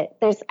describe it.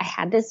 I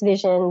had this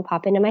vision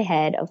pop into my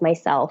head of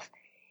myself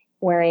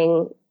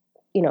wearing,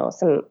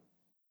 some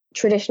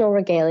traditional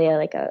regalia,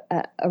 like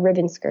a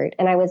ribbon skirt.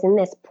 And I was in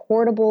this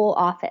portable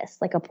office,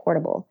 like a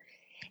portable.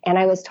 And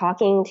I was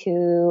talking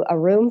to a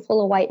room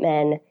full of white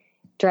men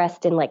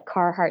dressed in like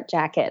Carhartt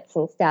jackets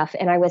and stuff.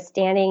 And I was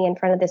standing in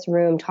front of this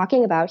room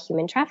talking about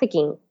human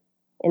trafficking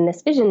in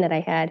this vision that I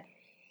had.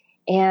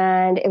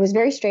 And it was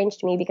very strange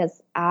to me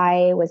because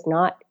I was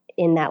not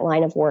in that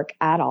line of work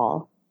at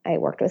all. I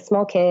worked with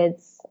small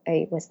kids.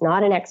 I was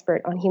not an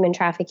expert on human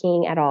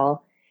trafficking at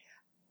all.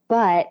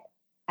 But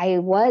I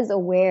was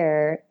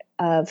aware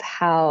of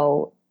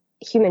how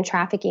human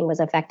trafficking was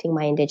affecting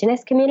my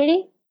Indigenous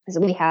community. Because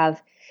we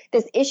have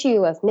this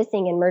issue of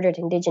missing and murdered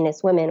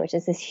Indigenous women, which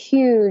is this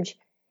huge,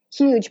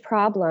 huge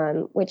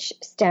problem, which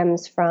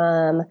stems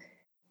from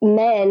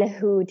men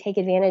who take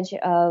advantage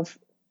of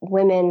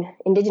women,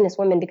 Indigenous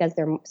women, because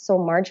they're so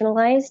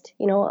marginalized,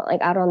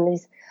 like out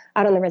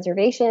on the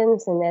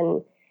reservations, and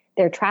then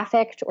they're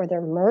trafficked or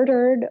they're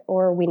murdered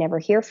or we never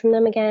hear from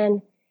them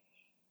again.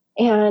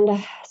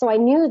 And so I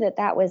knew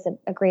that was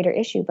a greater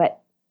issue,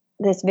 but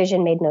this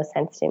vision made no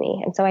sense to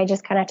me. And so I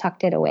just kind of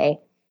tucked it away.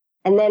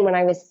 And then when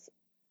I was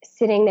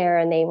sitting there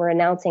and they were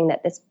announcing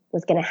that this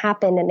was going to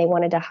happen and they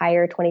wanted to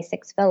hire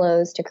 26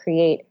 fellows to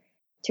create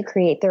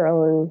their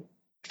own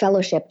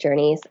fellowship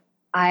journeys,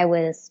 I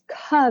was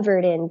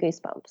covered in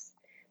goosebumps.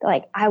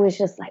 I was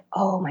just like,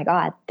 oh my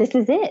God, this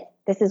is it.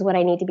 This is what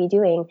I need to be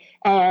doing.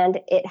 And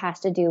it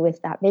has to do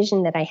with that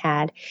vision that I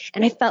had.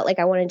 And I felt like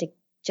I wanted to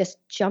just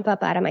jump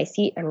up out of my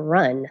seat and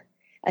run.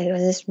 It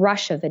was this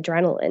rush of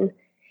adrenaline.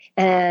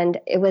 And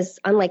it was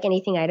unlike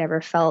anything I'd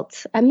ever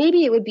felt.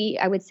 Maybe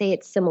I would say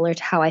it's similar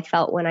to how I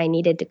felt when I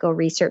needed to go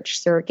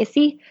research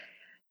surrogacy,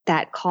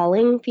 that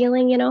calling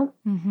feeling,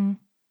 Mm-hmm.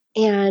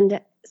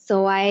 And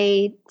so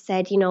I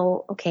said,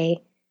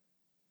 okay,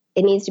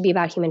 it needs to be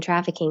about human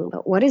trafficking,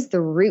 but what is the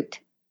root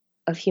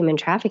of human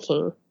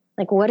trafficking?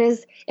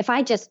 If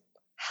I just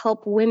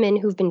help women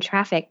who've been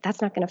trafficked,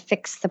 that's not going to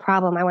fix the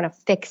problem. I want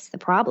to fix the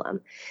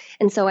problem.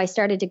 And so I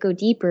started to go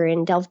deeper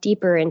and delve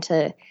deeper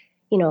into,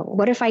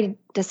 what if I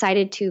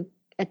decided to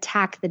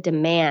attack the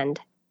demand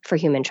for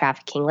human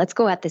trafficking? Let's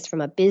go at this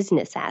from a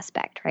business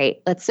aspect,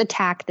 right? Let's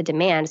attack the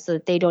demand so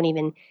that they don't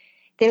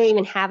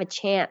even have a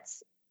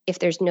chance if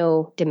there's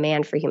no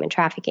demand for human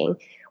trafficking.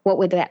 What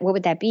would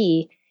that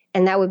be?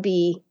 And that would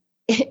be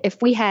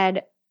if we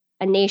had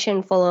a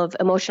nation full of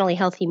emotionally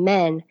healthy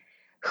men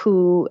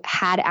who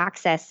had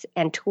access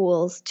and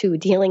tools to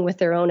dealing with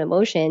their own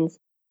emotions,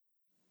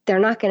 they're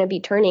not going to be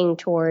turning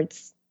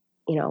towards,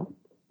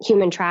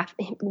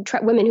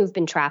 women who've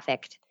been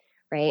trafficked,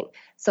 right?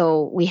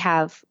 So we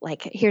have,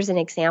 here's an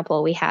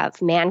example. We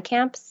have man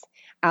camps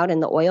out in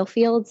the oil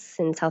fields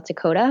in South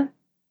Dakota,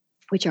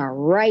 which are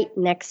right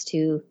next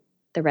to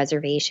the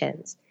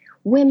reservations.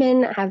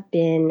 Women have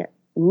been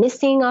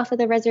missing off of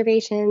the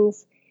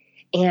reservations,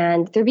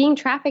 and they're being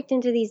trafficked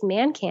into these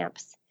man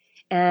camps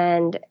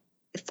and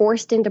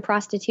forced into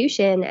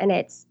prostitution, and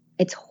it's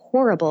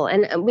horrible.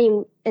 And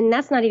and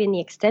that's not even the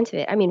extent of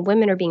it.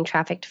 Women are being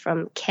trafficked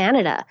from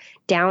Canada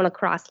down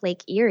across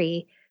Lake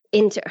Erie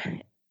into,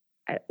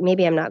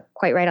 maybe I'm not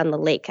quite right on the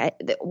lake.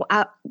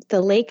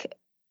 The lake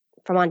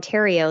from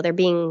Ontario, they're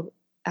being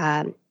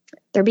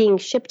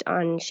shipped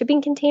on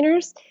shipping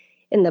containers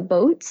in the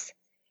boats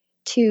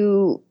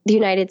to the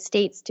United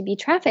States to be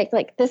trafficked.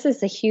 This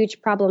is a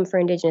huge problem for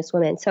Indigenous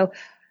women. So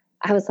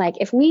I was like,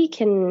 if we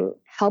can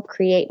help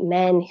create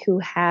men who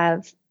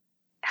have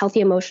healthy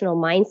emotional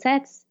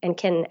mindsets and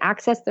can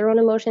access their own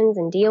emotions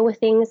and deal with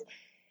things,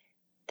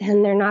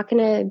 then they're not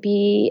going to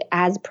be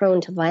as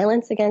prone to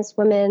violence against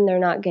women. They're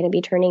not going to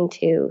be turning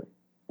to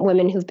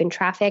women who've been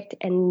trafficked.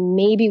 And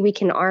maybe we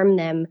can arm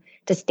them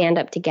to stand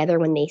up together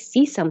when they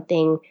see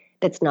something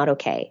that's not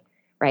okay,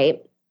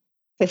 right?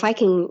 If I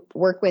can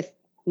work with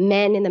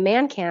men in the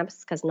man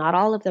camps, because not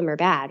all of them are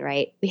bad,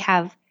 right? We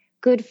have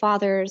good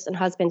fathers and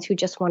husbands who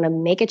just want to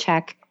make a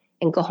check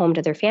and go home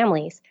to their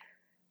families.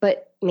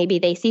 But maybe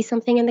they see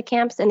something in the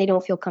camps and they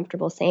don't feel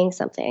comfortable saying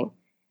something.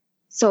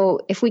 So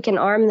if we can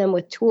arm them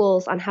with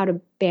tools on how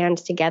to band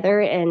together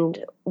and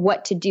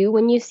what to do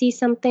when you see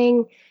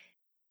something,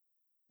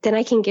 then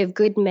I can give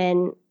good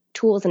men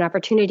tools and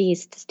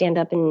opportunities to stand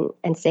up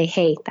and say,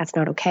 hey, that's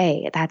not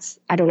okay.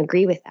 I don't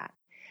agree with that.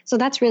 So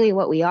that's really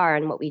what we are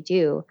and what we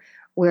do.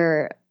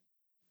 We're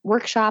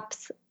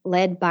workshops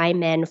led by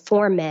men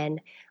for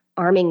men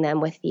arming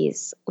them with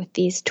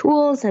these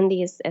tools and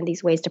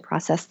these ways to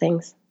process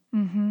things.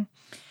 Mm-hmm.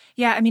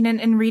 Yeah, I mean,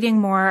 and reading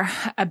more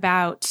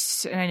about,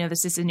 and I know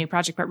this is a new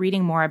project, but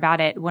reading more about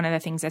it, one of the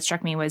things that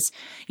struck me was,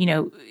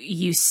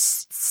 you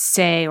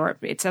say, or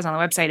it says on the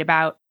website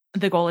about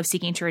the goal of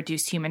seeking to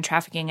reduce human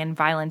trafficking and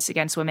violence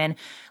against women,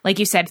 like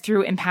you said,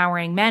 through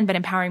empowering men, but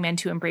empowering men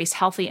to embrace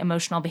healthy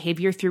emotional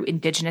behavior through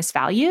Indigenous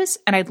values.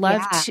 And I'd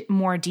love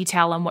more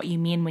detail on what you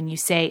mean when you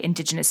say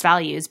Indigenous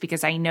values,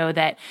 because I know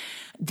that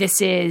this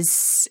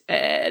is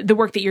the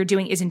work that you're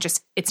doing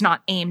it's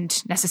not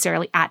aimed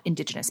necessarily at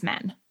Indigenous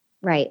men.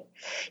 Right.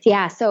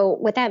 Yeah. So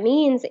what that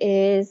means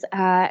is,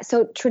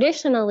 so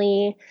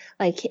traditionally,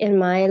 like in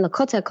my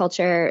Lakota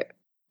culture,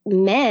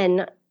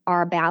 men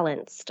are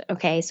balanced.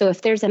 Okay. So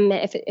if there's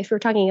if we're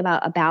talking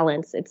about a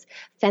balance, it's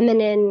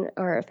feminine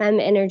or femme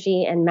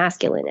energy and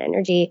masculine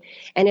energy.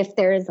 And if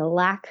there is a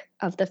lack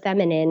of the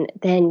feminine,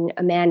 then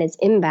a man is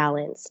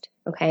imbalanced.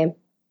 Okay.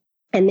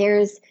 And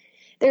there's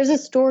a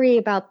story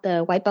about the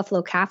white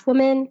buffalo calf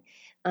woman,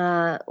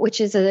 which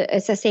is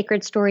it's a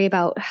sacred story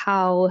about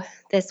how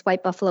this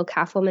white buffalo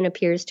calf woman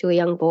appears to a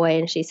young boy,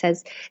 and she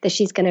says that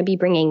she's going to be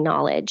bringing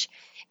knowledge,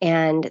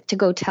 and to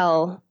go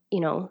tell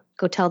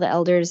the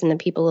elders and the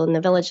people in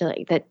the village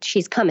that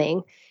she's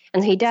coming.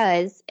 And he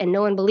does, and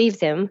no one believes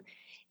him.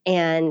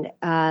 And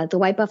the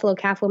white buffalo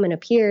calf woman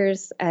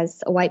appears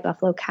as a white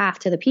buffalo calf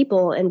to the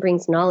people and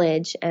brings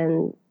knowledge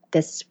and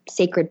this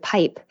sacred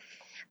pipe.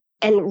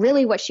 And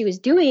really what she was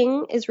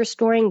doing is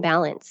restoring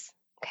balance.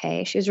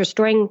 Okay. She was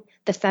restoring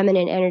the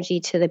feminine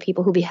energy to the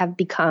people who have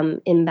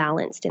become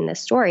imbalanced in this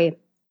story.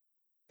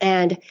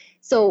 And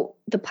so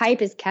the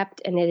pipe is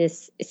kept, and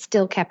it's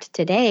still kept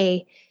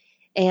today.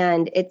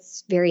 And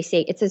it's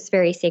this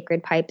very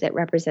sacred pipe that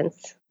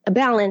represents a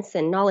balance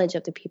and knowledge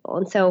of the people.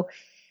 And so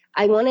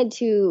I wanted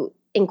to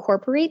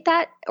incorporate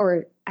that,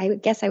 or I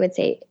guess I would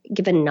say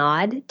give a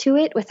nod to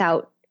it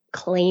without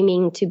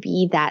claiming to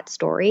be that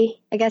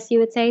story, I guess you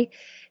would say.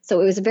 So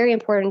it was very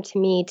important to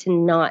me to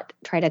not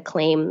try to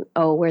claim,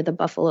 we're the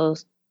Buffalo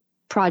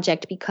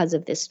Project because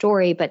of this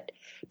story, but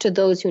to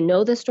those who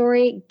know the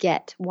story,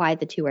 get why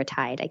the two are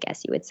tied, I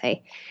guess you would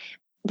say.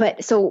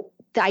 But so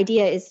the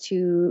idea is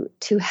to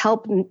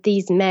help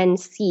these men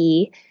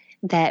see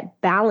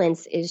that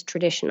balance is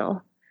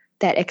traditional,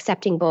 that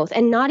accepting both,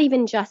 and not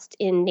even just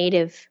in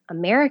Native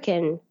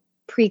American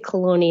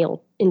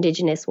pre-colonial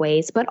Indigenous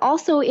ways, but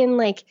also in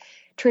like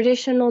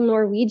traditional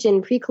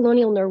Norwegian,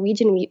 pre-colonial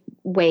Norwegian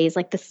ways,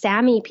 like the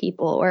Sami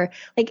people or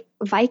like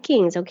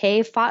Vikings,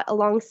 fought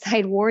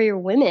alongside warrior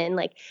women.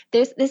 Like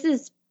this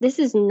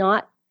is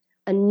not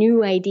a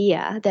new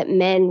idea that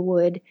men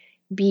would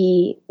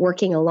be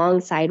working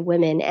alongside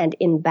women and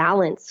in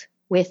balance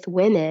with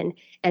women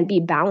and be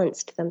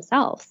balanced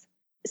themselves.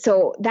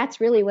 So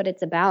that's really what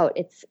it's about.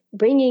 It's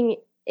bringing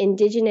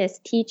Indigenous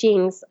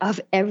teachings of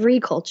every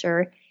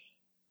culture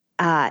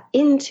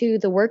into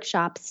the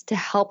workshops to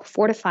help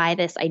fortify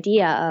this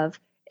idea of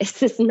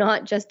this is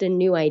not just a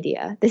new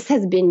idea. This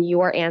has been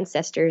your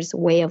ancestors'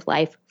 way of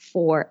life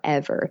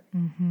forever,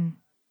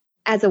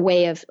 as a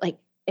way of like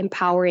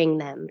empowering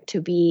them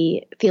to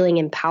be feeling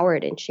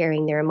empowered and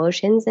sharing their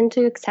emotions, and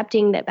to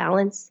accepting that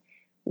balance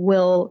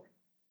will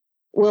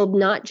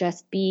not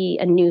just be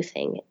a new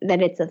thing,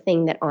 that it's a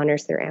thing that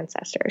honors their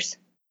ancestors.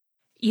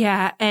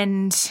 Yeah,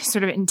 and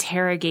sort of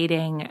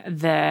interrogating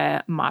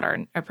the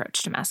modern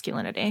approach to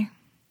masculinity.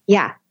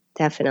 Yeah,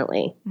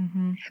 definitely.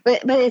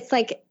 But it's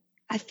like,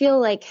 I feel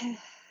like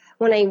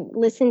when I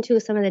listen to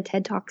some of the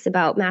TED Talks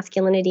about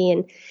masculinity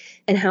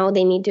and how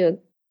they need to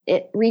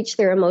reach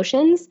their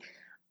emotions,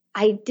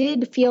 I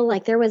did feel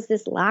like there was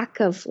this lack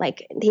of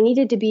like, they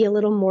needed to be a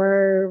little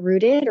more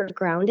rooted or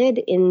grounded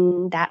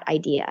in that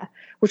idea,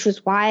 which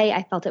was why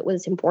I felt it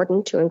was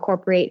important to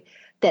incorporate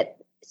that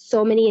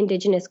so many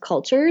Indigenous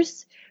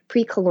cultures,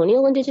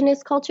 pre-colonial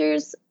Indigenous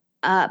cultures,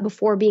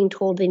 before being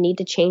told they need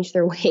to change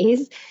their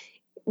ways,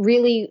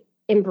 really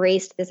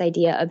embraced this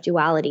idea of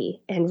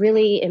duality and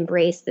really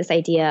embraced this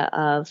idea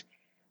of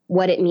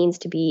what it means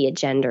to be a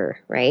gender,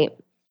 right?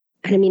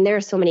 And I mean, there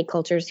are so many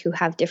cultures who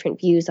have different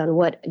views on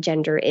what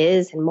gender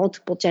is and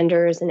multiple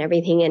genders and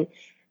everything.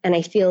 And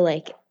I feel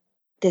like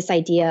this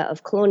idea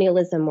of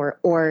colonialism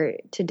or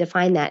to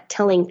define that,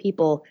 telling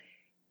people,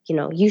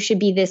 you should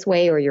be this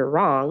way or you're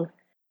wrong,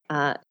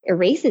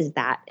 erases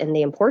that and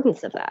the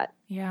importance of that.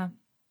 Yeah.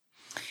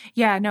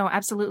 Yeah, no,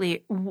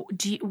 absolutely.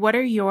 What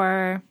are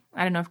your,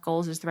 I don't know if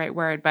goals is the right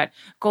word, but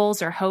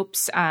goals or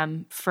hopes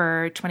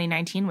for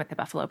 2019 with the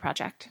Buffalo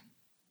Project?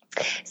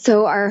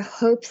 So our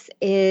hopes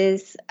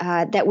is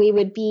that we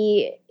would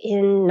be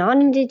in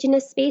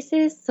non-Indigenous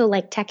spaces, so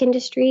like tech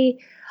industry.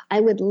 I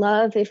would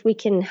love if we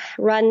can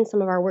run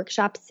some of our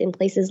workshops in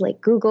places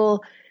like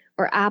Google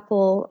or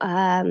Apple,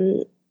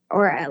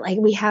 or like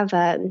we have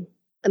a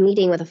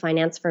meeting with a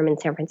finance firm in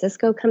San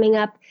Francisco coming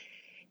up,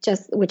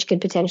 which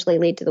could potentially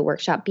lead to the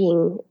workshop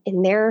being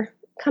in their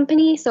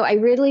company. So I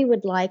really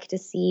would like to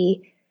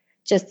see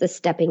just the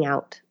stepping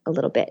out a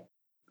little bit.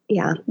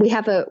 Yeah, we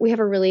have a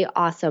really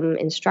awesome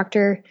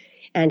instructor,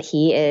 and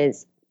he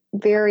is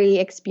very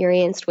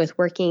experienced with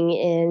working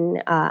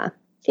in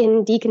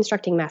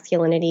deconstructing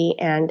masculinity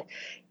and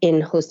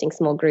in hosting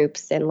small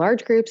groups and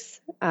large groups.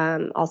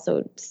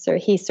 Also, so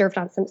he served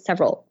on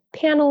several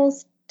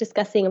panels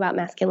discussing about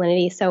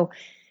masculinity. So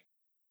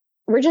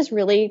we're just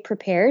really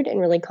prepared and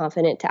really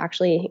confident to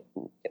actually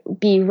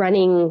be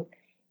running,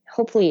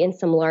 hopefully in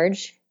some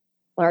large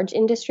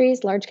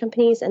industries, large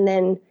companies, and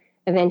then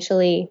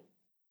eventually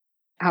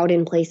out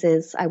in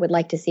places. I would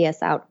like to see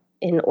us out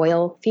in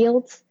oil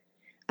fields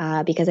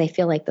because I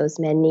feel like those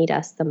men need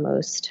us the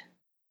most.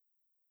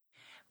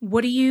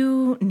 What do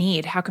you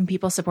need? How can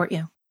people support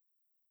you?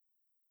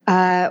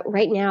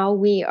 Right now,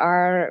 we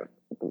are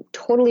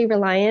totally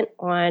reliant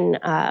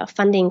on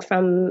funding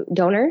from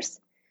donors.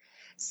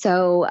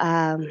 So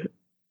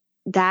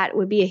that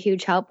would be a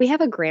huge help. We have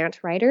a grant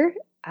writer.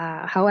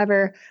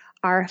 However,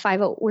 our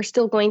we're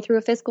still going through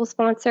a fiscal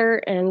sponsor,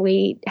 and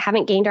we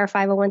haven't gained our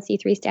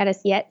 501c3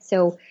 status yet.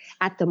 So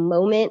at the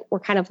moment, we're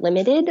kind of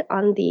limited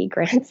on the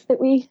grants that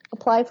we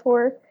apply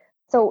for.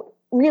 So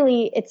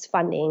really, it's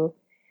funding.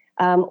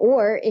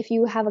 Or if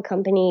you have a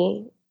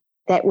company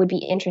that would be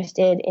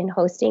interested in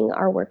hosting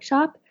our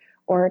workshop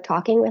or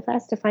talking with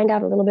us to find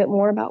out a little bit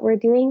more about what we're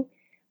doing,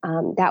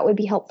 that would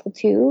be helpful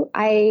too.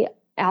 I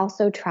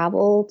also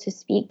travel to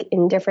speak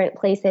in different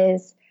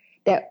places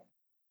that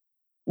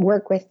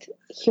work with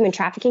human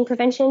trafficking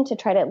prevention to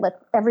try to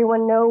let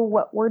everyone know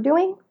what we're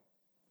doing.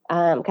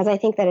 Because I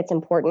think that it's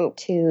important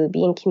to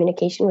be in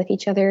communication with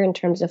each other in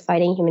terms of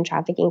fighting human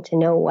trafficking, to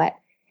know what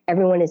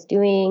everyone is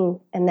doing,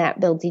 and that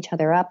builds each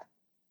other up.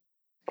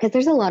 Because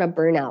there's a lot of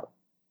burnout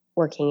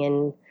working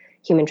in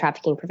human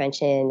trafficking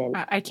prevention. And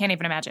I can't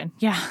even imagine.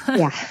 Yeah.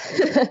 Yeah.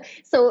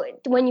 So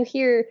when you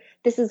hear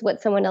this is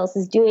what someone else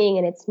is doing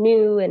and it's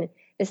new and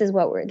this is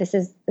what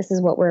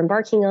we're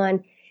embarking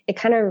on, it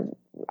kind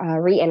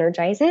of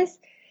re-energizes.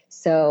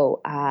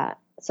 So I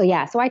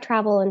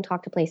travel and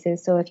talk to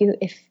places. So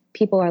if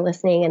people are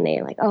listening and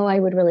they're like, oh, I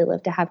would really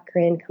love to have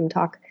Corinne come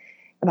talk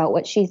about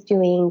what she's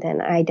doing,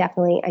 then I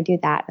do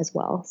that as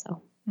well.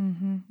 So.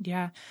 Mm-hmm.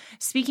 Yeah.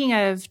 Speaking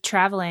of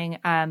traveling,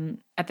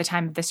 at the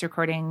time of this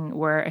recording,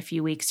 we're a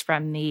few weeks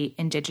from the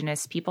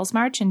Indigenous Peoples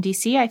March in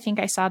DC. I think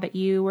I saw that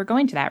you were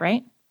going to that,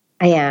 right?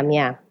 I am.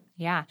 Yeah.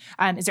 Yeah.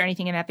 Is there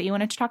anything in that you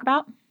wanted to talk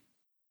about?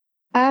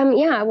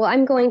 Yeah. Well,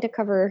 I'm going to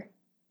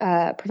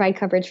provide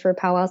coverage for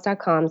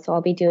powwows.com. So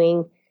I'll be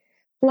doing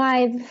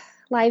live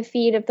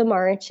feed of the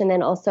march, and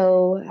then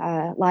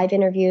also live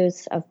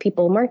interviews of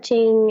people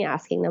marching,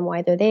 asking them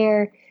why they're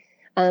there.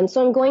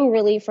 So I'm going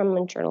really from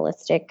a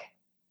journalistic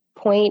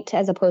point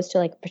as opposed to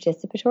like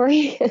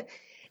participatory.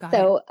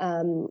 So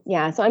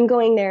I'm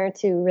going there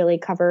to really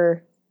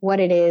cover what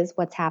it is,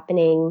 what's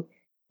happening.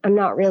 I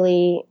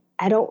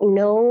don't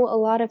know a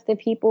lot of the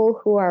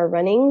people who are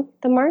running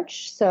the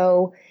march.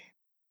 So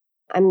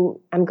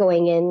I'm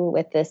going in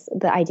with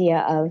the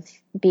idea of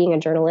being a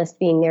journalist,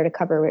 being there to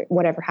cover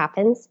whatever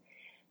happens.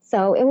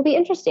 So it will be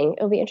interesting.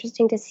 It'll be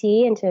interesting to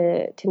see and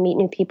to meet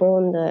new people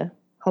and to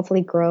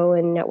hopefully grow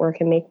and network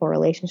and make more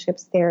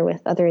relationships there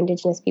with other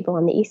Indigenous people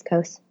on the East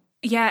Coast.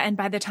 Yeah. And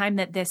by the time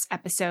that this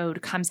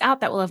episode comes out,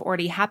 that will have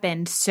already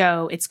happened.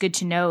 So it's good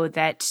to know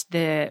that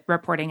the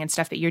reporting and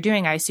stuff that you're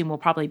doing, I assume, will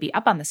probably be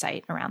up on the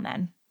site around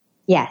then.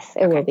 Yes,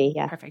 it will be.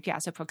 Yeah. Perfect. Yeah.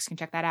 So folks can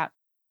check that out.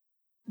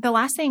 The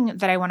last thing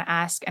that I want to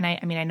ask, and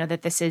I know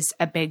that this is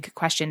a big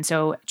question,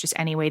 so just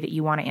any way that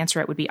you want to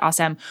answer it would be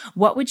awesome.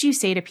 What would you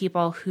say to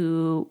people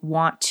who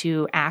want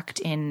to act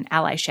in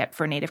allyship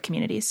for Native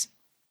communities?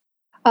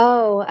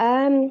 Oh,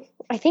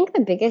 I think the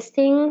biggest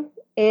thing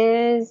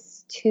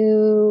is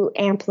to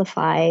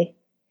amplify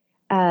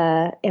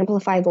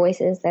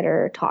voices that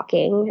are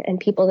talking and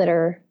people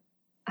that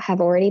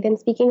have already been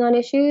speaking on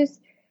issues.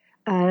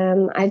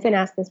 I've been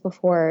asked this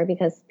before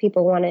because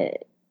people want to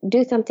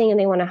do something and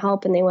they want to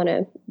help and they want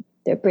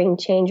to bring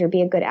change or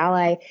be a good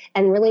ally.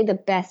 And really the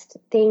best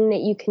thing that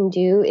you can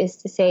do is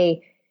to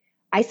say,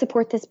 I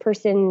support this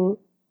person,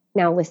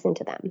 now listen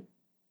to them.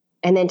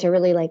 And then to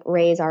really like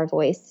raise our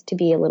voice to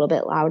be a little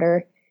bit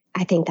louder.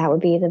 I think that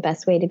would be the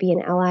best way to be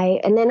an ally.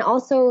 And then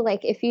also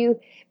like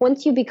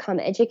once you become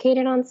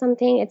educated on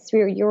something,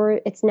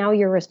 it's now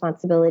your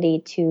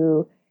responsibility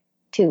to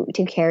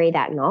carry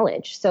that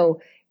knowledge.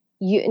 So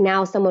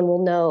now someone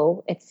will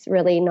know it's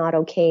really not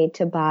okay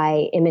to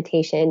buy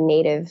imitation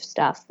Native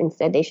stuff.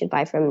 Instead, they should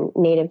buy from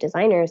Native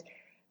designers.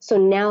 So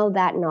now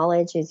that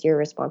knowledge is your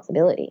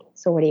responsibility.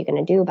 So what are you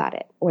going to do about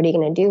it? What are you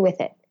going to do with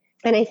it?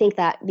 And I think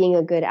that being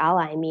a good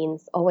ally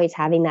means always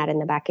having that in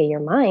the back of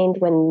your mind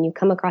when you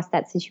come across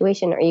that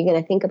situation. Are you going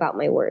to think about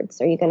my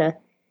words? Are you going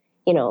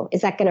to,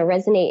 is that going to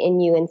resonate in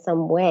you in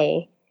some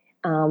way?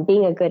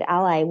 Being a good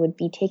ally would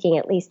be taking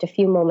at least a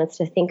few moments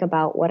to think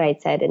about what I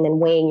said and then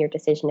weighing your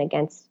decision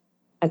against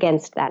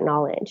that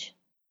knowledge.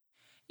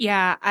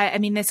 Yeah. I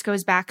mean, this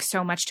goes back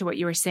so much to what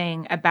you were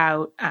saying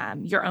about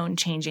your own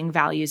changing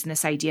values and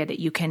this idea that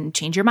you can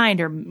change your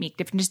mind or make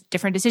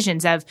different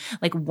decisions of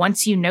like,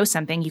 once you know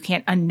something, you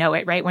can't unknow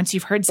it, right? Once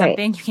you've heard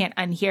something, You can't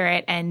unhear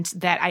it. And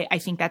that I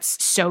think that's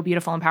so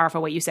beautiful and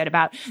powerful what you said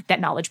about that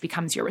knowledge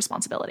becomes your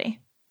responsibility.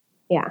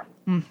 Yeah.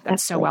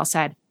 That's so well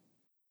said.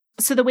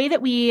 So the way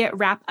that we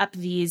wrap up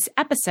these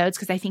episodes,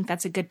 because I think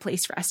that's a good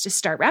place for us to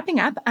start wrapping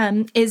up,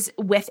 is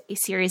with a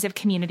series of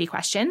community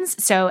questions.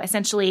 So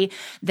essentially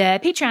the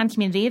Patreon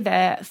community,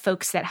 the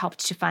folks that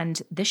helped to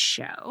fund this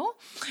show,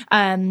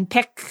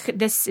 pick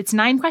this, it's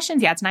 9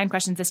 questions. Yeah, it's 9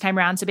 questions this time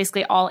around. So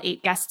basically all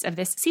 8 guests of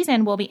this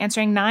season will be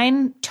answering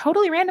 9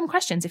 totally random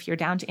questions if you're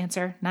down to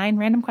answer 9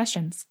 random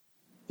questions.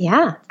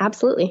 Yeah,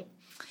 absolutely.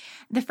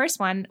 The first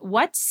one,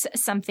 what's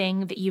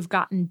something that you've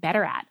gotten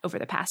better at over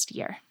the past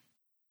year?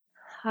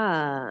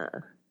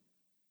 I've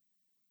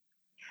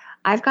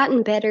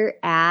gotten better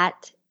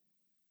at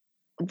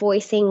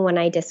voicing when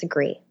I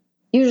disagree.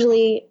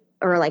 Usually,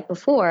 or like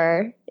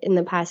before, in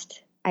the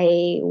past,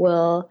 I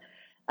will,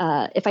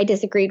 if I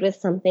disagreed with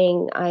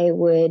something, I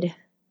would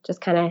just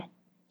kind of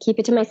keep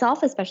it to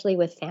myself, especially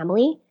with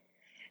family.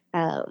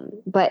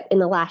 But in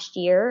the last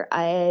year,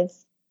 I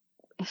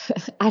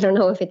don't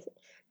know if it's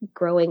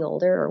growing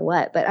older or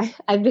what, but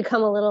I've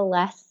become a little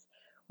less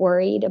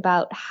worried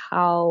about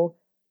how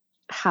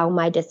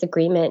my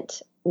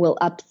disagreement will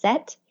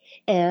upset,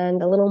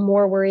 and a little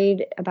more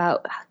worried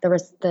about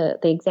the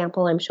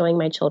example I'm showing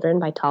my children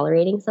by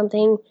tolerating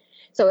something.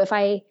 So if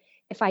I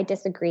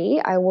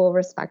disagree, I will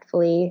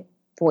respectfully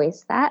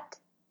voice that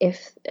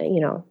if,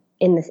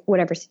 in this,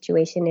 whatever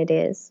situation it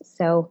is.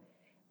 So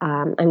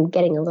I'm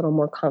getting a little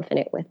more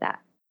confident with that.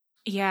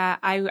 Yeah,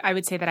 I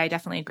would say that I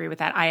definitely agree with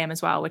that. I am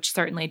as well, which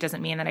certainly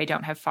doesn't mean that I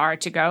don't have far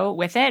to go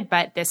with it.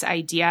 But this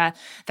idea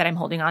that I'm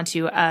holding on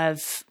to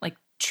of like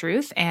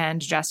truth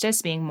and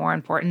justice being more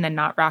important than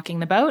not rocking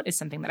the boat is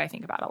something that I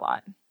think about a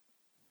lot.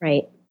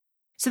 Right.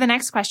 So the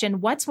next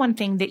question, what's one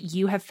thing that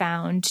you have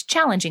found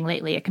challenging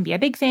lately? It can be a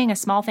big thing, a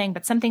small thing,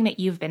 but something that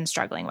you've been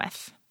struggling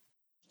with.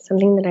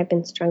 Something that I've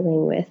been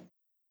struggling with.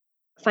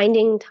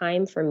 Finding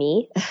time for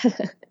me.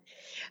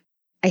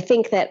 I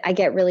think that I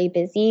get really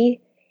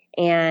busy,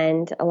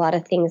 and a lot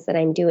of things that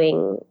I'm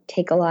doing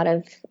take a lot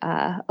of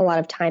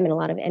time and a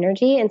lot of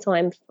energy. And so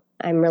I'm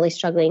really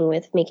struggling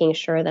with making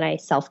sure that I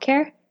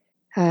self-care.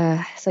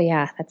 So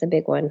yeah, that's a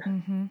big one.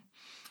 Mm-hmm.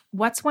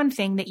 What's one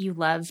thing that you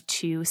love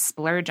to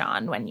splurge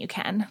on when you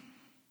can?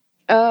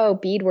 Oh,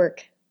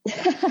 beadwork.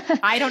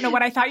 I don't know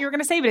what I thought you were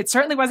going to say, but it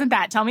certainly wasn't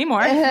that. Tell me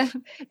more.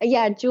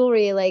 Yeah,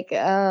 jewelry, like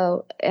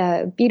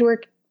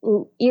beadwork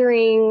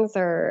earrings,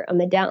 or a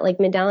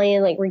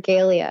medallion, like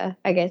regalia,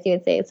 I guess you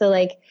would say. So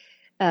like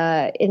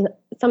in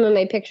some of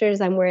my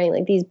pictures, I'm wearing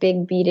like these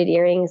big beaded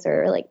earrings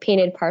or like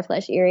painted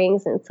parfleche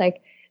earrings, and it's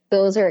like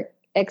those are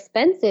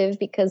expensive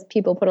because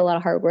people put a lot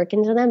of hard work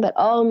into them, but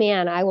oh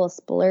man, I will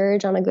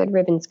splurge on a good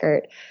ribbon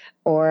skirt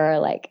or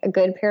like a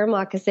good pair of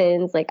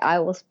moccasins. Like I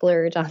will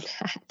splurge on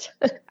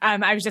that.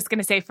 I was just going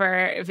to say,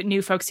 for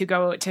new folks who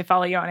go to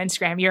follow you on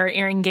Instagram, your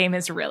earring game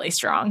is really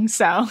strong.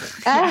 So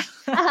yeah.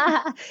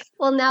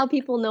 Well, now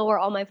people know where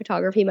all my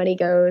photography money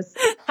goes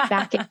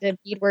back into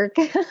beadwork.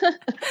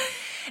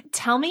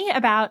 Tell me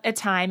about a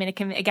time, and it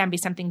can again be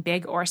something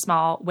big or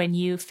small, when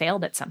you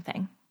failed at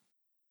something.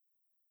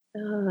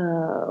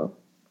 Oh,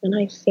 when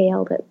I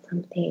failed at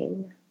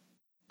something.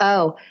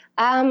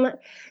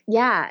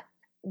 Yeah,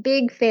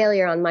 big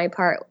failure on my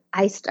part.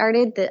 I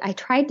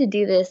tried to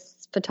do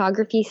this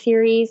photography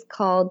series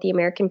called the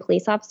American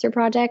Police Officer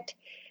Project.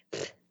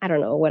 I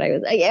don't know what I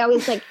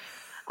was like,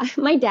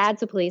 my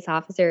dad's a police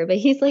officer, but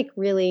he's like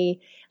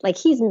really, like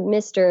he's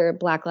Mr.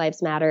 Black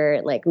Lives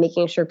Matter, like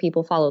making sure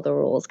people follow the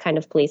rules kind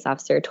of police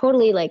officer.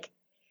 Totally like,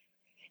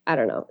 I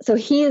don't know. So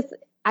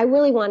I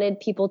really wanted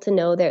people to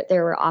know that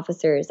there were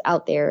officers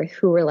out there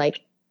who were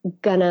like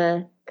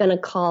gonna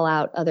call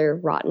out other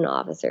rotten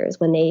officers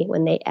when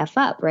they F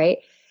up, right?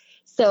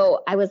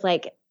 So I was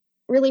like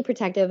really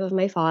protective of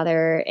my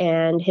father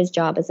and his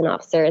job as an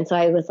officer. And so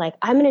I was like,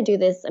 I'm going to do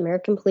this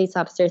American Police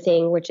Officer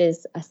thing, which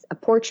is a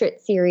portrait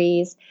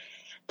series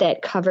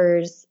that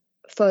covers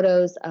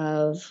photos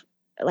of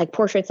like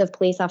portraits of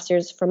police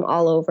officers from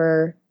all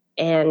over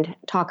and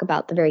talk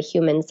about the very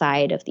human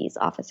side of these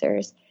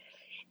officers.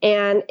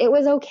 And it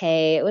was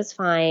okay. It was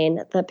fine.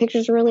 The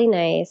pictures were really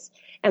nice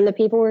and the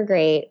people were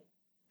great.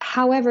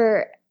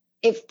 However,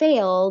 it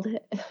failed.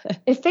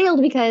 It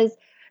failed because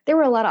there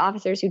were a lot of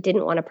officers who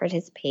didn't want to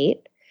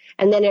participate.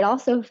 And then it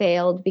also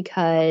failed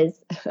because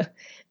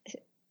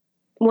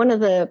one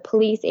of the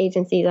police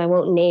agencies I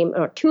won't name,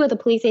 or 2 of the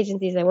police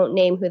agencies I won't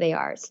name who they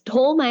are,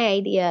 stole my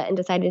idea and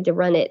decided to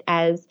run it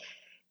as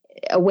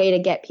a way to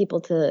get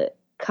people to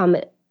come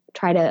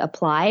try to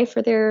apply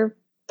for their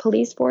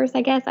police force,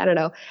 I guess. I don't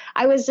know.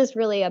 I was just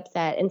really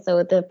upset. And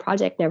so the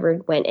project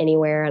never went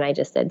anywhere, and I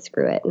just said,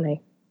 screw it. And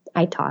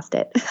I tossed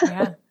it.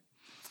 Yeah.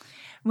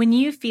 When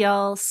you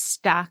feel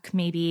stuck,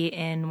 maybe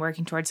in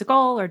working towards a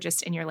goal or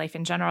just in your life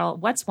in general,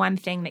 what's one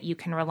thing that you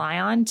can rely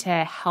on to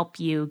help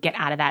you get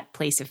out of that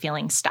place of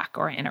feeling stuck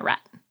or in a rut?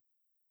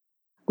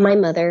 My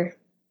mother.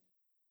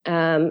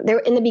 There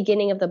in the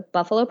beginning of the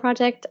Buffalo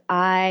Project,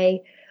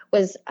 I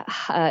was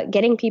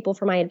getting people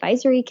for my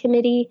advisory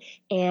committee,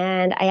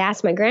 and I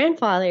asked my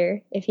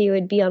grandfather if he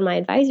would be on my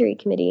advisory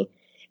committee,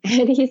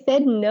 and he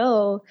said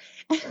no.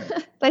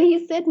 But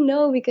he said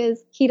no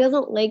because he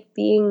doesn't like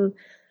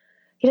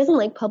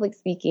public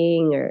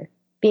speaking, or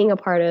being a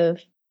part of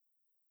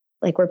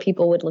like where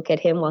people would look at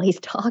him while he's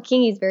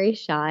talking. He's very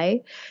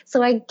shy.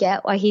 So I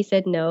get why he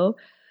said no,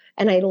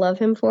 and I love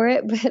him for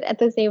it. But at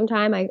the same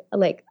time, I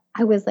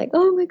was like,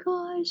 oh my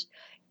gosh,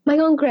 my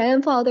own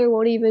grandfather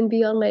won't even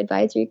be on my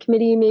advisory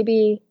committee.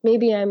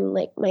 Maybe I'm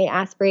like, my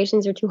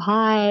aspirations are too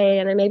high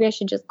and maybe I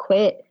should just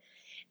quit.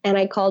 And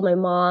I called my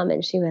mom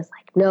and she was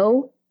like,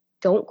 no,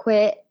 don't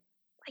quit.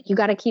 Like, you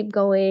got to keep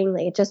going.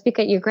 Like, just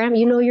because your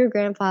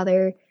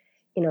grandfather,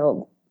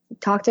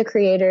 talk to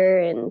Creator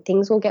and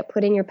things will get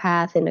put in your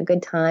path in a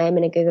good time,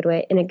 in a good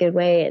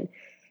way.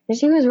 And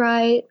she was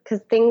right, because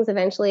things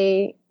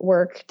eventually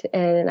worked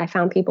and I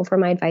found people for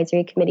my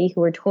advisory committee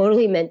who were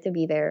totally meant to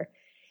be there.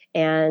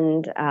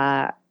 And,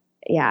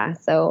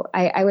 so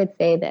I would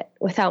say that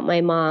without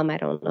my mom, I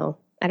don't know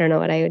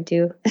what I would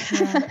do.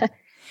 Yeah.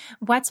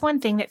 What's one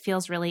thing that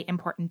feels really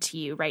important to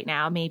you right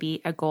now?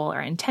 Maybe a goal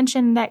or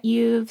intention that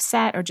you've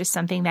set, or just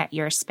something that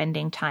you're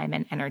spending time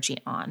and energy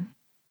on?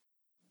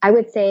 I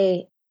would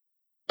say,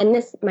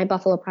 and my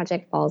Buffalo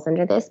Project falls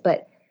under this,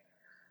 but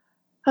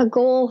a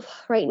goal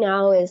right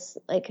now is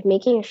like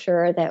making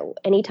sure that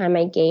anytime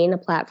I gain a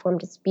platform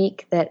to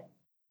speak, that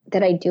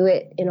I do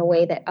it in a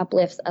way that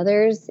uplifts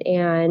others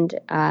and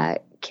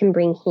can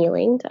bring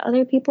healing to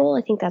other people.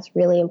 I think that's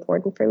really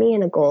important for me.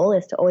 And a goal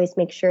is to always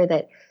make sure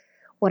that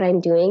what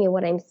I'm doing and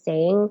what I'm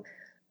saying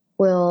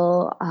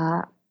will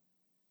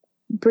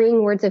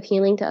bring words of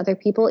healing to other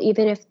people,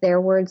 even if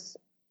their words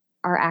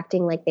are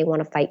acting like they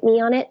want to fight me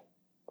on it,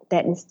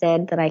 that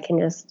instead that I can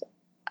just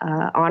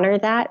honor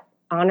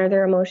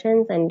their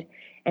emotions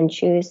and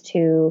choose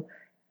to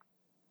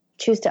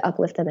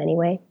uplift them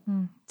anyway.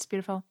 It's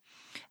beautiful.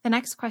 The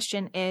next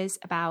question is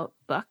about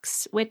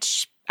books,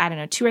 which, I don't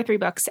know, 2 or 3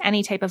 books,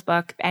 any type of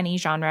book, any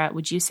genre,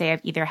 would you say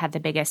have either had the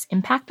biggest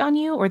impact on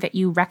you or that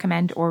you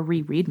recommend or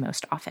reread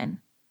most often?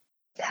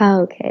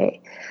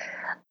 Okay.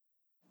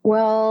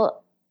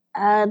 Well,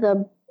 I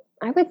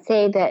would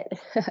say that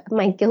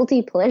my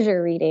guilty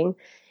pleasure reading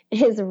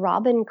is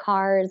Robin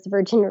Carr's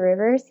Virgin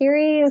River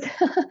series.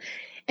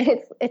 And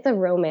it's a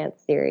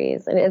romance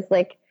series. And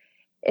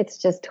it's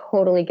just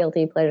totally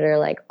guilty pleasure,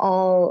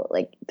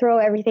 throw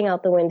everything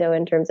out the window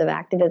in terms of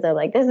activism.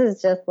 Like, this is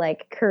just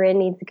like Corinne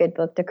needs a good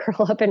book to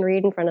curl up and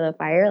read in front of the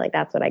fire. Like,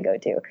 that's what I go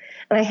to.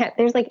 And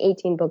there's like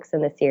 18 books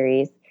in the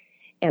series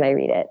and I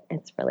read it.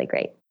 It's really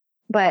great.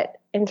 But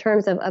in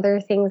terms of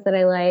other things that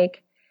I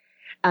like,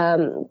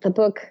 the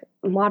book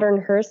Modern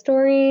Her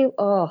Story,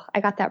 I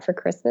got that for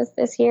Christmas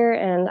this year.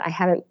 And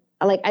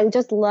I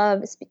just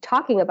love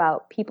talking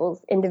about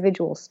people's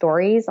individual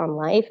stories on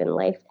life and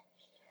life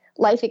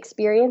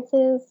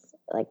experiences.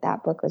 Like,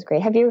 that book was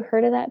great. Have you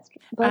heard of that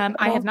book?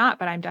 I have not,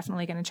 but I'm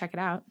definitely going to check it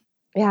out.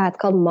 Yeah, it's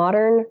called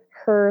Modern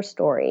Her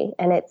Story,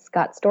 and it's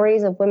got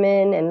stories of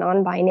women and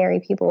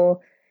non-binary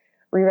people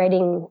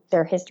rewriting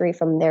their history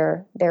from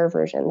their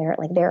version,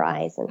 their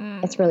eyes,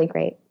 and it's really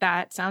great.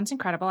 That sounds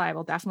incredible. I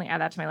will definitely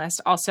add that to my list.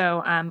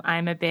 Also,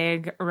 I'm a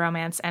big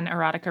romance and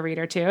erotica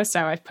reader too,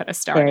 so I've put a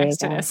star next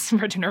to this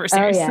Virgin River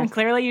series. Yeah.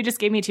 Clearly, you just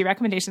gave me 2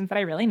 recommendations that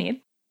I really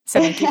need. So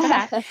thank you for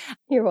that.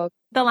 You're welcome.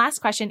 The last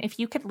question, if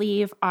you could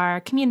leave our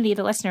community,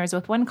 the listeners,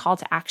 with one call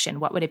to action,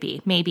 what would it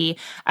be? Maybe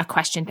a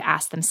question to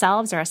ask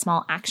themselves or a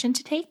small action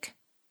to take?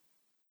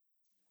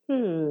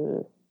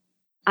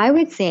 I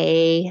would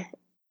say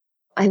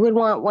I would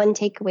want one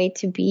takeaway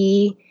to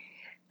be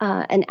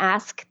an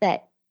ask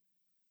that,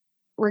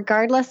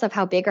 regardless of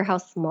how big or how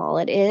small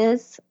it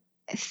is,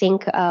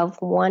 think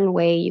of one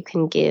way you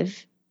can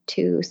give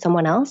to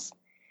someone else,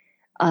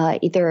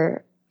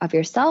 either of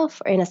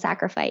yourself or in a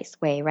sacrifice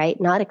way, right?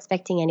 Not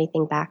expecting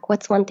anything back.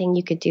 What's one thing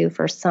you could do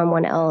for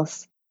someone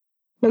else,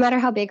 no matter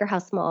how big or how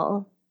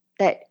small,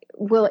 that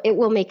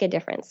will make a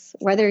difference,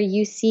 whether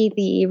you see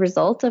the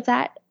result of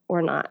that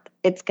or not.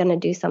 It's going to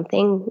do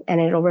something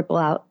and it'll ripple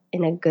out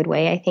in a good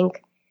way, I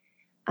think.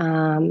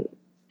 And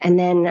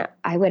then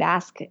I would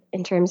ask,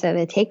 in terms of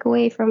a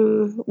takeaway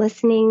from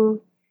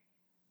listening,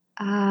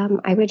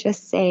 I would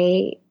just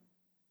say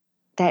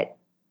that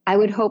I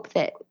would hope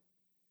that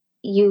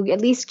you at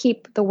least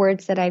keep the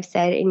words that I've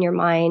said in your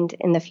mind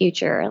in the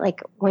future.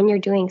 Like, when you're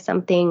doing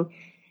something,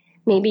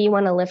 maybe you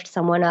want to lift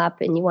someone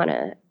up and you want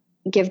to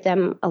give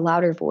them a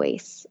louder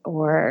voice,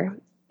 or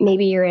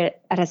maybe you're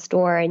at a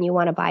store and you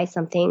want to buy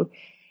something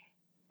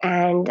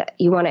and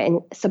you want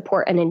to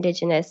support an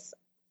Indigenous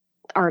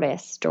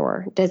artist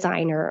or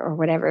designer or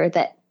whatever,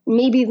 that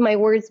maybe my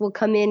words will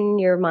come in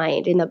your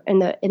mind in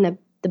the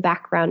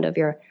background of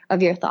your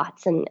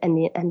thoughts, and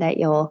that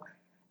you'll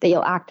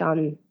act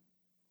on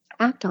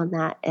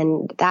that,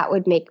 and that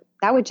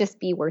would just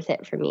be worth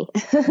it for me.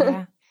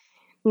 Yeah.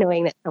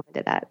 Knowing that someone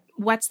did that.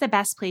 What's the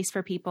best place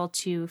for people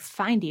to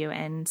find you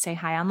and say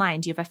hi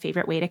online? Do you have a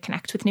favorite way to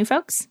connect with new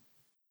folks?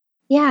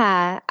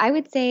 Yeah, I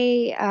would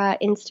say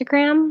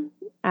Instagram.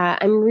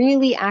 I'm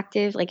really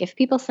active. Like, if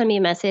people send me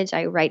a message,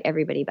 I write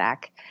everybody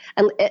back.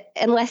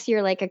 Unless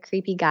you're like a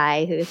creepy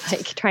guy who's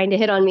like trying to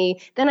hit on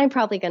me, then I'm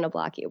probably going to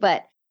block you.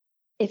 But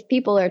if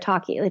people are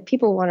talking, if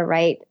people want to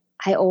write,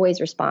 I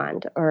always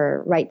respond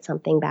or write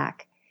something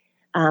back.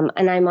 And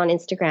I'm on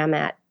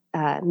Instagram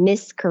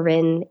Miss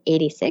Corinne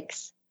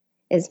 86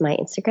 is my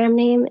Instagram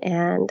name.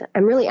 And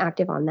I'm really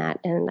active on that.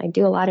 And I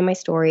do a lot in my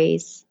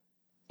stories.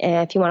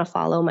 If you want to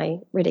follow my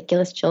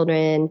ridiculous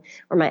children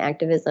or my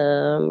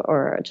activism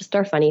or just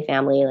our funny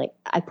family, like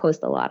I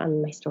post a lot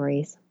on my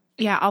stories.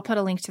 Yeah, I'll put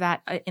a link to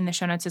that in the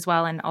show notes as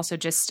well. And also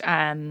just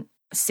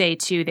say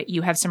too that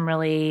you have some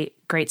really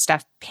great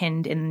stuff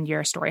pinned in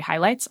your story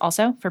highlights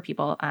also for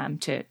people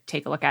to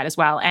take a look at as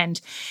well. And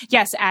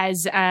yes,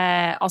 as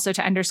also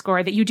to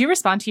underscore that you do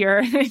respond to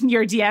your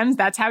your DMs.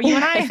 That's how you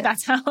and I,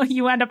 that's how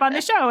you end up on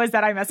the show, is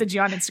that I message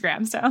you on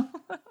Instagram. So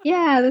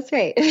yeah, that's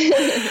right.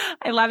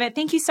 I love it.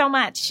 Thank you so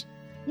much.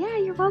 Yeah,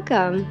 you're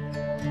welcome.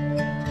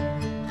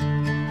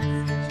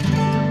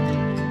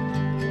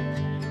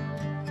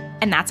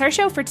 And that's our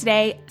show for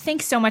today.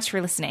 Thanks so much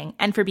for listening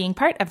and for being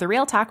part of the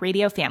Real Talk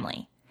Radio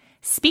family.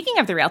 Speaking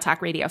of the Real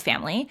Talk Radio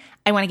family,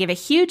 I want to give a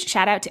huge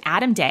shout out to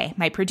Adam Day,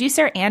 my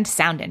producer and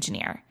sound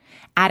engineer.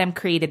 Adam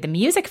created the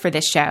music for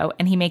this show,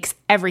 and he makes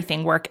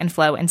everything work and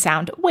flow and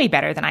sound way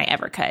better than I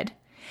ever could.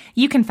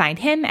 You can find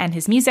him and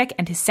his music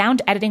and his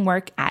sound editing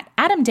work at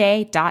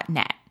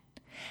adamday.net.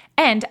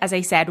 And as I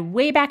said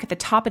way back at the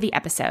top of the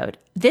episode,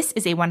 this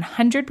is a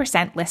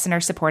 100%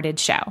 listener-supported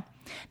show.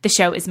 The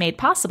show is made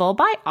possible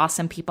by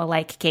awesome people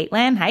like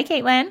Caitlin. Hi,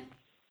 Caitlin.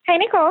 Hi,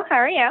 Nicole. How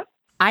are you?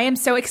 I am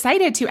so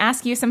excited to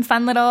ask you some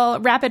fun little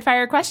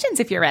rapid-fire questions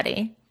if you're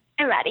ready.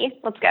 I'm ready.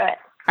 Let's go. All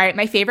right,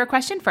 my favorite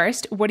question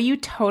first. What are you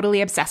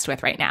totally obsessed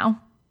with right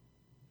now?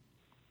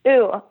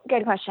 Ooh,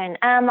 good question.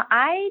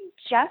 I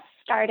just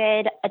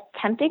started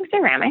attempting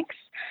ceramics,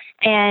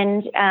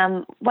 and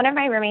one of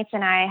my roommates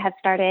and I have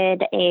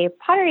started a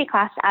pottery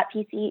class at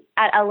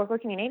a local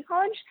community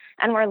college,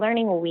 and we're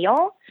learning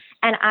wheel,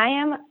 and I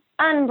am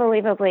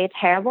unbelievably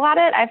terrible at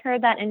it. I've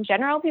heard that in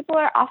general people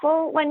are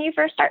awful when you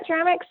first start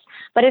ceramics,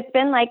 but it's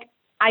been like,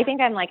 I think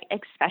I'm like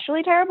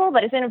especially terrible,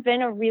 but it's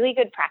been a really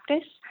good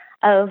practice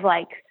of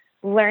like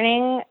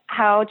learning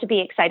how to be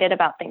excited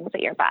about things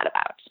that you're bad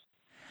about.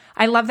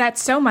 I love that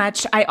so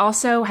much. I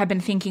also have been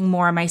thinking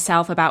more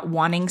myself about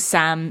wanting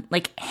some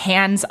like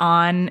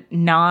hands-on,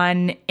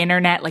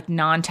 non-internet, like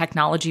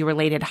non-technology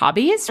related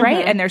hobbies, right?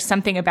 Mm-hmm. And there's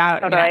something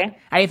about, totally.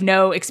 I have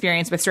no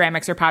experience with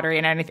ceramics or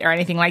pottery or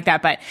anything like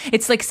that, but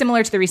it's like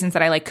similar to the reasons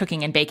that I like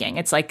cooking and baking.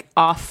 It's like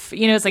off,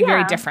 it's like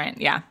very different.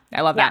 Yeah,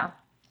 I love that.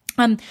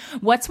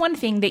 What's one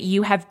thing that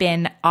you have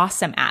been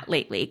awesome at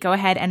lately? Go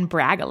ahead and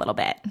brag a little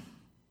bit.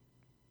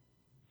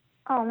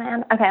 Oh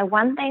man. Okay.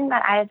 One thing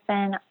that I've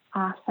been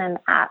awesome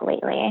at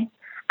lately.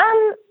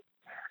 I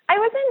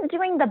wasn't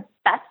doing the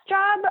best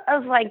job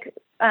of like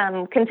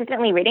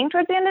consistently reading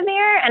towards the end of the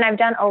year, and I've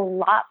done a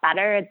lot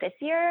better this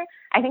year.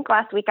 I think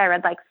last week I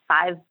read like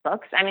 5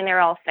 books. I mean, they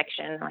were all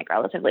fiction, like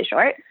relatively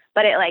short,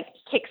 but it like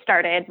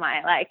kickstarted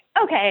my like,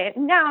 okay,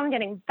 now I'm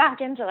getting back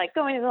into like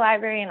going to the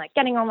library and like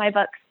getting all my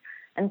books.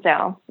 And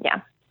so,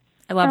 yeah.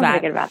 I love that. I'm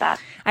pretty good about that.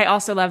 I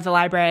also love the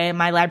library.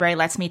 My library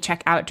lets me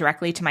check out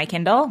directly to my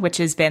Kindle, which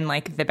has been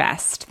like the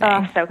best thing.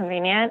 Oh, so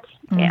convenient.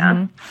 Mm-hmm.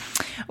 Yeah.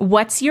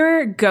 What's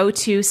your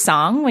go-to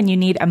song when you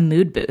need a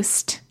mood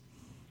boost?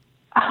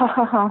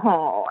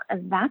 Oh,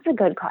 that's a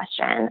good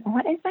question.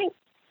 What is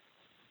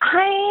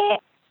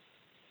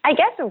I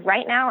guess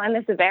right now in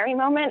this very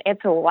moment,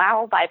 it's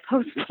Wow by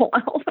Post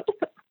Malone.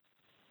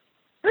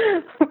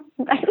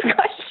 Next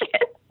question.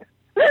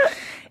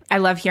 I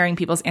love hearing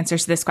people's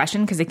answers to this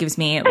question because it gives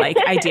me like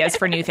ideas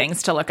for new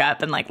things to look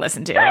up and like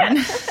listen to. And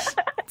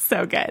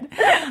so good.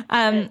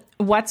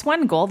 What's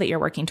one goal that you're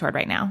working toward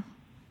right now?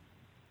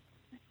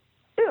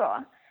 Ooh,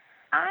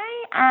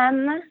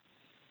 I'm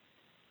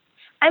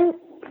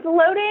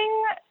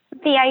floating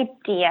the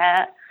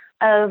idea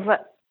of,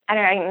 I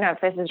don't know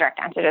if this is a direct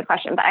answer to the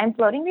question, but I'm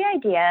floating the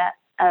idea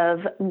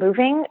of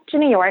moving to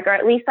New York, or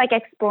at least like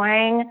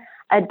exploring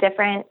a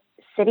different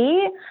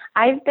city.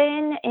 I live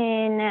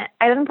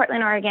in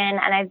Portland, Oregon,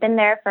 and I've been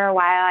there for a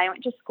while. I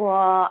went to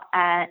school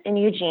in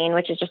Eugene,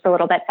 which is just a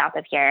little bit south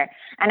of here.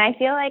 And I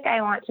feel like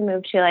I want to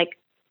move to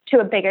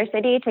a bigger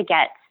city to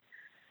get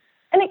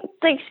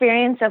the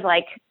experience of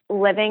like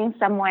living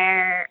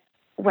somewhere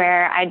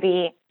where I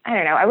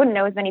wouldn't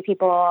know as many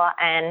people,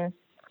 and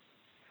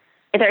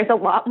there's a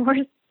lot more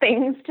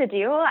things to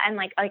do and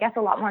like, I guess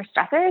a lot more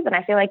stressors. And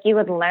I feel like you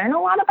would learn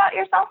a lot about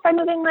yourself by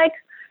moving, like,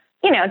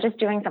 just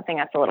doing something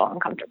that's a little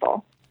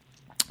uncomfortable.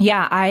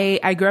 Yeah,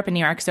 I grew up in New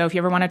York, so if you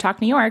ever want to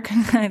talk New York,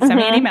 send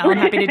me an email. I'm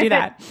happy to do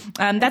that.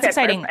 That's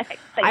exciting.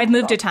 I've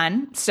moved a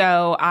ton,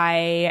 so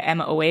I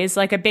am always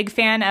like a big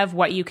fan of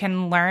what you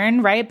can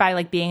learn, right, by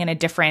like being in a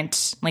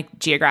different like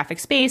geographic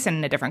space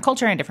and a different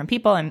culture and different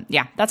people. And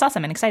yeah, that's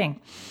awesome and exciting.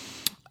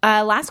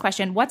 Last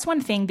question. What's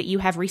one thing that you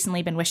have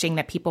recently been wishing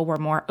that people were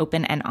more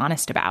open and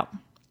honest about?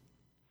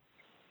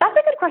 That's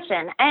a good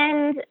question.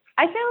 And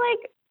I feel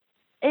like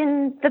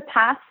in the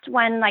past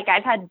when like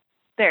I've had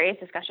various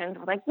discussions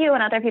with like you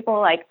and other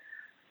people, like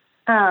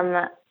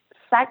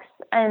sex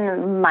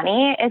and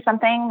money is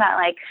something that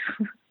like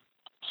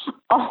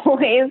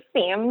always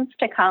seems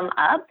to come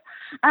up.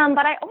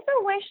 But I also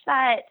wish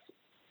that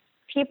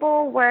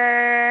people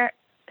were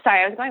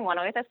sorry, I was going one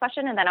way with this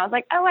question, and then I was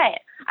like, oh, wait,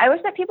 I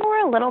wish that people were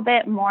a little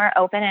bit more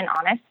open and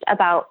honest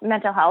about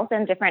mental health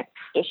and different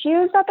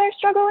issues that they're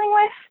struggling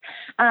with.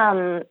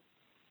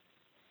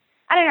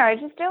 I don't know. I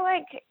just feel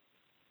like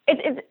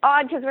it's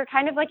odd because we're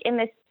kind of like in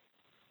this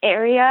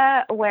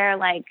area where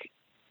like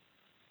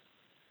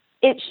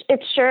it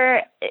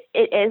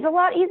is a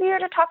lot easier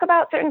to talk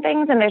about certain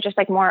things, and there's just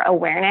like more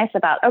awareness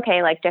about,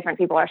 okay, like different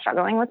people are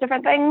struggling with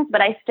different things,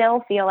 but I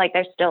still feel like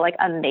there's still like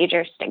a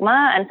major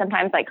stigma. And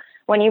sometimes like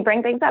when you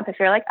bring things up, if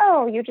you're like,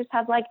 oh, you just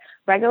have like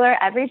regular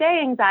everyday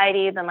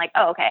anxiety, then like,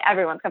 oh, okay,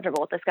 everyone's comfortable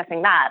with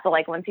discussing that. But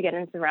like once you get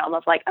into the realm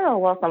of like, oh,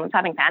 well, someone's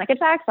having panic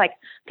attacks, like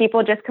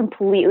people just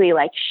completely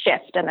like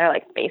shift and they're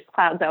like face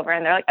clouds over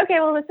and they're like, okay,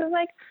 well, this is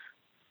like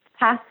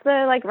past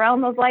the like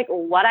realm of like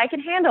what I can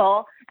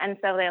handle. And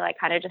so they like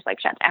kind of just like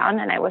shut down.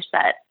 And I wish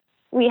that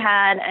we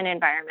had an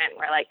environment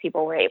where like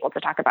people were able to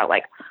talk about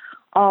like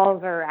all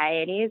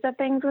varieties of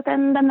things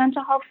within the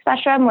mental health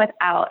spectrum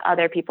without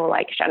other people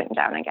like shutting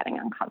down and getting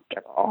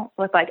uncomfortable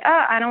with like,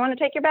 oh, I don't want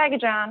to take your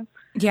baggage on.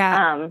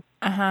 Yeah.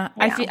 Yeah.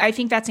 I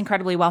think that's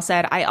incredibly well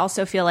said. I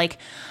also feel like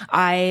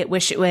I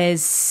wish it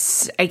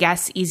was, I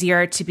guess,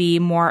 easier to be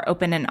more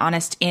open and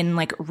honest in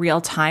like real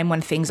time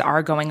when things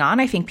are going on.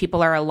 I think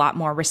people are a lot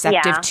more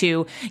receptive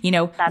to, you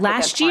know, that's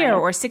last year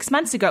or 6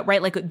 months ago,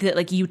 right?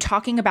 Like you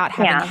talking about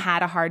having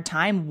had a hard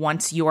time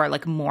once you are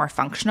like more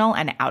functional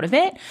and out of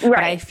it. Right.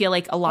 But I feel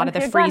like a lot of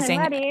the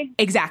freezing,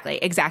 exactly.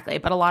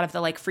 But a lot of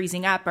the like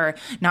freezing up or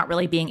not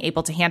really being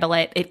able to handle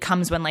it, it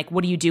comes when like,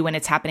 what do you do when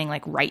it's happening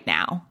like right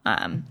now?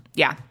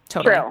 Yeah,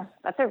 totally. True.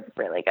 That's a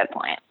really good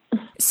point.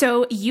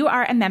 So you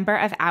are a member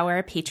of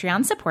our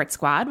Patreon support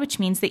squad, which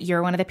means that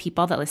you're one of the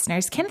people that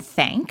listeners can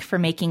thank for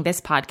making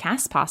this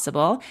podcast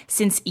possible,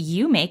 since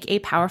you make a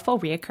powerful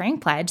reoccurring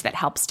pledge that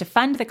helps to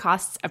fund the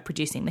costs of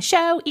producing the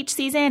show each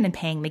season and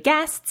paying the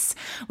guests,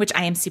 which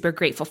I am super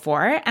grateful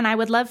for. And I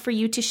would love for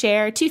you to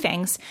share two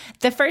things.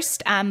 The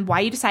first, why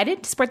you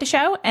decided to support the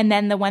show, and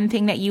then the one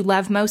thing that you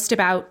love most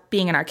about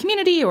being in our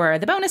community or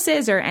the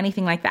bonuses or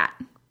anything like that.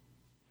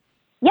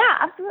 Yeah,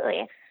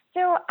 absolutely.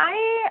 So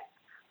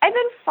I've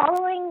been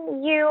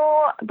following you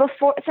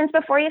since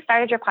before you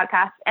started your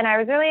podcast, and I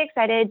was really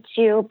excited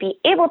to be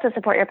able to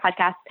support your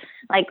podcast.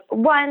 Like,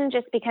 one,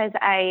 just because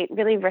I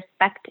really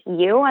respect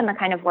you and the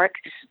kind of work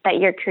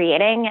that you're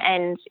creating,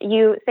 and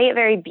you say it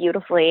very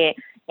beautifully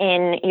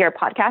in your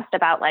podcast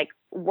about like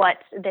what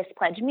this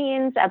pledge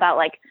means, about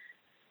like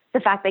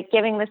the fact that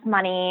giving this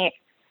money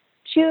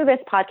to this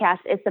podcast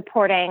is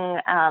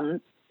supporting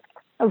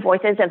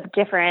voices of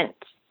different,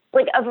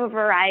 like of a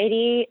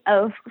variety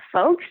of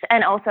folks,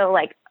 and also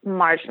like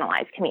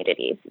marginalized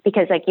communities,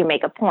 because like you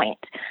make a point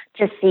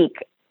to seek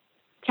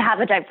to have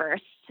a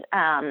diverse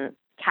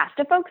cast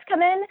of folks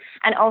come in,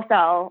 and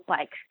also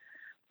like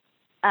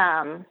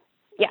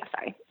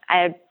sorry,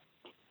 I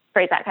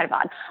phrased that kind of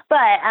odd,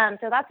 but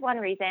so that's one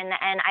reason.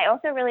 And I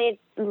also really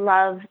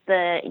love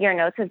your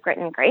notes of grit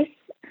and grace.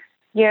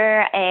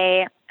 You're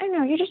a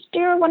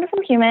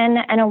wonderful human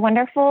and a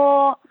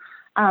wonderful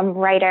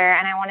writer,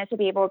 and I wanted to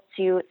be able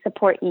to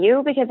support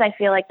you because I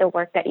feel like the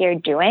work that you're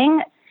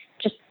doing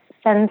just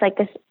sends like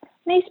this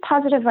nice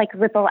positive like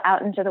ripple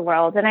out into the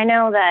world. And I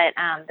know that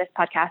this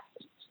podcast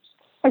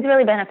is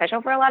really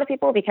beneficial for a lot of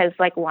people because,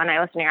 like, one,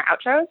 I listen to your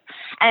outros,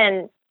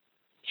 and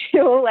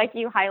two, like,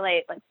 you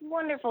highlight like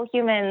wonderful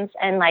humans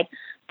and like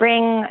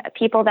bring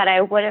people that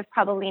I would have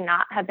probably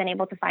not have been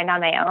able to find on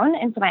my own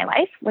into my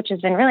life, which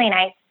has been really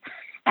nice.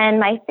 And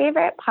my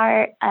favorite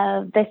part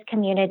of this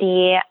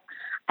community,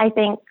 I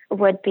think,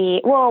 would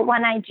be, well,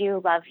 one, I do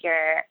love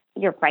your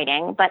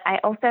writing, but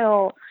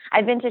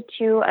I've been to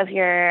two of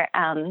your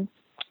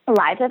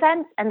live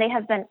events, and they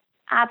have been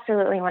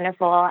absolutely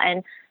wonderful.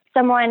 And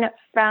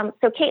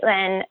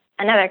Caitlin,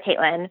 another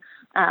Caitlin,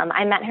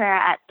 I met her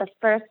at the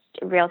first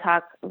Real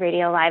Talk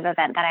Radio live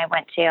event that I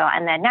went to,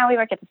 and then now we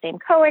work at the same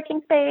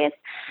co-working space,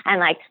 and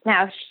like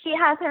now she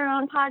has her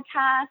own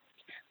podcast.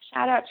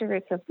 Shout out to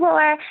Roots of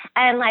Lore,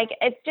 and like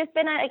it's just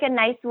been a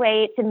nice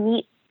way to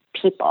meet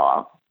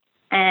people.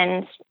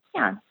 And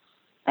yeah,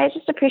 I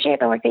just appreciate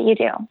the work that you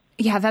do.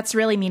 Yeah, that's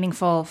really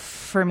meaningful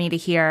for me to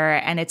hear.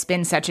 And it's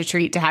been such a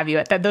treat to have you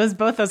at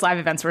both those live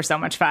events were so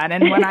much fun.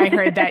 And when I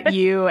heard that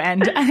you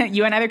and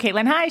other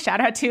Caitlin, hi, shout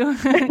out to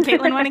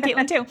Caitlin 1 and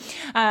Caitlin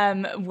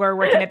 2, were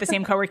working at the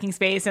same co-working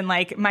space. And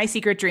like my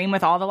secret dream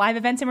with all the live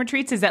events and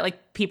retreats is that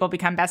like people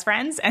become best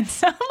friends. And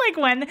so like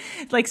when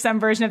like some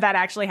version of that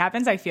actually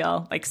happens, I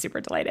feel like super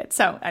delighted.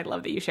 So I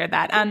love that you shared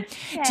that. And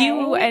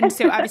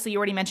so obviously you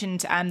already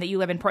mentioned that you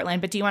live in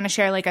Portland, but do you want to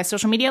share like a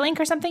social media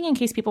link or something in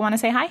case people want to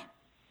say hi?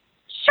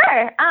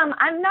 Sure.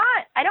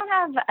 I don't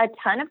have a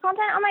ton of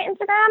content on my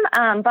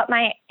Instagram, but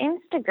my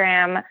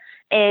Instagram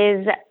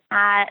is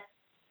at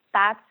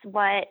That's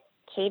What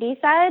Katie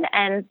Said,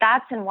 and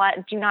that's and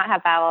what do not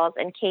have vowels,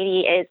 and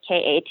Katie is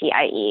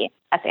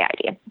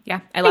KATIESAID. Yeah,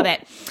 I love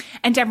it.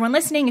 And to everyone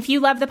listening, if you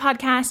love the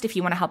podcast, if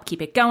you want to help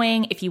keep it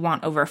going, if you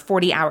want over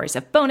 40 hours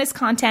of bonus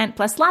content,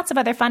 plus lots of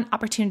other fun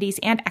opportunities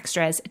and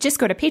extras, just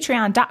go to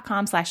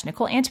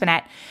patreon.com/Nicole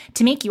Antoinette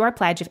to make your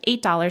pledge of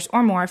 $8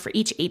 or more for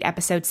each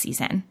 8-episode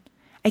season.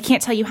 I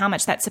can't tell you how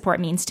much that support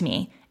means to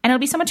me, and it'll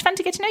be so much fun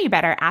to get to know you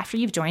better after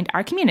you've joined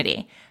our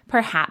community.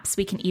 Perhaps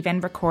we can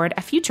even record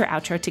a future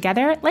outro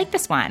together like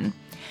this one.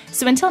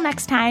 So until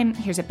next time,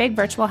 here's a big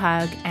virtual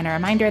hug and a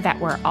reminder that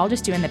we're all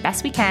just doing the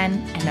best we can,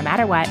 and no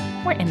matter what,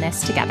 we're in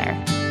this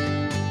together.